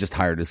 This guy just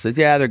hired us, says,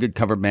 yeah, they're a good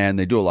cover band.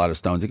 They do a lot of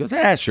Stones. He goes,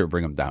 sure,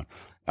 bring them down.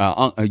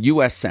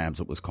 U.S. Sam's,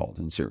 it was called,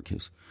 in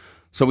Syracuse.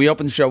 So we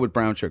opened the show with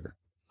Brown Sugar.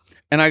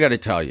 And I got to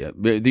tell you,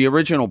 the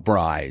original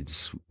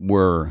brides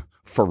were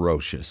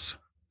ferocious.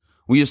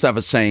 We used to have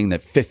a saying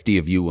that 50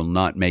 of you will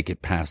not make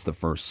it past the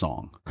first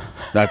song.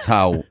 That's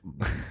how,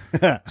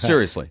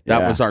 seriously,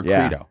 that was our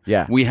credo.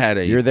 Yeah. We had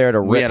You're there to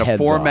rip We had a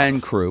heads 4-man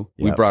off. crew.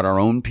 Yep. We brought our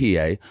own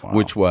PA,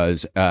 which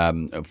was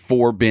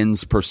 4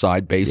 bins per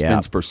side, bass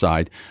bins per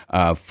side,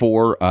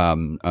 4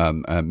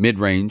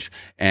 mid-range,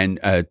 and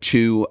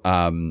 2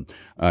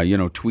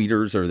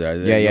 tweeters or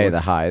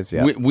the highs.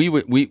 Yeah.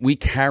 We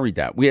carried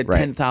that. We had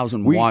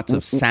 10,000 watts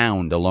of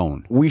sound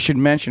alone. We should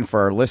mention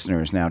for our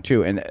listeners now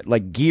too, and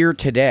like gear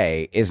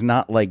today is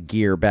not like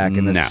gear back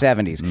in the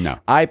 70s. No.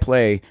 I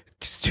play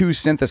 2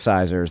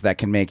 synthesizers that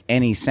can make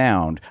any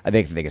sound. I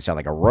think they can sound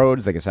like a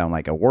Rhodes, they can sound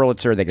like a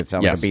Wurlitzer, they can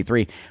sound like a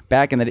B3.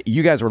 Back in the day,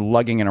 you guys were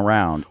lugging it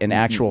around an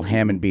actual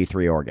Hammond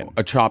B3 organ.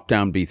 A chopped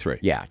down B3.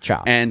 Yeah,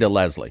 chop. And a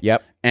Leslie.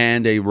 Yep.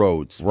 And a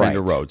Rhodes,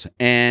 Fender Right. Rhodes.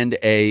 And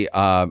a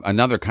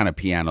another kind of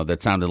piano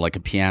that sounded like a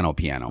piano.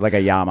 Like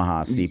a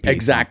Yamaha CP.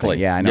 Exactly.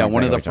 Something. Yeah, I know. Yeah,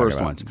 one exactly of the what you're first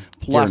talking ones. about.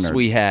 Plus, Gear nerd.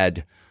 we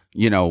had,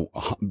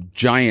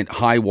 giant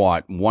high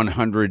watt,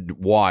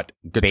 100 watt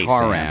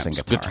guitar amps amps.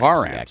 and guitars.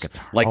 Guitar Yeah, amps.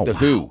 guitar. Like Oh, the wow.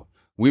 Who.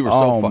 We were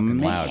so Oh, fucking man.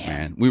 loud,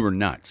 man. We were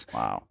nuts.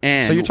 Wow.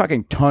 And So you're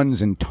talking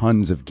tons and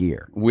tons of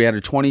gear. we had a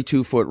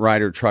 22-foot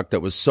Ryder truck that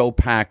was so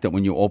packed that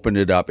when you opened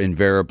it up,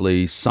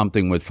 invariably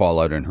something would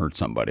fall out and hurt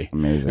somebody.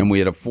 Amazing. And we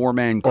had a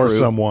 4-man crew. Or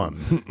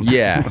someone.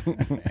 Yeah.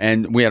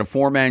 And we had a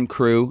 4-man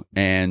crew,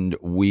 and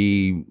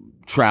we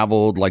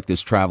traveled like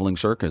this traveling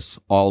circus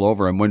all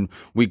over. And when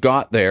we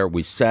got there,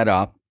 we set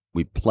up,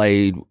 we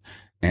played,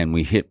 and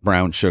we hit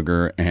Brown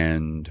Sugar,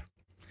 and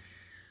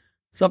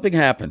something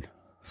happened.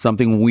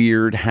 Something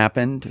weird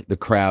happened. The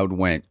crowd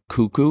went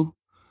cuckoo,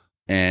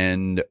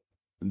 and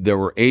there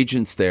were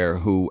agents there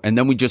and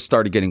then we just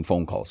started getting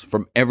phone calls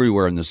from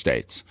everywhere in the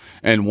States.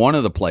 And one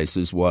of the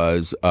places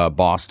was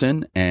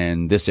Boston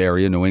and this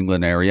area, New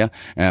England area,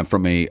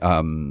 from a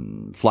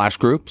Flash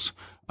Groups,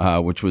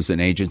 which was an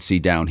agency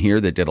down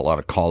here that did a lot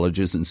of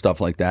colleges and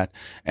stuff like that.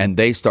 And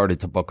they started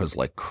to book us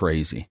like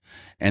crazy.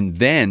 And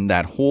then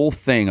that whole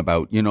thing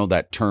about,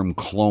 that term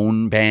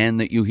clone band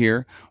that you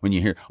hear when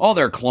you hear,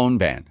 they're a clone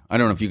band. I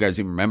don't know if you guys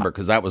even remember,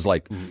 because that was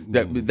like,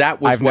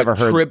 that was I've never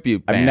heard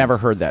tribute bands. I've never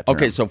heard that term.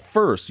 Okay, so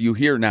first you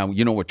hear now,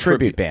 what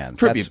Tribute bands.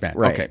 Tribute That's band.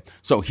 right. Okay,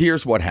 so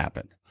here's what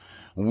happened.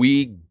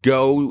 We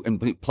go and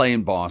play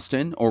in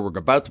Boston, or we're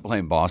about to play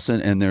in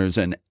Boston, and there's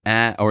an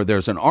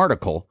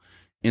article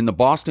in the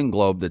Boston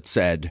Globe that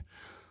said,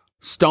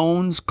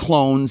 Stones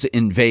clones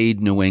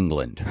invade New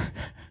England.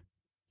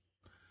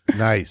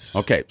 Nice.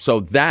 Okay,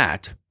 so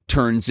that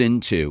turns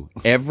into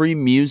every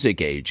music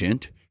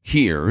agent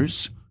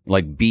hears,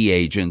 like B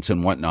agents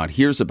and whatnot,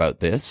 hears about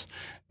this,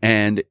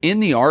 And in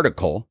the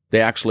article,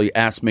 they actually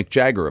asked Mick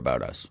Jagger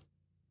about us.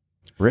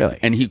 Really?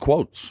 And he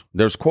quotes.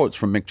 There's quotes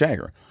from Mick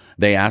Jagger.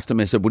 They asked him.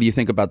 They said, "What do you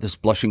think about this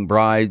Blushing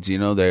Brides? You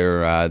know,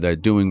 they're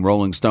doing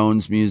Rolling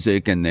Stones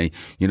music, and they,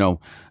 you know."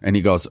 And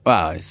he goes,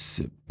 it's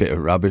a bit of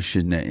rubbish,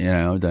 isn't it?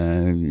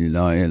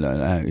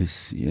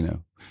 It's,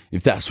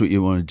 if that's what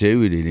you want to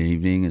do in an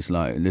evening, it's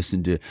like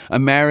listen to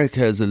America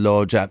has a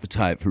large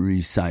appetite for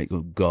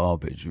recycled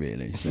garbage,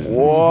 really." So,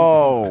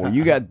 Whoa!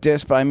 You got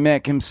dissed by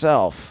Mick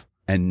himself.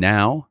 and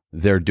now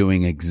they're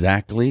doing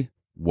exactly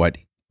what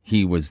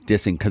he was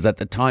dissing, because at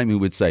the time he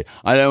would say,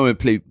 "I don't want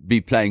to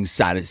be playing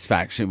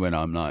Satisfaction when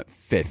I'm like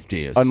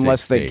 50 or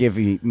Unless 60. they give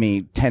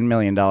me $10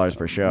 million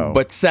per show.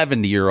 But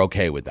 70, you're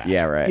okay with that."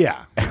 yeah, right.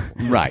 Yeah.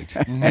 Right.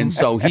 And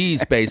so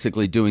he's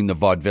basically doing the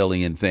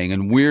vaudevillian thing,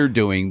 and we're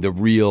doing the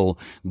real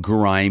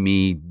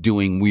grimy,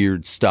 doing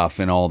weird stuff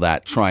and all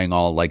that, trying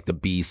all like the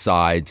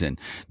B-sides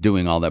and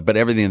doing all that. But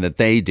everything that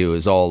they do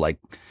is all like,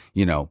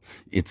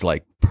 it's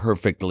like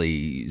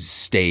perfectly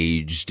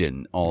staged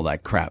and all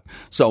that crap.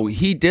 So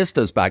he dissed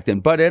us back then,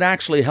 but it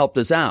actually helped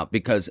us out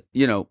because,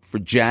 for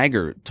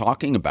Jagger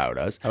talking about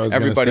us, I was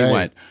gonna everybody say.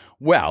 went,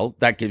 well,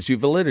 that gives you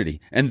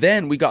validity. And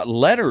then we got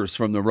letters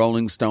from the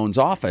Rolling Stones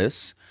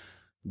office,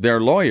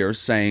 their lawyers,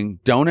 saying,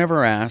 don't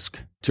ever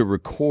ask to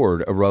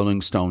record a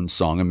Rolling Stones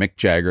song, a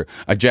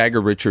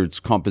Jagger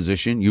Richards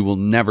composition. You will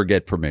never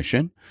get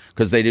permission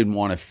because they didn't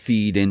want to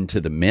feed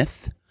into the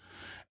myth.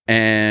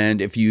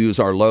 And if you use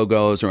our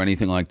logos or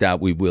anything like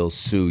that, we will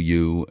sue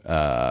you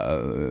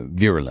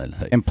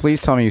virulently. And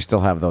please tell me you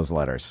still have those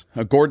letters.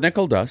 Gord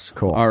Nickel does.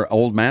 Cool. Our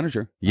old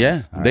manager.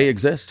 Yeah, they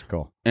exist.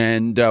 Cool.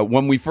 And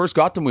when we first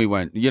got them, we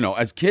went,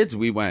 as kids,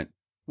 we went,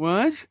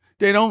 what?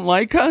 They don't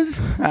like us?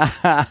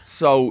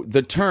 So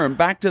the term,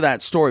 back to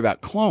that story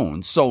about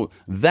clones, so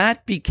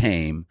that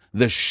became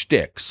the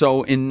shtick.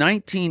 So in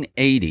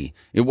 1980,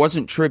 it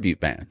wasn't tribute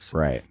bands.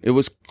 Right. It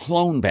was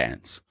clone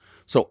bands.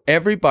 So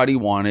everybody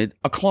wanted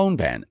a clone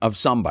band of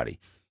somebody.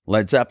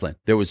 Led Zeppelin.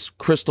 There was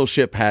Crystal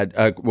Ship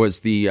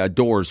was the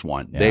Doors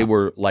one. Yeah. They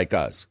were like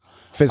us.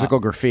 Physical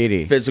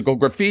Graffiti. Physical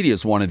Graffiti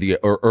is one of the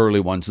early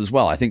ones as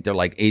well. I think they're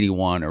like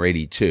 81 or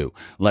 82.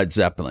 Led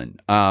Zeppelin.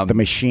 The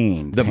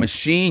Machine. The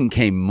Machine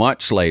came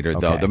much later,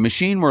 though. Okay. The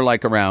Machine were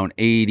like around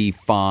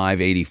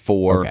 85,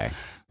 84. Okay.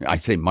 I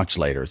say much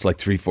later. It's like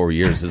 3-4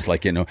 years. It's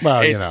like,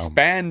 Well, it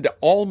spanned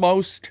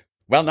almost,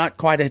 well, not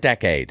quite a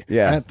decade.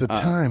 Yeah. At the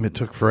time, it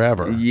took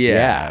forever.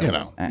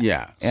 Yeah.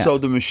 Yeah. So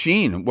the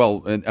Machine,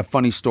 well, a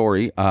funny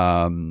story.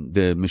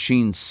 The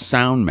Machine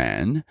sound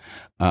man,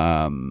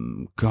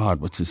 God,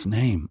 what's his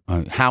name?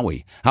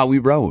 Howie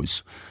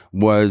Rose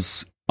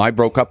I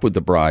broke up with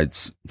the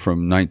Brides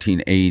from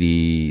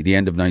 1980, the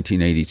end of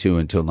 1982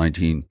 until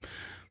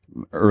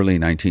early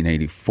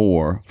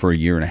 1984 for a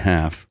year and a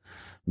half.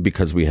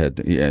 Because we had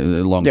a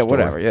long story.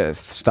 Whatever. Yeah,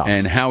 stuff.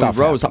 And Howie stuff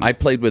Rose, happened. I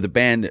played with a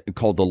band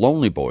called the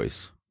Lonely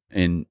Boys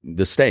in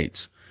the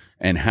States.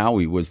 And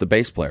Howie was the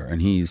bass player,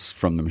 and he's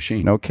from the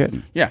Machine. No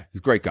kidding. Yeah, he's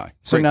a great guy.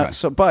 So Great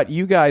guy. but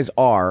you guys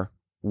are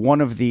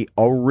one of the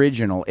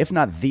original, if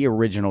not the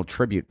original,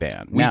 tribute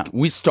band.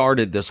 We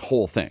started this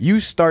whole thing.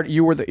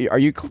 Are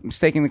you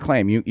staking the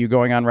claim? You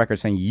going on record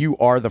saying you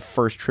are the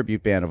first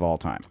tribute band of all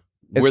time?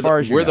 We're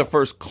the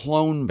first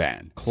clone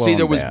band. See,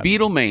 there was band.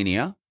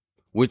 Beatlemania,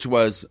 which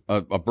was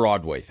a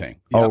Broadway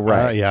thing. Oh,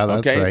 right. Yeah,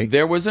 that's right.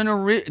 There was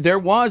there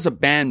was a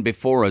band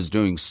before us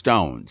doing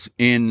Stones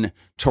in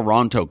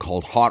Toronto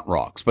called Hot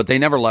Rocks, but they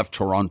never left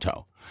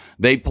Toronto.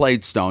 They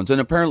played Stones,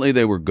 and apparently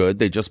they were good.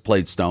 They just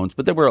played Stones,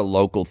 but they were a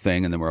local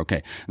thing, and they were okay.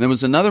 And there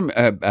was another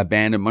a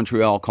band in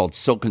Montreal called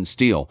Silk and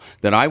Steel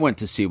that I went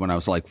to see when I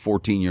was like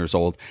 14 years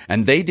old,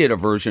 and they did a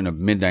version of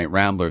Midnight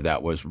Rambler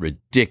that was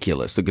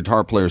ridiculous. The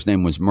guitar player's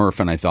name was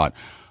Murph, and I thought,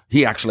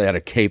 he actually had a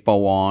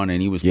capo on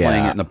and he was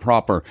playing it in the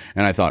proper.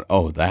 And I thought,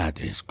 oh, that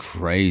is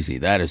crazy.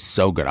 That is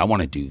so good. I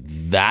want to do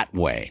that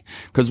way.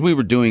 Because we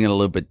were doing it a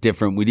little bit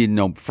different. We didn't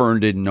know, Fern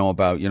didn't know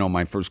about,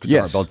 my first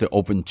guitar, about the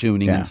open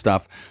tuning and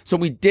stuff. So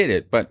we did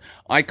it, but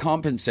I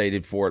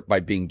compensated for it by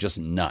being just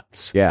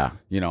nuts. Yeah.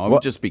 I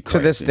would just be crazy.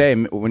 To this day,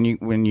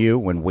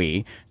 when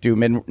we do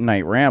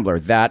Midnight Rambler,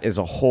 that is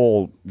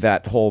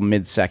that whole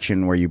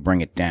midsection where you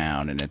bring it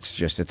down and it's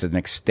an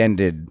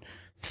extended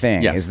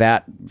thing. Yes. Is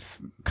that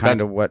kind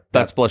of what?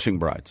 That's Blushing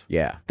Brides.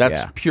 Yeah.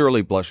 That's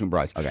purely Blushing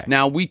Brides. Okay.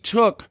 Now, we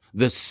took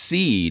the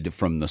seed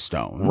from the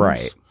Stones.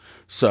 Right.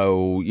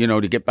 So,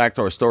 to get back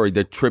to our story,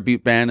 the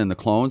tribute band and the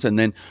clones, and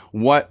then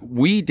what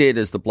we did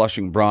as the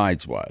Blushing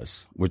Brides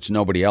was, which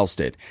nobody else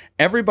did.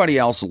 Everybody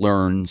else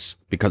learns,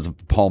 because of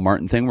the Paul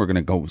Martin thing, we're going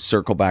to go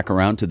circle back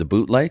around to the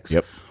bootlegs.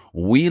 Yep.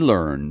 We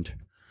learned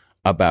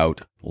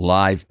about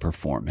live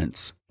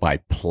performance by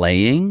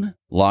playing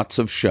lots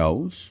of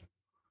shows.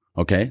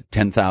 Okay,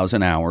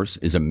 10,000 hours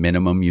is a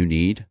minimum you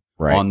need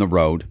on the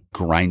road,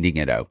 grinding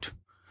it out.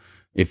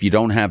 If you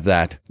don't have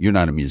that, you're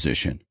not a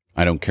musician.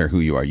 I don't care who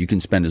you are. You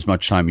can spend as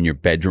much time in your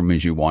bedroom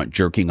as you want,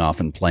 jerking off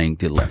and playing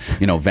to,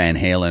 Van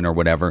Halen or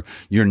whatever.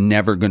 You're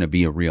never going to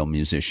be a real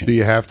musician. Do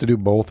you have to do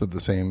both at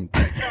the same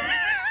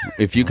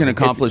If you can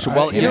accomplish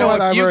well, You know what?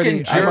 if I'm you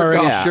already, can I'm jerk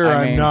already off. sure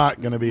I I'm mean,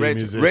 not going to be a Rich,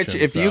 musician. Rich,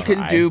 if you so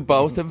can do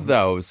both of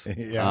those,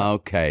 Yeah.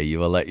 okay, you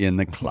will let you in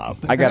the club.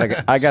 I got a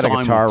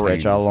guitar,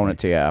 Rich. I'll loan it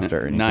to you after.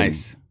 And you can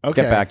Nice.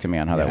 Okay. Get back to me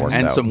on how that works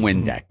And out. some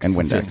Windex. And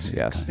Windex, Just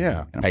yes.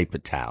 Yeah. paper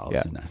towels.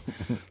 Yeah. And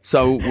that.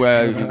 So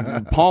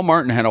Paul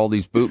Martin had all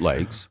these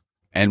bootlegs,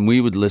 and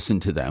we would listen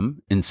to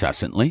them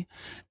incessantly,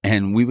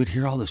 and we would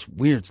hear all this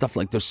weird stuff.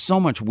 Like there's so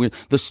much weird.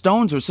 The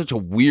Stones are such a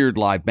weird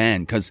live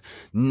band because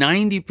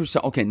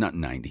 90%, okay, not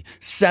 90,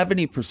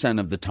 70%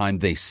 of the time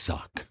they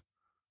suck.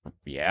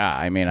 Yeah,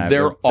 I mean,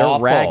 They're awful.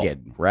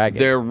 ragged.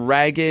 They're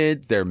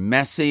ragged. They're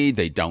messy.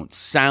 They don't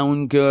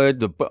sound good.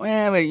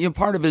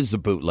 Part of it is the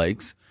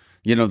bootlegs.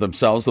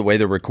 Themselves, the way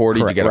they're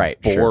recorded. Correct, You get right,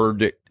 a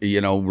board,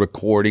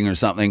 recording or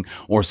something,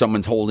 or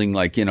someone's holding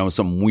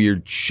some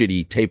weird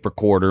shitty tape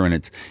recorder, and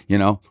it's, I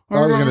was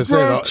going to say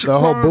the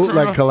whole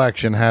bootleg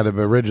collection had to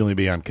originally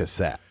be on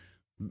cassette.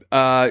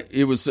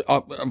 It was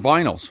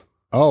vinyls.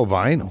 Oh,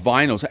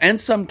 Vinyls and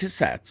some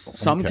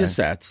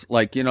cassettes.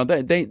 Like,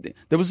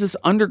 there was this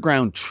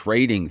underground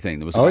trading thing.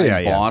 There was a guy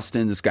in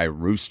Boston, this guy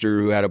Rooster,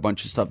 who had a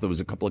bunch of stuff. There was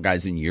a couple of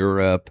guys in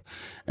Europe.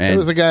 And There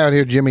was a guy out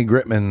here, Jimmy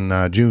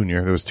Gritman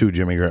Jr. There was two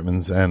Jimmy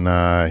Gritmans,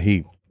 and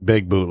he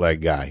big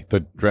bootleg guy. The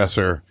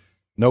dresser,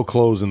 no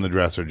clothes in the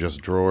dresser,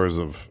 just drawers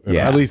of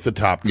at least the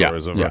top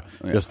drawers of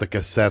just the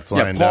cassettes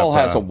lined up. Paul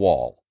has a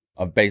wall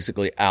of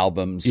basically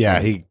albums.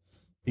 Yeah, he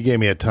gave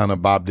me a ton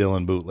of Bob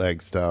Dylan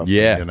bootleg stuff.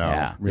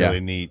 Yeah. Really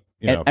neat.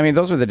 I mean,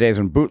 those were the days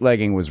when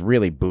bootlegging was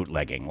really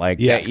bootlegging. Like,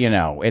 Yes.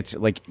 it's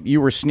like you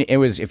were. It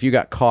was if you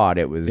got caught,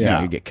 it was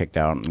Yeah. you get kicked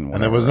out, and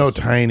And there was no else.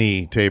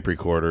 tiny tape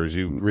recorders.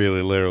 You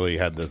really, literally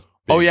had this.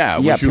 Oh yeah,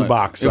 big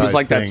shoebox. It was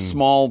like that thing.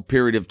 small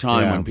period of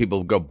time Yeah. when people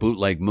would go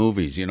bootleg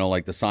movies,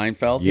 like the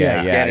Seinfeld.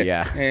 Yeah, Get it?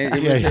 yeah.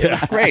 It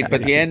was great,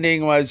 but the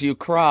ending was you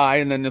cry,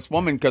 and then this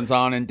woman comes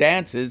on and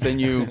dances, and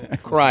you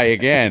cry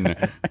again.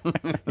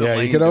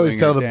 Yeah, you could always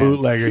tell the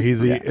bootlegger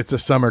it's a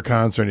summer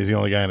concert. And he's the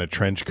only guy in a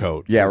trench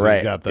coat. Yeah, 'cause right.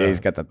 He's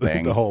got the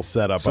thing. the whole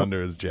setup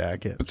under his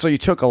jacket. So you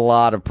took a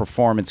lot of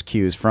performance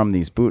cues from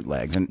these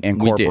bootlegs and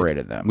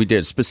incorporated them. We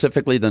did,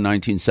 specifically the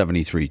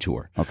 1973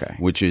 tour. Okay.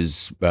 Which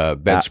is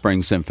Bed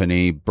Spring Symphony,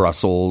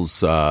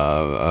 Brussels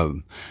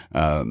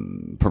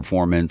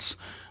performance.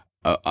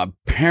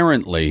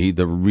 Apparently,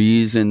 the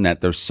reason that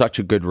there's such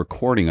a good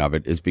recording of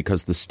it is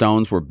because the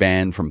Stones were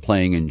banned from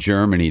playing in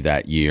Germany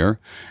that year,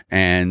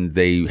 and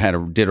they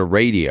did a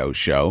radio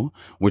show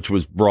which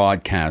was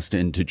broadcast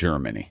into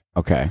Germany.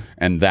 Okay.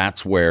 And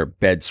that's where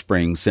Bed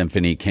Spring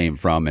Symphony came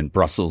from and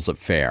Brussels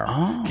Affair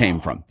came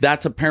from.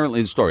 That's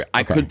apparently the story.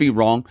 I could be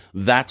wrong.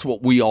 That's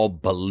what we all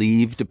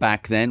believed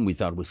back then. We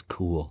thought it was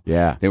cool.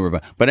 Yeah.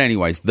 But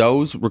anyways,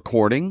 those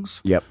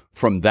recordings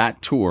from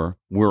that tour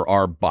were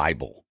our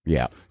Bible.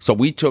 Yeah. So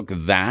we took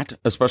that,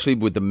 especially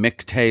with the Mick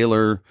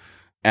Taylor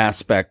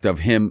aspect of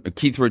him,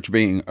 Keith Rich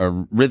being a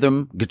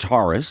rhythm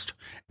guitarist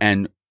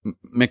and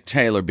Mick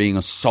Taylor being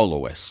a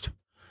soloist.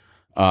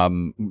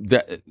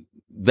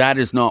 That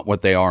is not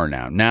what they are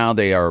now. Now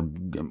they are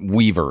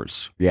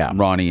weavers. Yeah.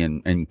 Ronnie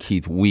and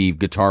Keith weave,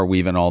 guitar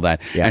weave and all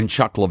that. Yeah. And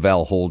Chuck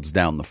Leavell holds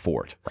down the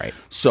fort. Right.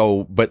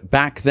 So, but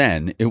back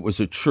then it was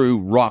a true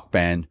rock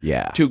band.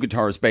 Yeah. Two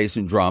guitars, bass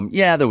and drum.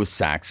 Yeah, there was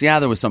sax. Yeah,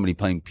 there was somebody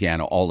playing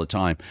piano all the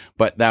time.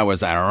 But that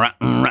was that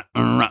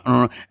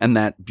and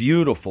that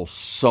beautiful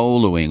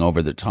soloing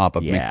over the top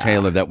of Mick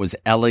Taylor that was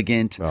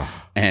elegant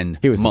and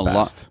He was the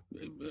best.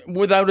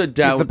 Without a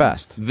doubt. He's the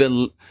best.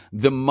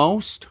 The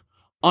most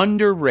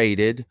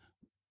underrated,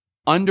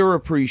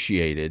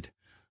 underappreciated,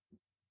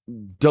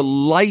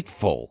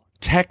 delightful,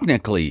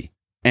 technically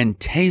and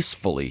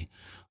tastefully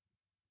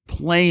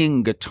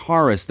playing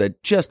guitarist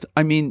that just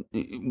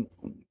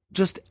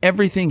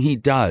everything he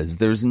does.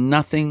 There's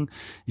nothing,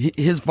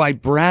 his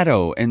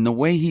vibrato and the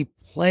way he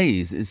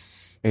plays is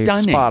stunning.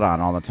 He's spot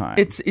on all the time.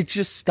 It's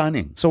just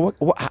stunning. So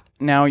what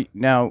now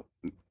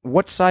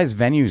what size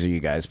venues are you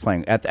guys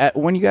playing at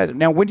when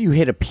do you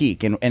hit a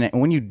peak and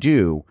when you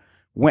do,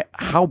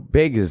 how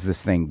big does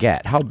this thing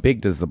get? How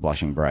big does the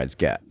Blushing Brides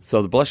get?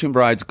 So the Blushing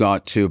Brides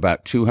got to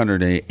about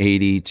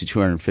 280 to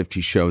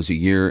 250 shows a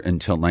year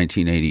until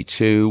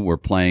 1982. We're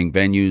playing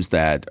venues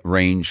that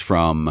range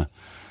from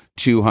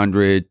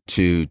 200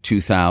 to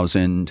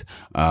 2,000.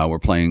 We're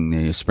playing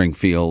the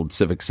Springfield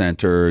Civic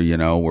Center.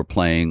 We're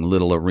playing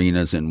little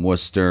arenas in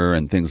Worcester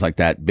and things like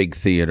that, big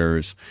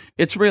theaters.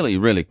 It's really,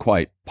 really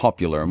quite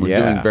popular, and we're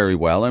doing very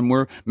well, and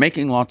we're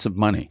making lots of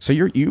money. So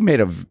you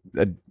made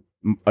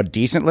a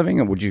decent living,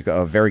 or would you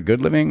a very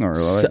good living, or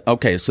so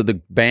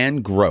the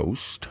band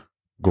grossed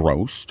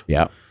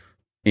yeah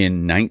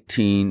in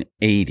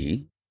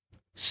 1980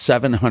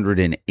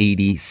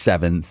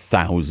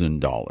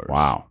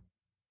 $787,000.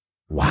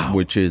 Wow,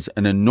 which is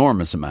an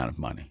enormous amount of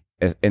money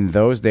in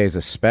those days,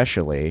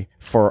 especially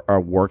for a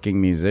working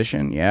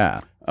musician.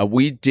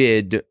 We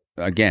did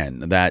again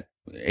that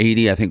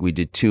 80. I think we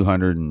did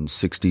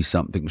 260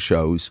 something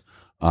shows.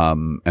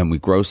 And we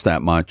grossed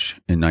that much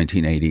in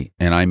 1980,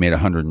 and I made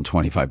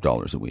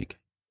 $125 a week.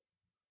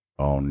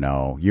 Oh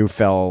no, you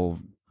fell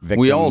victim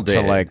We all to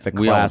did. like the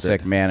We all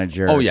classic did.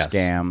 manager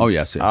scams? Oh,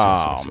 yes.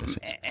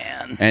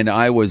 Man. And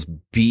I was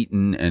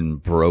beaten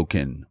and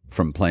broken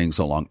from playing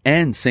so long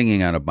and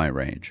singing out of my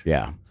range.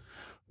 Yeah.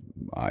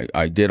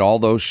 I did all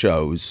those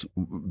shows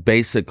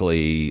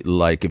basically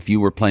like if you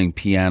were playing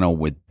piano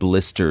with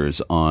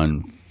blisters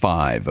on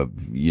 5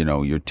 of,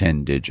 your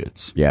 10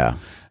 digits. Yeah.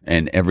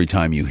 And every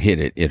time you hit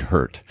it, it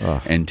hurt.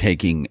 Ugh. And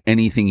taking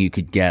anything you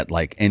could get,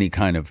 like any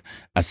kind of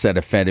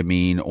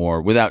acetaminophen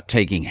or without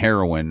taking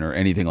heroin or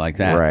anything like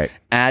that. Right.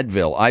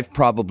 Advil, I've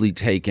probably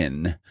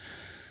taken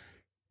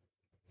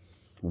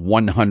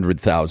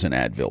 100,000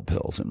 Advil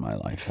pills in my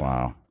life.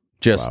 Wow.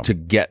 Just to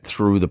get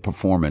through the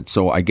performance.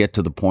 So I get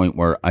to the point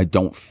where I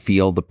don't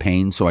feel the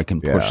pain so I can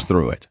push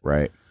through it.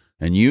 Right.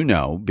 And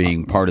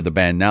being part of the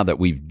band now that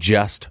we've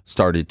just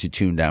started to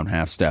tune down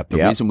half step. The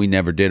reason we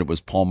never did it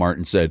was Paul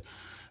Martin said,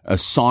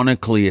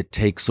 sonically it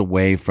takes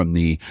away from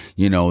the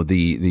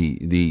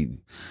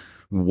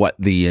what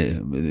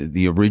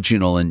the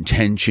original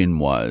intention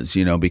was,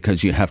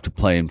 because you have to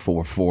play in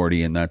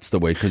 440 and that's the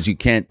way, because you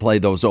can't play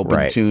those open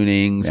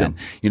tunings and,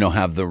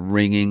 have the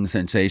ringing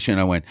sensation.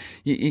 I went,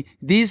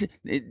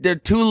 they're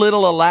 2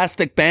 little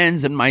elastic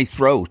bands in my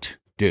throat,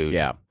 dude.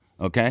 Yeah.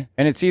 Okay.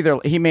 And it's either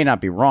he may not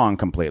be wrong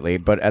completely,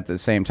 but at the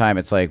same time,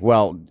 it's like,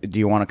 well, do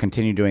you want to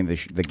continue doing the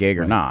gig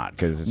or not?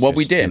 Because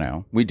we did,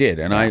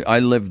 and I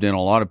lived in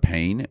a lot of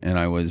pain, and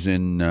I was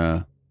in.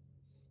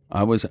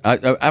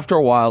 After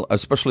a while,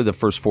 especially the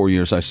first 4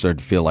 years, I started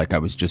to feel like I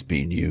was just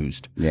being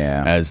used.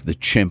 Yeah. As the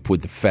chimp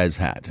with the fez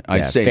hat.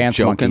 I say dance,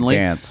 jokingly, monkey,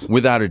 dance.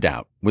 without a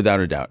doubt.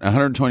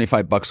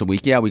 $125 a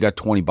week. Yeah, we got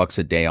 $20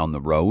 a day on the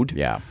road.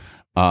 Yeah.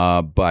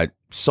 But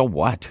so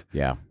what?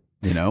 Yeah.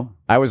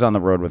 I was on the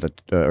road with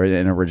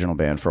an original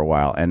band for a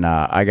while, and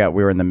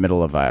we were in the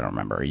middle of, I don't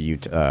remember,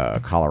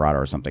 Colorado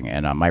or something,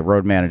 and my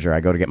road manager, I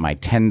go to get my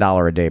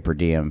 $10 a day per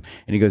diem,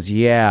 and he goes,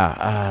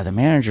 the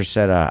manager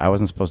said I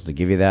wasn't supposed to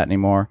give you that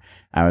anymore.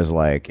 I was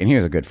like, and he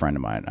was a good friend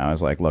of mine. I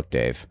was like, look,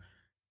 Dave,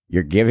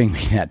 you're giving me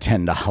that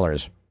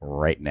 $10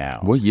 right now.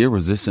 What year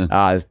was this in?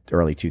 It's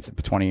early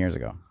 20 years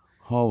ago.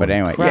 Holy but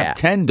anyway, crap.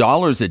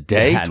 $10 a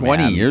day,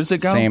 20 years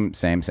ago?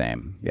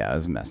 Same. Yeah, it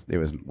was a mess. It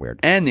was weird.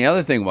 And the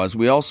other thing was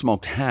we all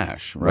smoked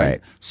hash,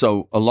 right?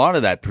 So a lot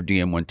of that per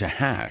diem went to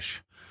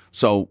hash.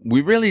 So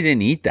we really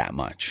didn't eat that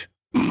much.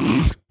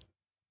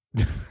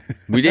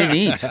 We didn't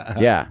eat.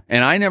 Yeah.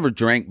 And I never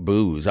drank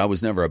booze. I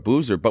was never a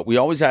boozer, but we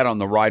always had on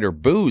the rider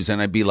booze.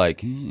 And I'd be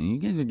like, you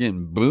guys are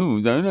getting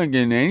booze. I'm not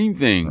getting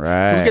anything.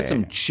 Right. Can we get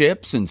some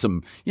chips and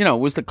some, it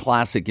was the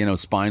classic,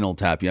 Spinal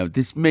Tap.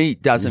 This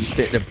meat doesn't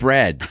fit the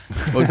bread.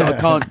 I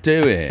can't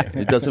do it.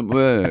 It doesn't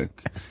work.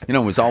 It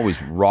was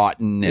always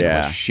rotten and it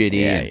was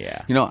shitty.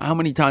 Yeah. How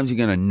many times are you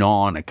going to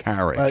gnaw on a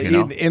carrot?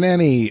 In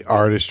any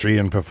artistry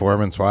and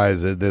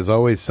performance-wise, there's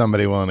always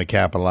somebody willing to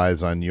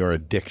capitalize on your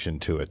addiction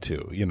to it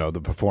too. The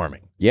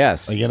performing.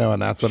 Yes.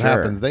 And that's what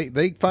happens. They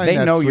find they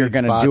that know sweet you're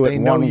going to spot. do it they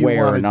know one you way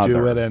or wanna another.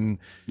 do it, and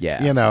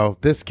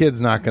this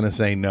kid's not going to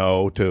say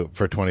no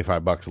for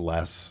 $25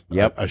 less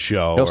a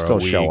show They'll or still a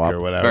week show up. or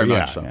whatever. Very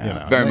much so.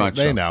 Very much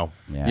so. They know.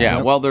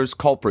 Yeah. Well, there's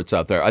culprits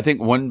out there. I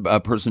think one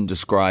person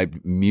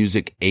described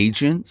music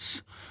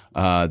agents.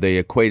 They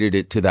equated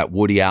it to that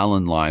Woody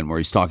Allen line where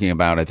he's talking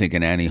about, I think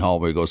in Annie Hall,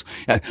 where he goes,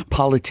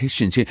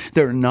 politicians,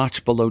 they're a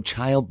notch below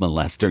child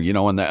molester,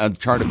 on the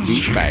chart of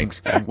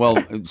douchebags.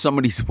 Well,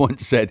 somebody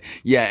once said,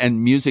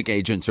 and music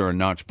agents are a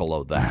notch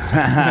below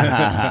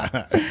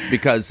that.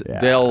 Because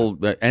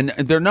and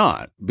they're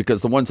not,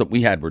 because the ones that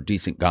we had were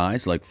decent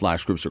guys, like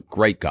Flash Groups are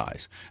great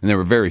guys, and they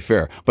were very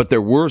fair. But there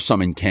were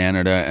some in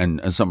Canada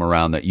and some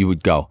around that you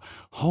would go,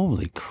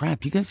 holy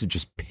crap, you guys are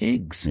just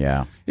pigs.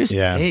 Yeah. Just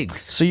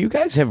pigs. So you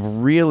guys have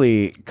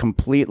really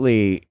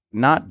completely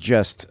not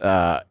just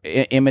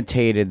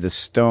imitated the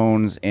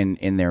Stones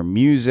in their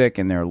music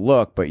and their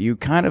look, but you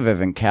kind of have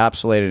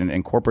encapsulated and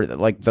incorporated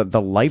like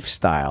the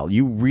lifestyle.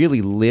 You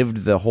really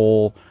lived the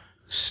whole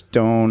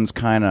Stones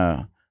kind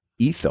of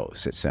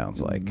ethos, it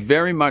sounds like.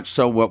 Very much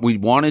so. What we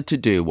wanted to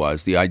do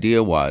was, the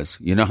idea was,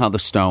 how the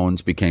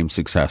Stones became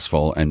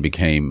successful and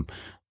became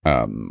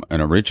an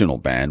original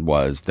band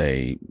was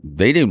they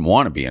didn't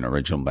want to be an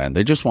original band.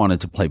 They just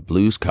wanted to play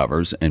blues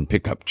covers and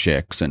pick up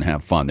chicks and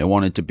have fun. They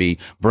wanted to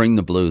bring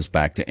the blues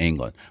back to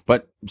England,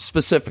 but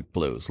specific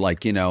blues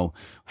like,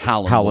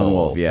 Howlin'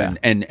 Wolf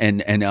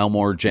and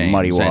Elmore James,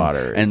 Muddy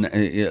Waters and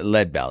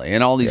Leadbelly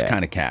and all these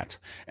kind of cats.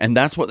 And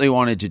that's what they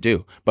wanted to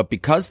do. But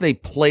because they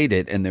played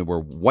it and they were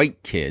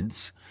white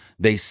kids,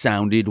 they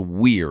sounded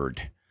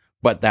weird.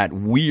 But that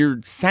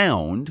weird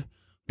sound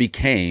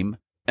became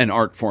an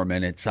art form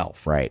in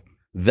itself. Right.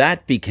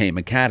 That became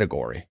a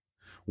category.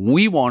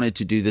 We wanted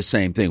to do the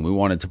same thing. We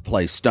wanted to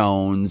play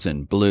Stones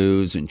and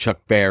blues and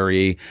Chuck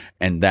Berry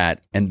and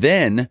that. And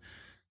then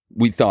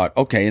we thought,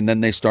 okay, and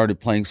then they started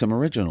playing some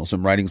originals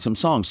and writing some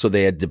songs. So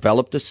they had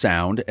developed a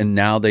sound, and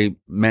now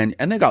and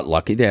they got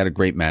lucky. They had a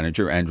great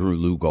manager, Andrew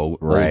Lugo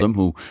Oldham,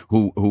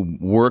 who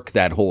worked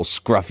that whole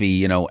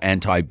scruffy,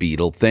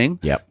 anti-Beatle thing.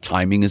 Yep.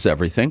 Timing is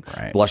everything.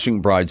 Right.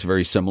 Blushing Bride's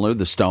very similar.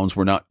 The Stones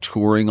were not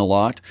touring a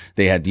lot.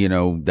 They had,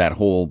 that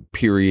whole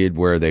period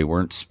where they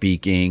weren't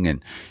speaking,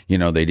 and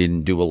they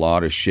didn't do a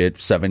lot of shit.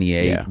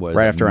 78 was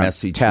right after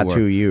Messy Tattoo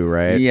tour. You,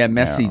 right? Yeah,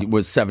 Messy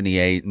was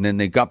 78, and then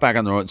they got back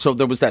on the road. So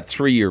there was that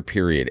 3-year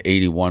period,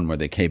 81, where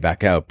they came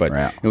back out, but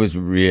it was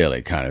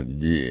really kind of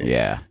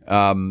Yeah.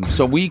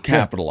 So we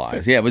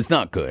capitalized. Yeah, it was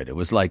not good. It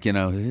was like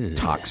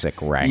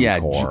Toxic rancor.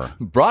 yeah,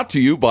 brought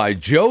to you by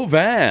Joe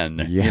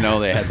Van. Yeah.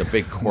 They had the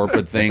big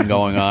corporate thing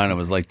going on. It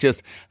was like,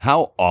 just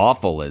how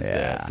awful is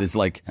this? It's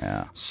like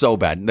so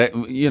bad. That,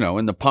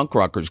 and the punk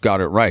rockers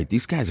got it right.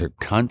 These guys are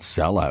cunt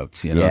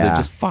sellouts. They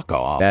just fuck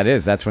off.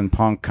 That's when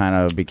punk kind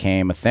of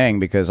became a thing,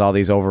 because all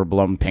these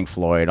overblown Pink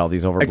Floyd, all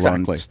these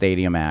overblown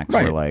stadium acts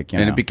were like,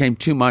 and it became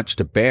too much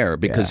to bear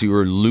because you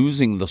were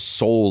losing the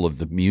soul of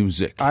the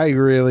music. I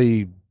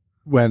really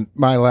went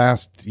my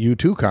last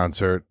U2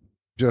 concert.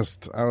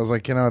 I was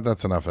like,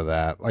 that's enough of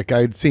that. Like,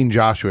 I'd seen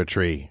Joshua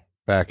Tree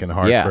back in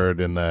Hartford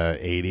in the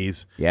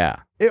 80s. Yeah.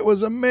 It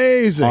was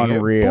amazing.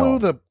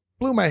 Unreal. It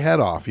blew my head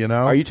off,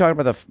 Are you talking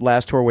about the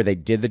last tour where they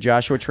did the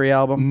Joshua Tree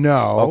album?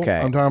 No. Okay.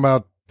 I'm talking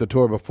about the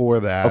tour before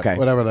that. Okay.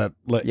 Whatever that.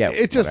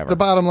 It just, whatever. the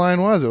bottom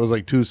line was, it was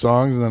like 2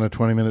 songs and then a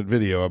 20-minute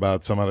video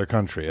about some other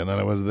country. And then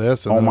it was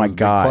this. And Oh then my it was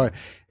God.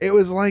 It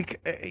was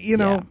like,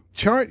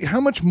 how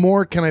much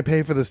more can I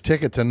pay for this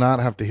ticket to not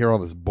have to hear all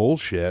this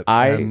bullshit?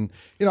 I'm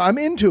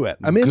into it.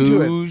 I'm into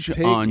Gouge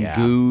it. on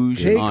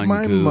Gouge Take on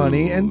my Gouge.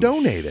 money and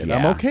donate it. I'm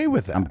Yeah. okay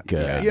with that. I'm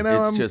good.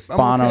 It's just I'm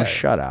Bono, okay.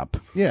 shut up.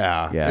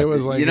 Yeah. Yeah. It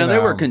was like, they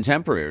were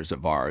contemporaries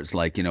of ours.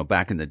 Like,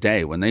 back in the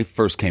day when they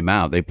first came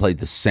out, they played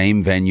the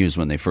same venues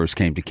when they first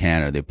came to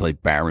Canada. They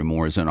played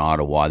Barrymore's in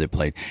Ottawa.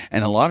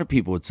 And a lot of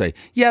people would say,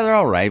 yeah, they're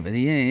all right, but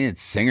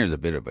singer's a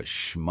bit of a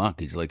schmuck.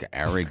 He's like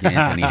arrogant,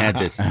 and he had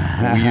this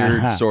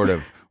weird sort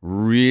of,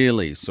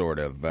 really sort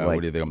of,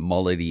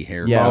 mullety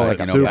hair, Yeah,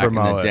 super back in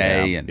the mullet,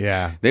 day. yeah. And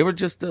Yeah. they were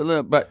just a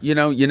little, but you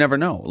never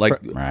know. Like,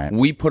 Right.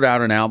 we put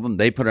out an album,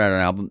 they put out an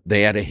album,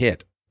 they had a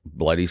hit.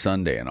 Bloody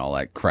Sunday and all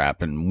that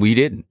crap, and we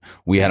didn't.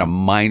 We had a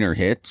minor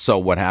hit. So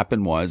what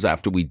happened was,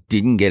 after we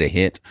didn't get a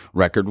hit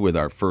record with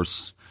our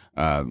first,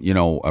 a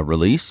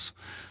release,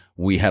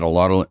 we had a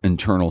lot of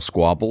internal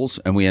squabbles,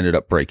 and we ended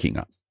up breaking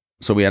up.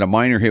 So we had a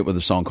minor hit with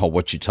a song called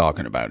 "What You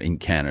Talking About" in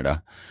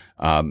Canada.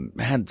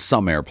 Had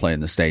some airplay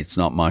in the States,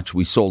 not much.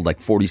 We sold like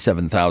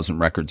 47,000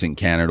 records in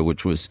Canada,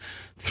 which was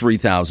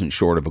 3,000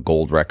 short of a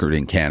gold record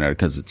in Canada,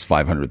 because it's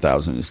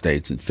 500,000 in the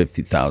States and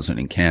 50,000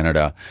 in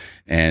Canada.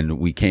 And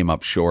we came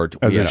up short.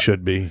 As it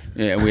should be.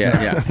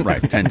 Yeah,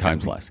 right. 10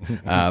 times less.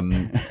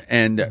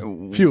 And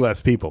A few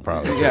less people,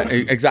 probably. yeah,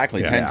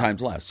 exactly. 10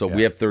 times less. So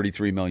we have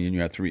 33 million.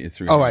 You have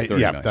 330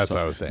 million. That's So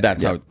what I was saying.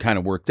 That's how it kind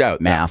of worked out.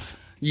 Math.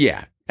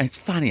 Yeah. It's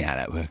funny how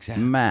that works out.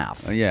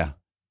 Math. Yeah.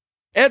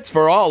 It's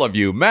for all of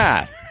you,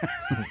 math.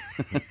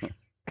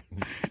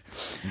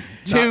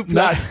 2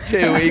 plus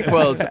 2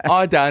 equals,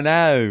 I don't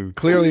know.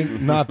 Clearly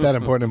not that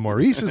important in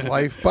Maurice's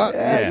life, but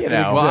it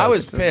Well, I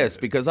was exists.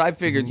 pissed because I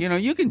figured,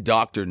 you can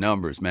doctor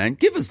numbers, man.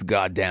 Give us the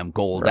goddamn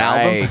gold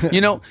Right.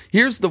 album.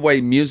 Here's the way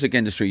music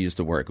industry used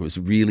to work. It was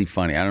really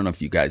funny. I don't know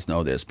if you guys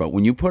know this, but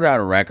when you put out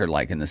a record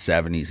like in the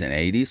 70s and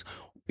 80s,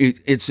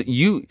 it's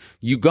you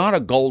got a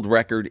gold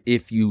record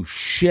if you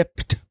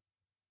shipped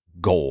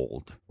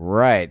gold.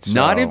 Right.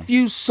 Not if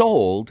you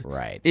sold.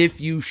 Right.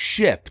 If you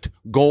shipped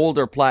gold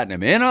or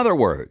platinum. In other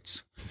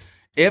words,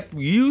 if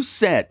you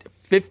sent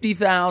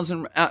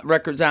 50,000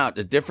 records out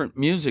to different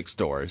music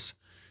stores,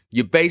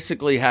 you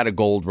basically had a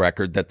gold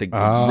record that the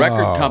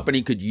record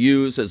company could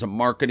use as a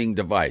marketing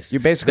device. You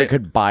basically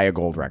could buy a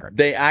gold record.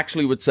 They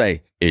actually would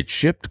say, it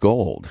shipped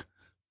gold.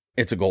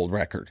 It's a gold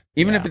record,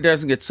 even if it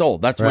doesn't get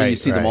sold. That's why you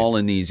see them all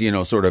in these,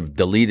 sort of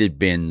deleted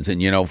bins,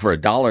 and for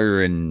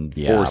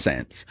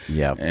 $1.04.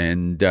 Yep.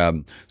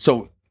 And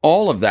so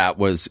all of that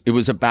was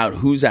about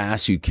whose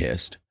ass you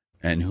kissed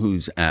and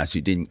whose ass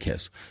you didn't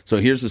kiss. So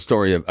here's a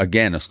story of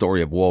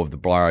Woe of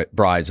the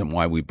Brides and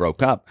why we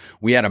broke up.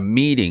 We had a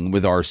meeting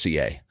with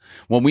RCA.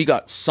 When we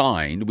got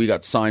signed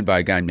by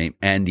a guy named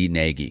Andy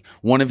Nagy.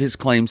 One of his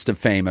claims to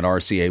fame at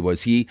RCA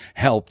was he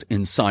helped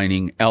in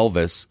signing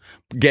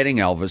getting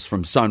Elvis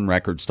from Sun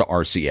Records to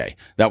RCA.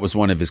 That was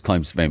one of his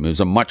claims to fame. He was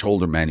a much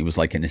older man. He was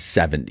like in his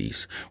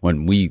 70s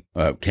when we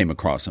came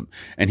across him.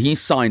 And he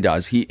signed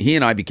us. He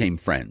and I became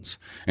friends.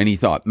 And he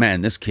thought,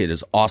 man, this kid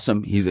is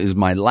awesome. His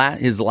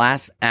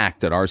last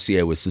act at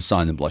RCA was to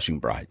sign the Blushing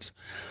Brides.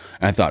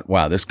 And I thought,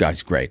 wow, this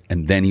guy's great.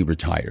 And then he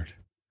retired.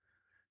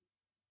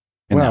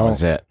 And that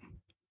was it.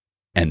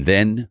 And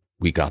then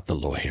we got the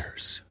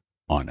lawyers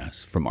on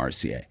us from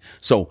RCA.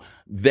 So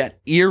that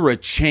era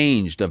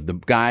changed of the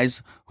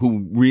guys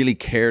who really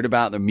cared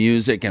about the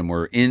music and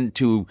were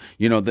into,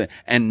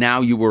 and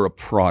now you were a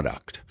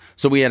product.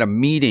 So we had a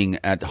meeting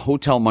at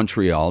Hotel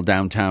Montreal,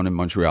 downtown in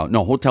Montreal.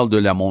 No, Hotel de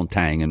la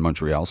Montagne in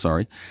Montreal,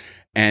 sorry.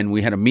 and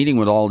we had a meeting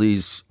with all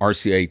these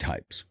RCA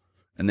types.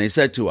 And they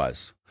said to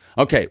us,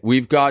 okay,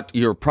 we've got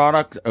your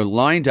product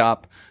lined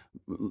up.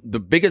 The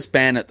biggest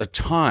band at the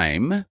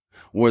time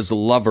was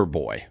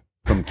Loverboy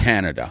from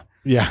Canada.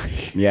 Yeah.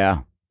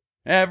 Yeah.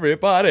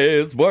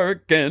 Everybody's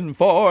working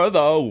for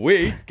the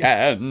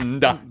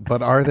weekend.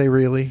 But are they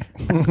really?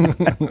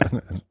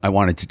 I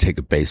wanted to take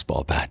a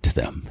baseball bat to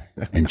them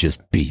and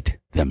just beat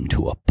them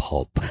to a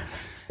pulp.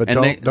 But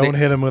And don't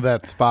hit him with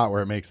that spot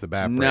where it makes the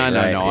bat break. No.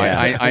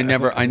 Right,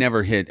 I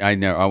never hit. I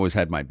always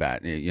had my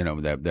bat. You know,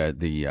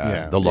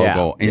 the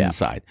logo Yeah.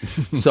 inside.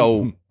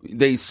 So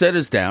they sit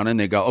us down and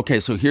they go, okay,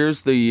 so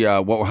here's the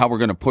how we're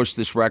going to push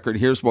this record.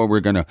 Here's what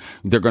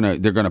they're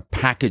gonna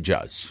package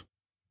us.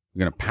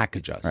 They're gonna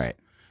package us. Right.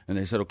 And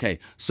they said, okay,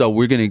 so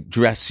we're going to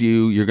dress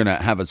you. You're going to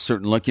have a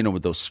certain look, you know,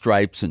 with those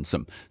stripes and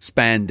some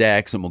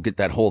spandex, and we'll get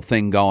that whole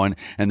thing going.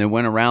 And they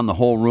went around the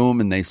whole room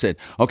and they said,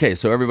 okay,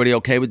 so everybody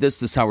okay with this?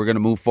 This is how we're going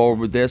to move forward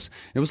with this.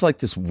 It was like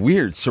this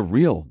weird,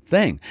 surreal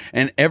thing.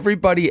 And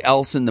everybody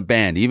else in the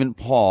band, even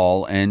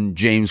Paul and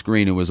James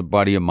Green, who was a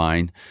buddy of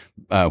mine,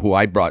 who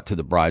I brought to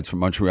the brides from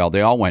Montreal,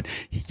 they all went,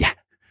 yeah,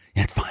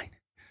 it's fine.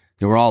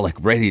 They were all like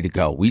ready to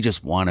go. We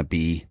just want to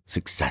be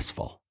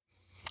successful.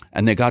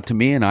 And they got to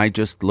me, and I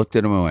just looked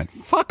at them and went,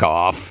 fuck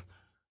off.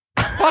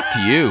 Fuck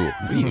you.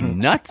 Are you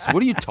nuts?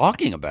 What are you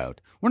talking about?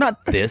 We're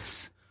not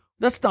this.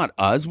 That's not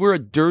us. We're a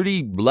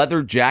dirty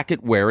leather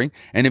jacket wearing.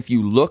 And if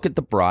you look at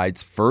the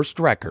bride's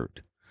first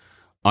record,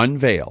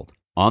 unveiled,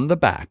 on the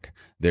back,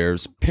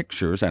 there's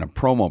pictures and a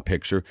promo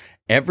picture.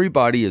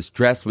 Everybody is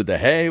dressed with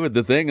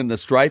the thing and the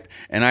stripe.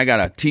 And I got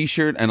a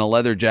T-shirt and a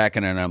leather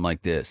jacket, and I'm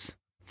like this.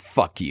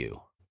 Fuck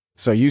you.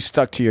 So you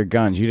stuck to your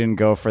guns. You didn't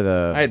go for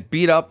the. I had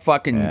beat up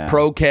fucking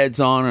pro kids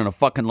on and a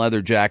fucking leather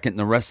jacket, and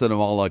the rest of them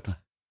all like.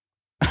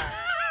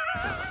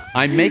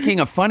 I'm making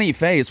a funny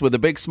face with a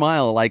big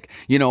smile, like,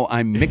 you know,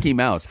 I'm Mickey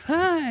Mouse.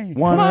 Hi.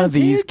 One of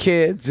these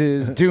kids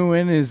is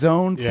doing his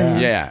own thing.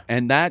 Yeah,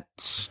 and that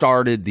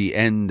started the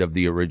end of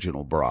the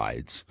original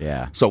Brides.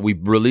 Yeah. So we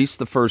released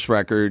the first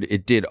record.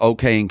 It did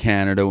okay in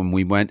Canada when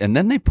we went, and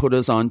then they put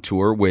us on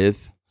tour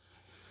with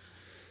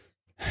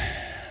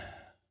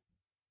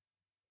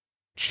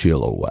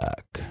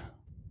Chilliwack.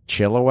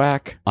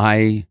 Chilliwack?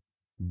 I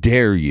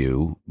dare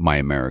you, my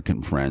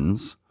American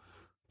friends,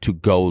 to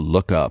go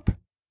look up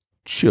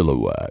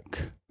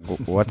Chilliwack.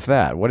 What's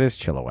that? What is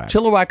Chilliwack?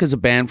 Chilliwack is a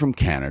band from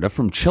Canada,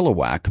 from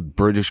Chilliwack,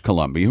 British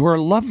Columbia, who are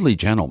lovely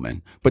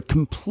gentlemen, but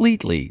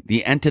completely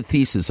the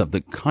antithesis of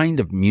the kind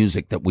of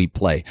music that we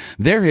play.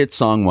 Their hit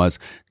song was,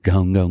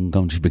 "Gone, gone,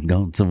 gone, she's been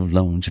gone so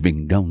long, she's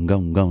been gone,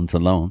 gone, gone so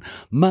long,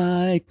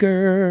 my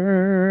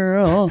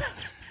girl."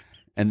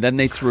 And then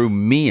they threw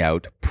me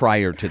out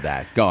prior to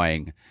that,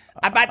 going,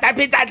 Yeah.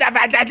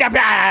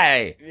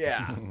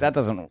 That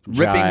doesn't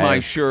ripping jive. my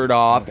shirt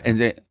off,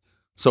 and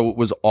so it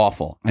was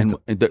awful. And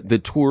the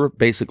tour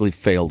basically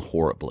failed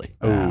horribly.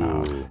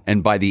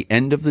 And by the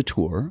end of the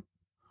tour,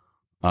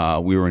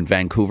 we were in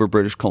Vancouver,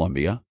 British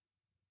Columbia,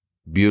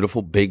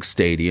 beautiful big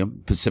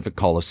stadium, Pacific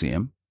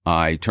Coliseum.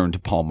 I turned to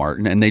Paul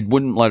Martin, and they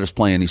wouldn't let us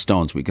play any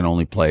Stones. We can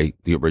only play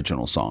the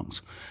original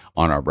songs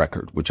on our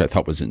record, which I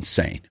thought was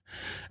insane.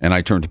 And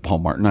I turned to Paul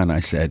Martin and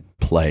I said,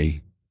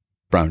 play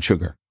Brown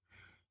Sugar.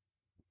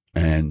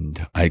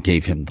 And I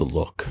gave him the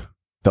look.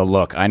 The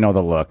look. I know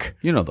the look.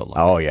 You know the look.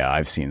 Oh, yeah.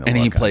 I've seen the And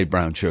look. he played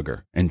Brown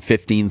Sugar, and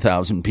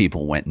 15,000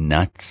 people went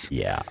nuts.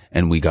 Yeah.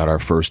 And we got our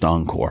first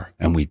encore,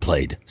 and we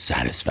played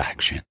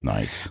Satisfaction.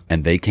 Nice.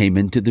 And they came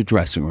into the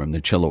dressing room,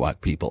 the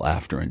Chilliwack people,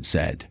 after, and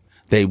said,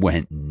 they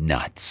went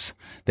nuts.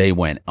 They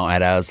went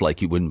at us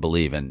like you wouldn't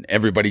believe, and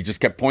everybody just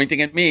kept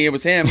pointing at me. It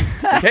was him.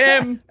 It's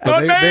him.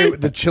 Not me.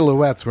 The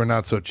Chillouettes were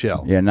not so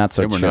chill. Yeah, not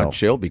so They were chill. not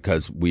chill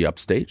because we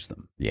upstaged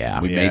them.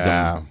 Yeah. We made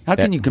Yeah. them. How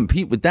can you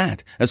compete with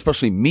that?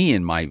 Especially me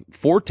and my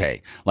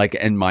forte, like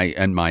and my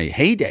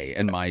heyday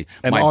and my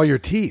all your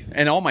teeth.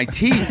 and all my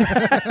teeth.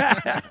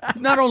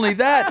 Not only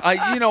that,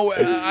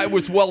 I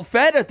was well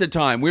fed at the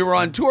time. We were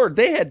on tour.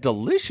 They had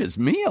delicious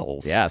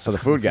meals. Yeah, so the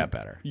food got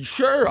better.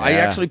 Sure. I Yeah.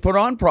 actually put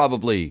on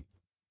probably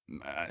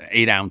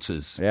 8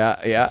 ounces. Yeah,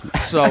 yeah.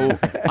 So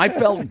I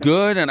felt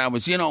good, and I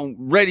was,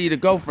 ready to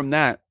go from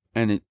that.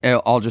 And it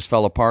all just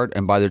fell apart.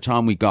 And by the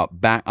time we got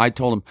back, I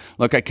told them,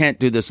 look, I can't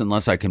do this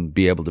unless I can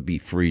be able to be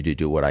free to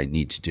do what I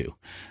need to do.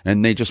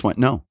 And they just went,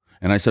 no.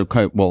 And I said,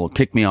 okay, well,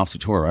 kick me off the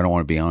tour. I don't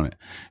want to be on it.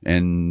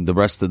 And the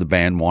rest of the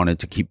band wanted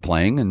to keep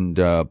playing. And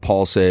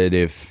Paul said,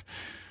 if,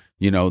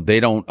 they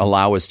don't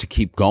allow us to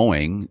keep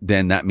going,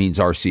 then that means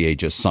RCA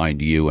just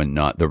signed you and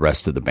not the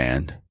rest of the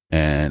band.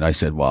 And I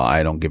said, well,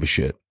 I don't give a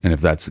shit. And if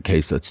that's the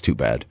case, that's too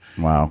bad.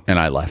 Wow. And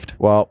I left.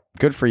 Well,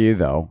 good for you,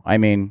 though. I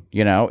mean,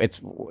 your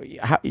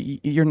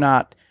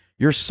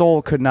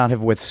soul could not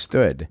have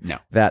withstood No.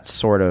 that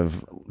sort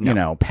of,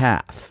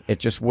 path. It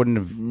just wouldn't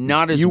have.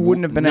 You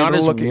wouldn't have been able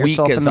to look at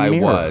yourself in the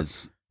mirror. Not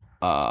as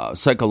weak as I was,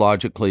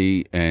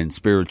 psychologically and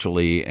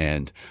spiritually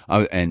and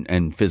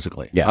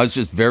physically. Yeah. I was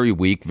just very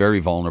weak, very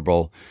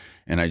vulnerable.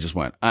 And I just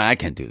went, I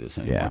can't do this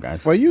anymore, Yeah.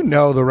 guys. Well, you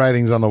know the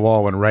writing's on the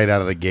wall when right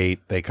out of the gate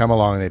they come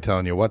along and they're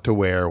telling you what to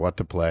wear, what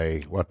to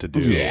play, what to do.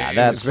 Yeah,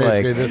 that's It's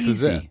basically, like- this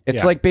is it. It's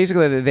Yeah. like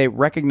basically they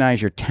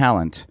recognize your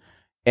talent,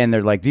 and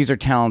they're like, these are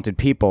talented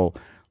people.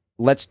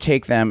 Let's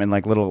take them in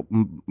like little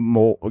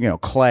mold,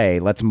 clay.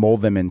 Let's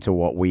mold them into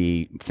what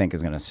we think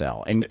is going to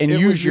sell, and It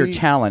use was your the-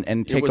 talent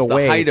and take it was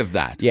away the height of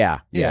that. Yeah.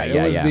 It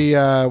was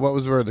the what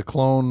was the word? The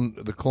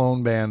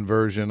clone band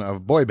version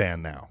of boy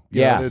band now.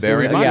 You Yeah, know,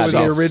 very it much was so.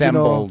 the original,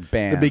 Assembled the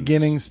bands.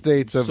 beginning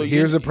states of So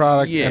here's you- a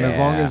product, and as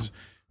long yeah. as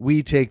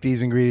we take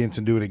these ingredients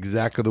and do it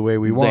exactly the way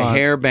we The want.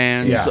 hair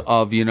bands Yeah.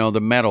 of, the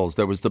metals.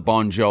 There was the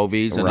Bon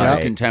Jovis, another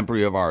Right.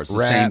 contemporary of ours, the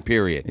Rat. same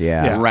period.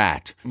 Yeah. Yeah.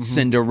 Rat,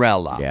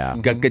 Cinderella, Yeah.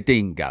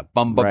 Gagadinga,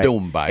 Bumba Right.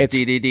 Doomba, It's-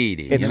 Dee Dee Dee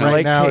Dee. it's you know?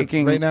 like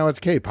taking- right now it's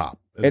K-pop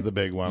is the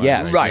big one. I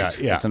Yes, think. Right.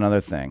 Yeah. That's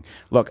another thing.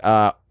 Look,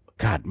 God,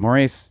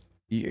 Maurice,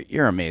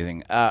 you're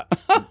amazing.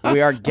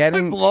 We are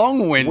getting I'm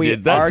long-winded. We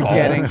that's are all.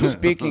 getting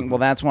speaking. Well,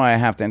 that's why I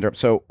have to interrupt.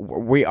 So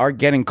we are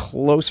getting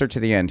closer to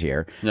the end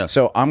here. Yes.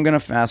 So I'm going to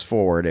fast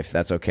forward if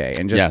that's okay,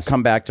 and just Yes.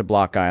 come back to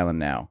Block Island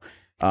now.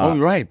 Oh,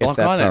 right. if Block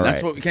that's Island. all That's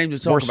right. what we came to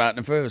talk We're- about in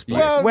the first place.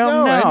 Well,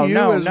 Well, and you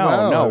no. as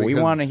well, We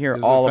because want to hear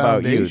there's a all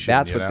about you. foundation,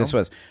 That's you what this know?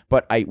 was.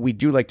 But we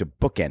do like to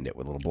bookend it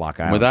with a little Block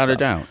Island Without a stuff.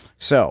 doubt.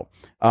 So,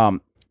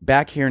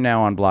 back here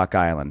now on Block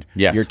Island.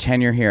 Yes. Your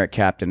tenure here at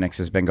Captain Nick's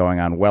has been going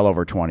on well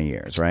over 20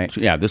 years, right?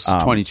 Yeah, this is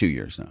 22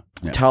 years now.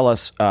 Yeah. Tell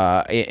us,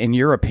 in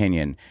your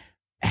opinion,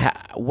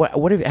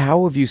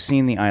 how have you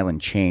seen the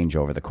island change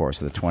over the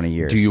course of the 20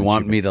 years? Do you since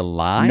want you've me to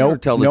lie been- or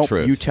tell the nope,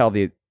 truth? You tell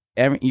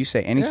you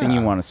say anything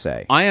you want to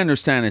say. I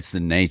understand it's the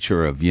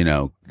nature of,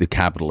 the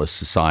capitalist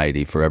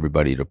society for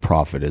everybody to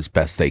profit as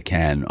best they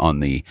can on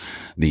the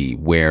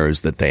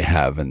wares that they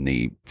have and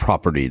the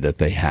property that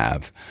they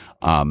have.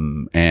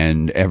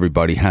 And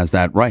everybody has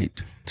that right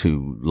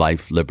to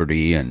life,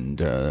 liberty, and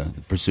the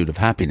pursuit of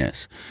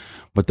happiness.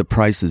 But the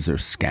prices are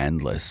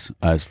scandalous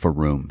as for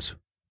rooms.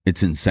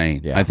 It's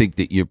insane. Yeah. I think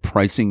that you're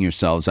pricing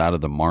yourselves out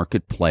of the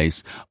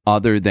marketplace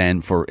other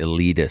than for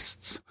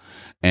elitists.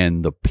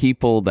 And the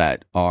people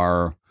that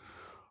are,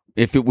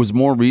 if it was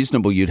more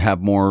reasonable, you'd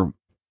have more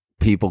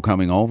people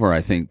coming over,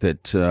 I think,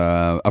 that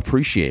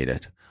appreciate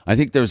it. I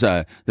think there's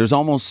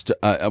almost,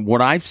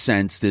 what I've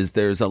sensed is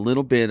there's a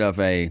little bit of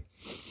a,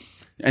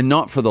 and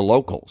not for the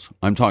locals.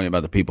 I'm talking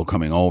about the people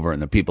coming over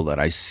and the people that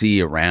I see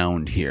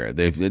around here.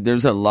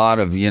 There's a lot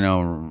of,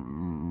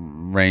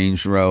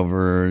 Range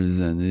Rovers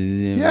and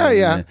Yeah.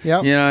 You know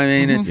what I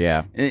mean? It's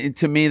Yeah.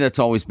 to me that's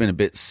always been a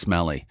bit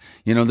smelly.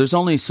 There's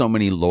only so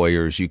many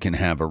lawyers you can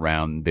have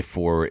around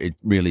before it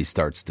really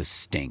starts to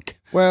stink.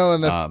 Well,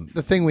 and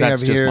the thing we have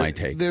that's just here, my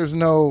take. there's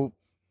no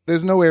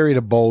area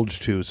to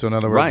bulge to. So in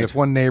other words, Right. if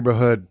one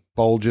neighborhood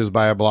bulges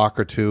by a block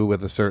or two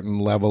with a certain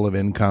level of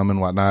income and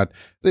whatnot,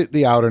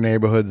 the outer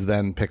neighborhoods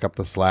then pick up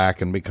the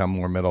slack and become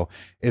more middle.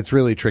 It's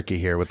really tricky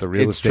here with the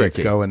real It's estate's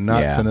tricky. going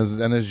nuts,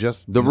 Yeah. and is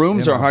just The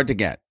rooms you know. are hard to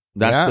get.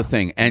 That's Yeah. the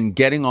thing. And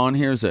getting on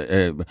here is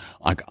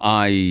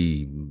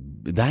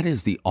that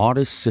is the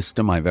oddest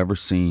system I've ever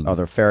seen. Oh,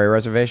 they're ferry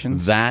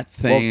reservations. That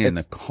thing Well, and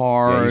the yeah,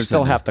 cars. you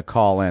still and have to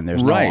call in.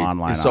 There's right. no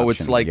online. So it's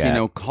option to like,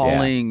 get.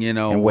 calling, Yeah.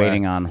 and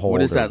waiting on hold.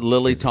 What is or- that,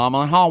 Lily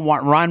Tomlin?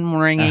 What run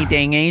ringy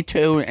dingy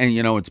too? And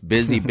it's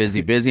busy,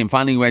 busy, busy. And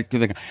finally, you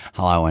think,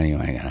 hello,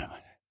 anyway.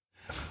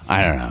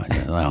 I don't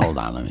know. Hold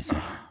on, let me see.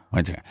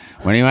 What do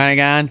you want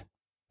again?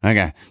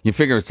 Okay. You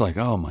figure it's like,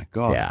 oh my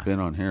God, Yeah. I've been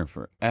on here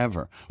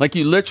forever. Like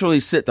you literally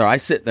sit there. I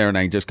sit there and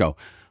I just go,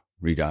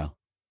 redial.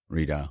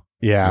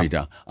 Yeah.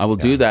 Redial. I will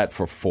do that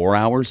for 4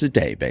 hours a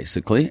day,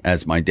 basically.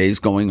 As my day's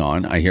going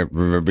on, I hear,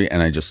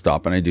 and I just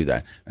stop and I do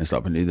that. I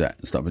stop and do that.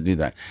 And stop and do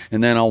that.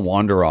 And then I'll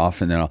wander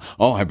off and then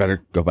I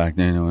better go back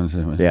there.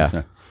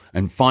 Yeah.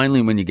 And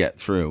finally, when you get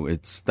through,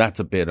 that's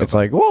a bit of It's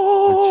like a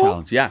whoa,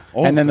 challenge. Yeah.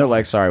 Oh, and then they're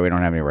like, "Sorry, we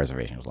don't have any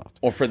reservations left."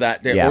 or for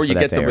that day, Yeah, or for you that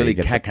get day, the or really you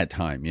get the- keka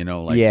time,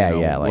 Yeah,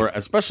 yeah, like- we're,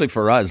 especially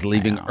for us,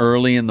 leaving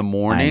early in the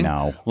morning.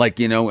 know.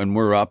 And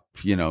we're up,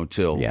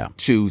 till Yeah.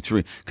 2,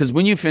 3. Because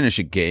when you finish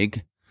a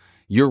gig,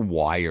 you're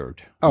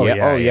wired. Oh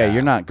yeah, yeah.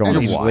 You're not going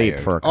And to sleep wired.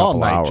 for a couple All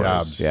night hours.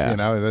 jobs. Yeah.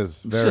 It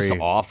is very It's just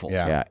awful.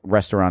 Yeah. Yeah,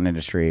 restaurant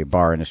industry,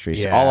 bar industry,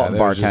 Yeah, all there's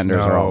bartenders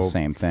just are all no- the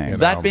same thing. you know.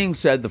 That being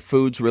said, the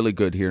food's really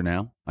good here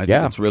now. I think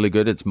Yeah. it's really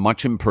good. It's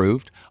much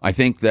improved. I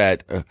think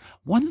that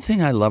one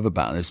thing I love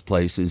about this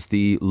place is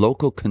the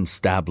local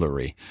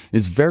constabulary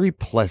is very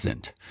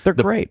pleasant. They're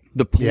great.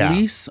 The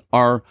police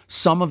are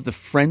some of the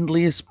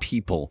friendliest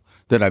people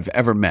that I've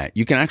ever met.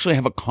 You can actually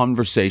have a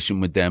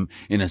conversation with them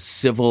in a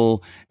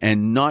civil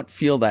and not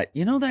feel that,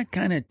 that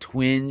kind of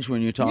twinge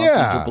when you're talking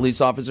Yeah. to a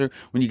police officer,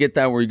 when you get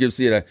that where he gives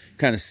you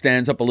kind of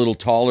stands up a little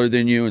taller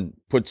than you and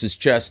puts his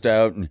chest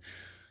out and,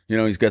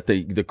 he's got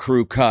the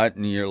crew cut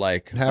and you're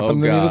like, Happened oh, to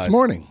me God. this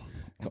morning.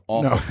 It's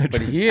awful.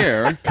 But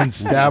here,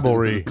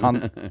 Constabulary.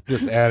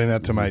 Just adding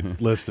that to my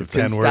list of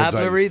 10 words.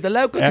 constabulary, the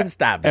local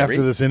constabulary.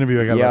 After this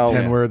interview, I got about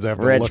 10 words I have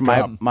to Rich, look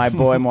my, up. my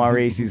boy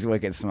Maurice, he's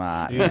wicked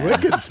smart. He's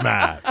wicked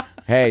smart.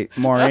 Hey,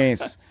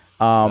 Maurice.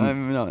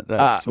 I'm not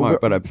that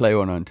smart, but I play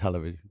one on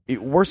television.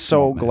 we're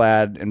so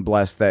glad and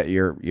blessed that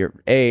you're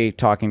A,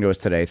 talking to us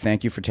today.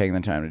 Thank you for taking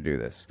the time to do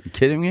this. You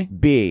kidding me?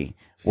 B,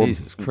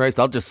 Jesus Christ,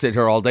 I'll just sit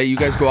here all day. You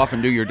guys go off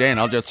and do your day, and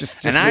I'll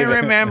just and I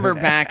remember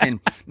back in,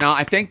 now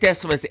I think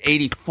this was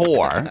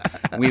 84,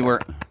 we were,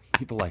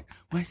 people like,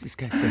 why is this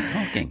guy still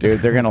talking?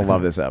 Dude, they're going to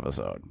love this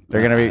episode.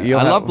 They're going to be,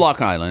 I love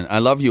Block Island. I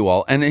love you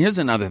all. And here's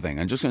another thing.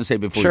 I'm just going to say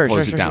before we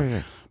close it down.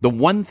 Sure. The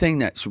one thing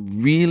that's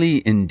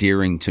really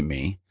endearing to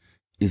me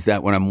is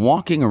that when I'm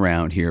walking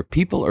around here,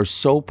 people are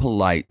so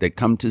polite that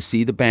come to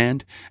see the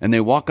band, and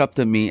they walk up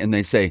to me and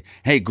they say,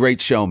 hey,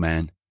 great show,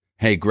 man.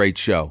 Hey, great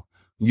show.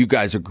 You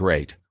guys are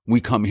great.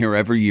 We come here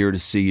every year to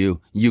see you.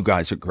 You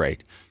guys are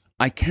great.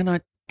 I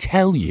cannot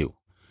tell you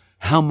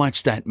how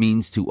much that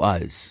means to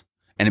us,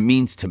 and it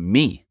means to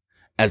me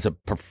as a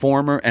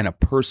performer and a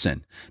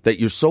person, that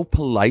you're so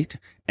polite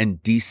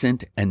and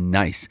decent and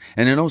nice.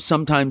 And I know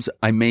sometimes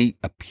I may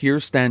appear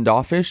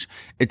standoffish.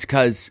 It's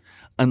because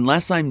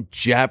unless I'm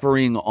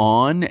jabbering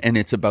on and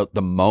it's about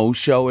the Mo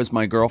show, as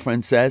my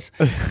girlfriend says,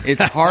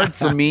 it's hard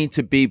for me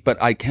to be,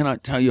 but I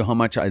cannot tell you how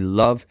much I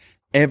love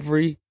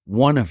every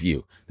one of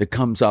you that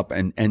comes up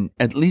and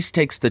at least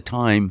takes the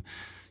time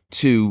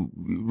to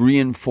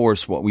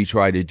reinforce what we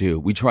try to do.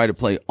 We try to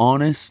play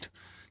honest,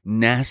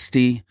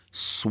 nasty,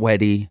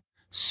 sweaty,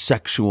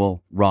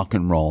 sexual rock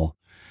and roll.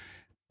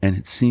 And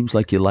it seems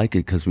like you like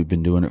it because we've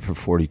been doing it for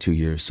 42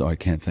 years, so I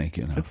can't thank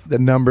you enough. It's the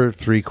number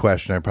 3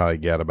 question I probably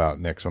get about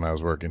Nick's when I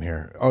was working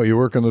here. Oh, you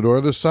working the door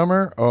this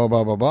summer? Oh,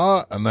 blah, blah,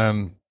 blah. And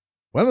then,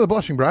 when are the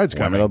Blushing Brides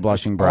coming? When are the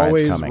Blushing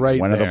Brides coming?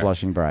 Right when are there. the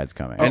Blushing Brides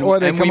coming? And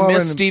we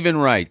miss Stephen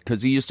Wright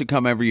because he used to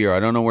come every year. I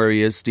don't know where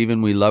he is.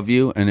 Stephen, we love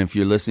you. And if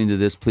you're listening to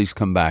this, please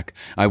come back.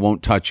 I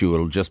won't touch you.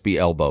 It'll just be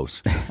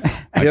elbows.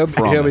 He'll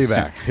be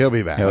back. He'll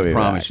be back. I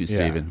promise you,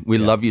 Stephen. We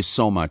love you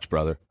so much,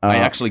 brother. I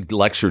actually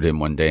lectured him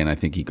one day, and I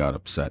think he got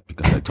upset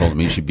because I told him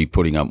he should be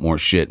putting up more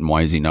shit. And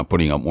why is he not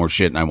putting up more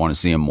shit? And I want to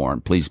see him more.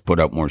 And please put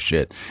up more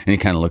shit. And he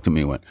kind of looked at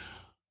me and went,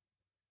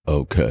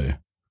 okay.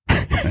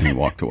 And he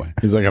walked away.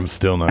 He's like, I'm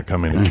still not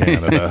coming to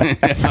Canada.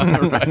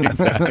 Right,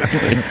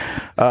 exactly.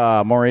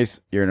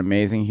 Maurice, you're an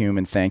amazing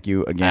human. Thank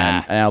you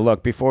again. Now,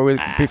 look, before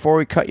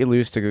we cut you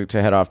loose to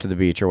head off to the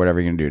beach or whatever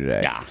you're going to do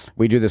today,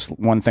 we do this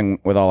one thing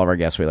with all of our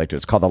guests we like to do.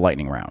 It's called the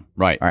lightning round.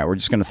 Right. All right, we're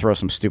just going to throw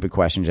some stupid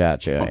questions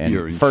at you. And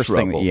you're in first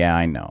trouble. thing,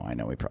 I know.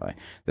 We probably,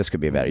 this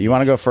could be better. You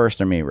want to go first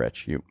or me,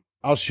 Rich?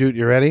 I'll shoot.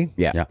 You ready?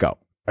 Yeah, go.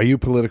 Are you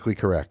politically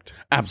correct?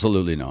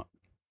 Absolutely not.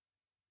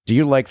 Do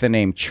you like the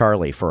name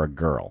Charlie for a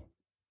girl?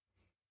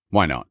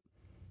 Why not?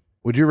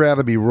 Would you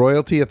rather be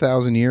royalty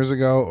 1,000 years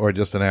ago or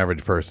just an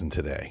average person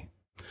today?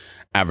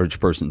 Average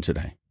person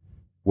today.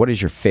 What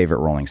is your favorite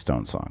Rolling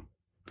Stones song?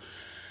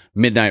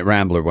 Midnight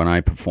Rambler when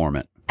I perform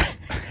it.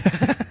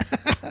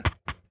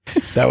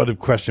 That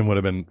question would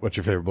have been, what's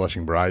your favorite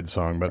Blushing Bride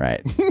song? But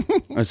right.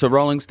 It's a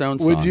Rolling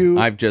Stones song.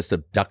 I've just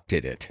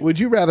abducted it. Would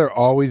you rather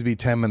always be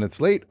 10 minutes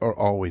late or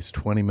always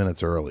 20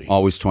 minutes early?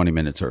 Always 20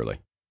 minutes early.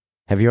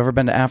 Have you ever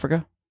been to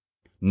Africa?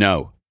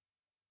 No.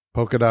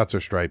 Polka dots or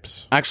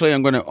stripes? Actually,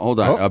 I'm going to hold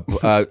on.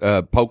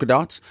 Polka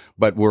dots,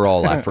 but we're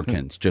all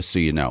Africans, just so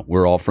you know.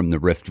 We're all from the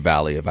Rift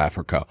Valley of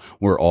Africa.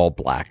 We're all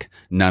black.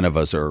 None of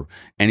us are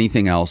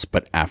anything else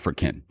but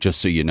African, just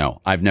so you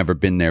know. I've never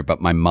been there,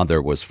 but my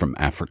mother was from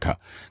Africa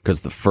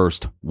because the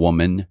first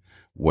woman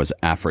was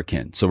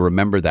African. So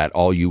remember that,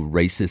 all you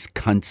racist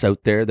cunts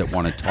out there that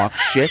want to talk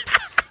shit.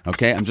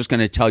 Okay, I'm just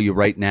going to tell you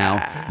right now,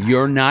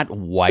 you're not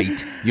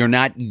white, you're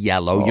not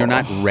yellow, you're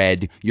not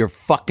red, you're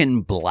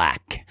fucking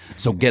black.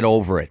 So get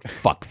over it,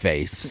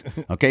 fuckface.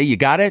 Okay, you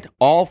got it?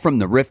 All from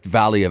the Rift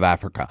Valley of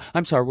Africa.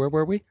 I'm sorry, where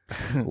were we?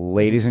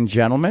 Ladies and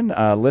gentlemen,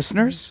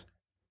 listeners,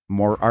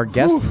 our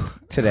guest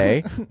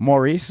today,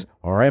 Maurice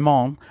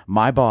Raymond,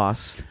 my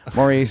boss.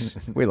 Maurice,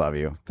 we love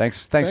you.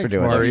 Thanks for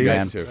doing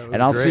Maurice. this, man.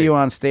 And I'll see you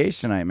on stage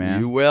tonight, man.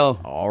 You will.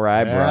 All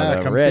right,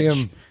 brother. Come Rich, see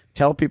him.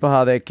 tell people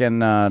how they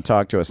can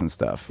talk to us and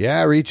stuff.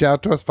 Yeah, reach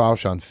out to us. Follow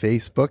us on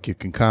Facebook. You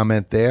can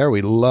comment there.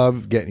 We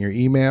love getting your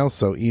emails,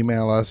 so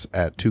email us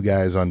at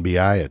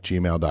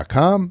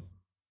 2guysonbi@gmail.com.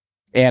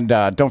 And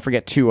don't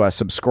forget to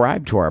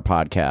subscribe to our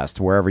podcast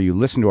wherever you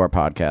listen to our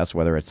podcast,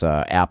 whether it's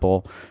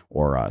Apple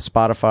or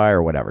Spotify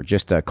or whatever.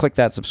 Just click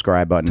that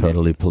subscribe button.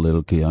 Totally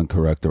politically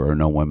incorrect. There are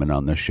no women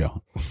on this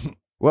show.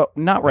 Well,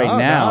 not right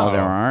now. No.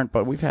 There aren't,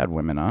 but we've had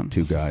women on.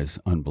 2 guys.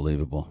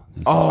 Unbelievable.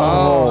 This is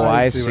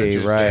I what see.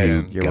 you're Right.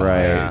 saying. You're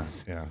right.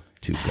 guys. Yeah.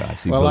 2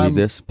 guys. You Well, believe I'm-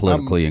 this?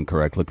 Politically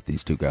incorrect. Look at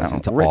these 2 guys.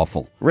 It's Rich-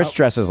 awful. Rich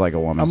dresses like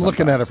a woman. I'm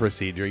looking at a sometimes.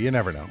 procedure. You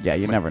never know. Yeah,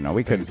 you never know.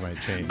 We could. Things might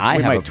change. I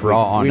we have a might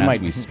bra tweak- on we as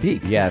might- we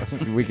speak. Yes,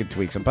 we could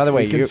tweak some. By the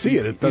way, You can see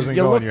it. It doesn't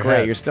you go look on your great.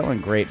 head. You're still in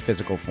great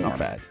physical form. Not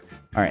bad.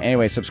 All right.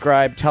 Anyway,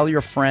 subscribe. Tell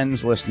your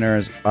friends,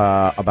 listeners,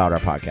 about our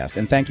podcast,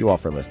 and thank you all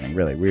for listening.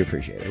 Really, we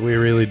appreciate it. We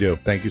really do.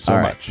 Thank you so All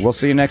right, much. we'll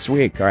see you next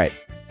week. All right.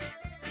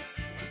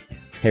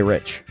 Hey,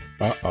 Rich.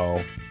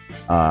 Uh-oh.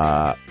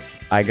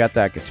 I got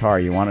that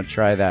guitar. You want to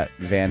try that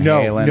Van No,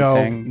 Halen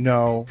thing?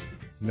 no.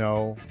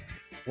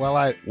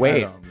 Well,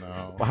 Wait. I don't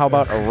know. How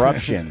about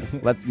Eruption?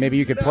 Maybe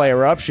you could play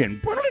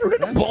Eruption.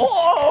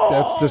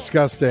 That's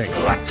disgusting.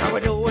 What shall we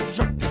do with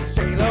the drunken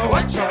sailor?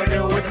 What shall we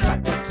do with the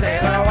drunken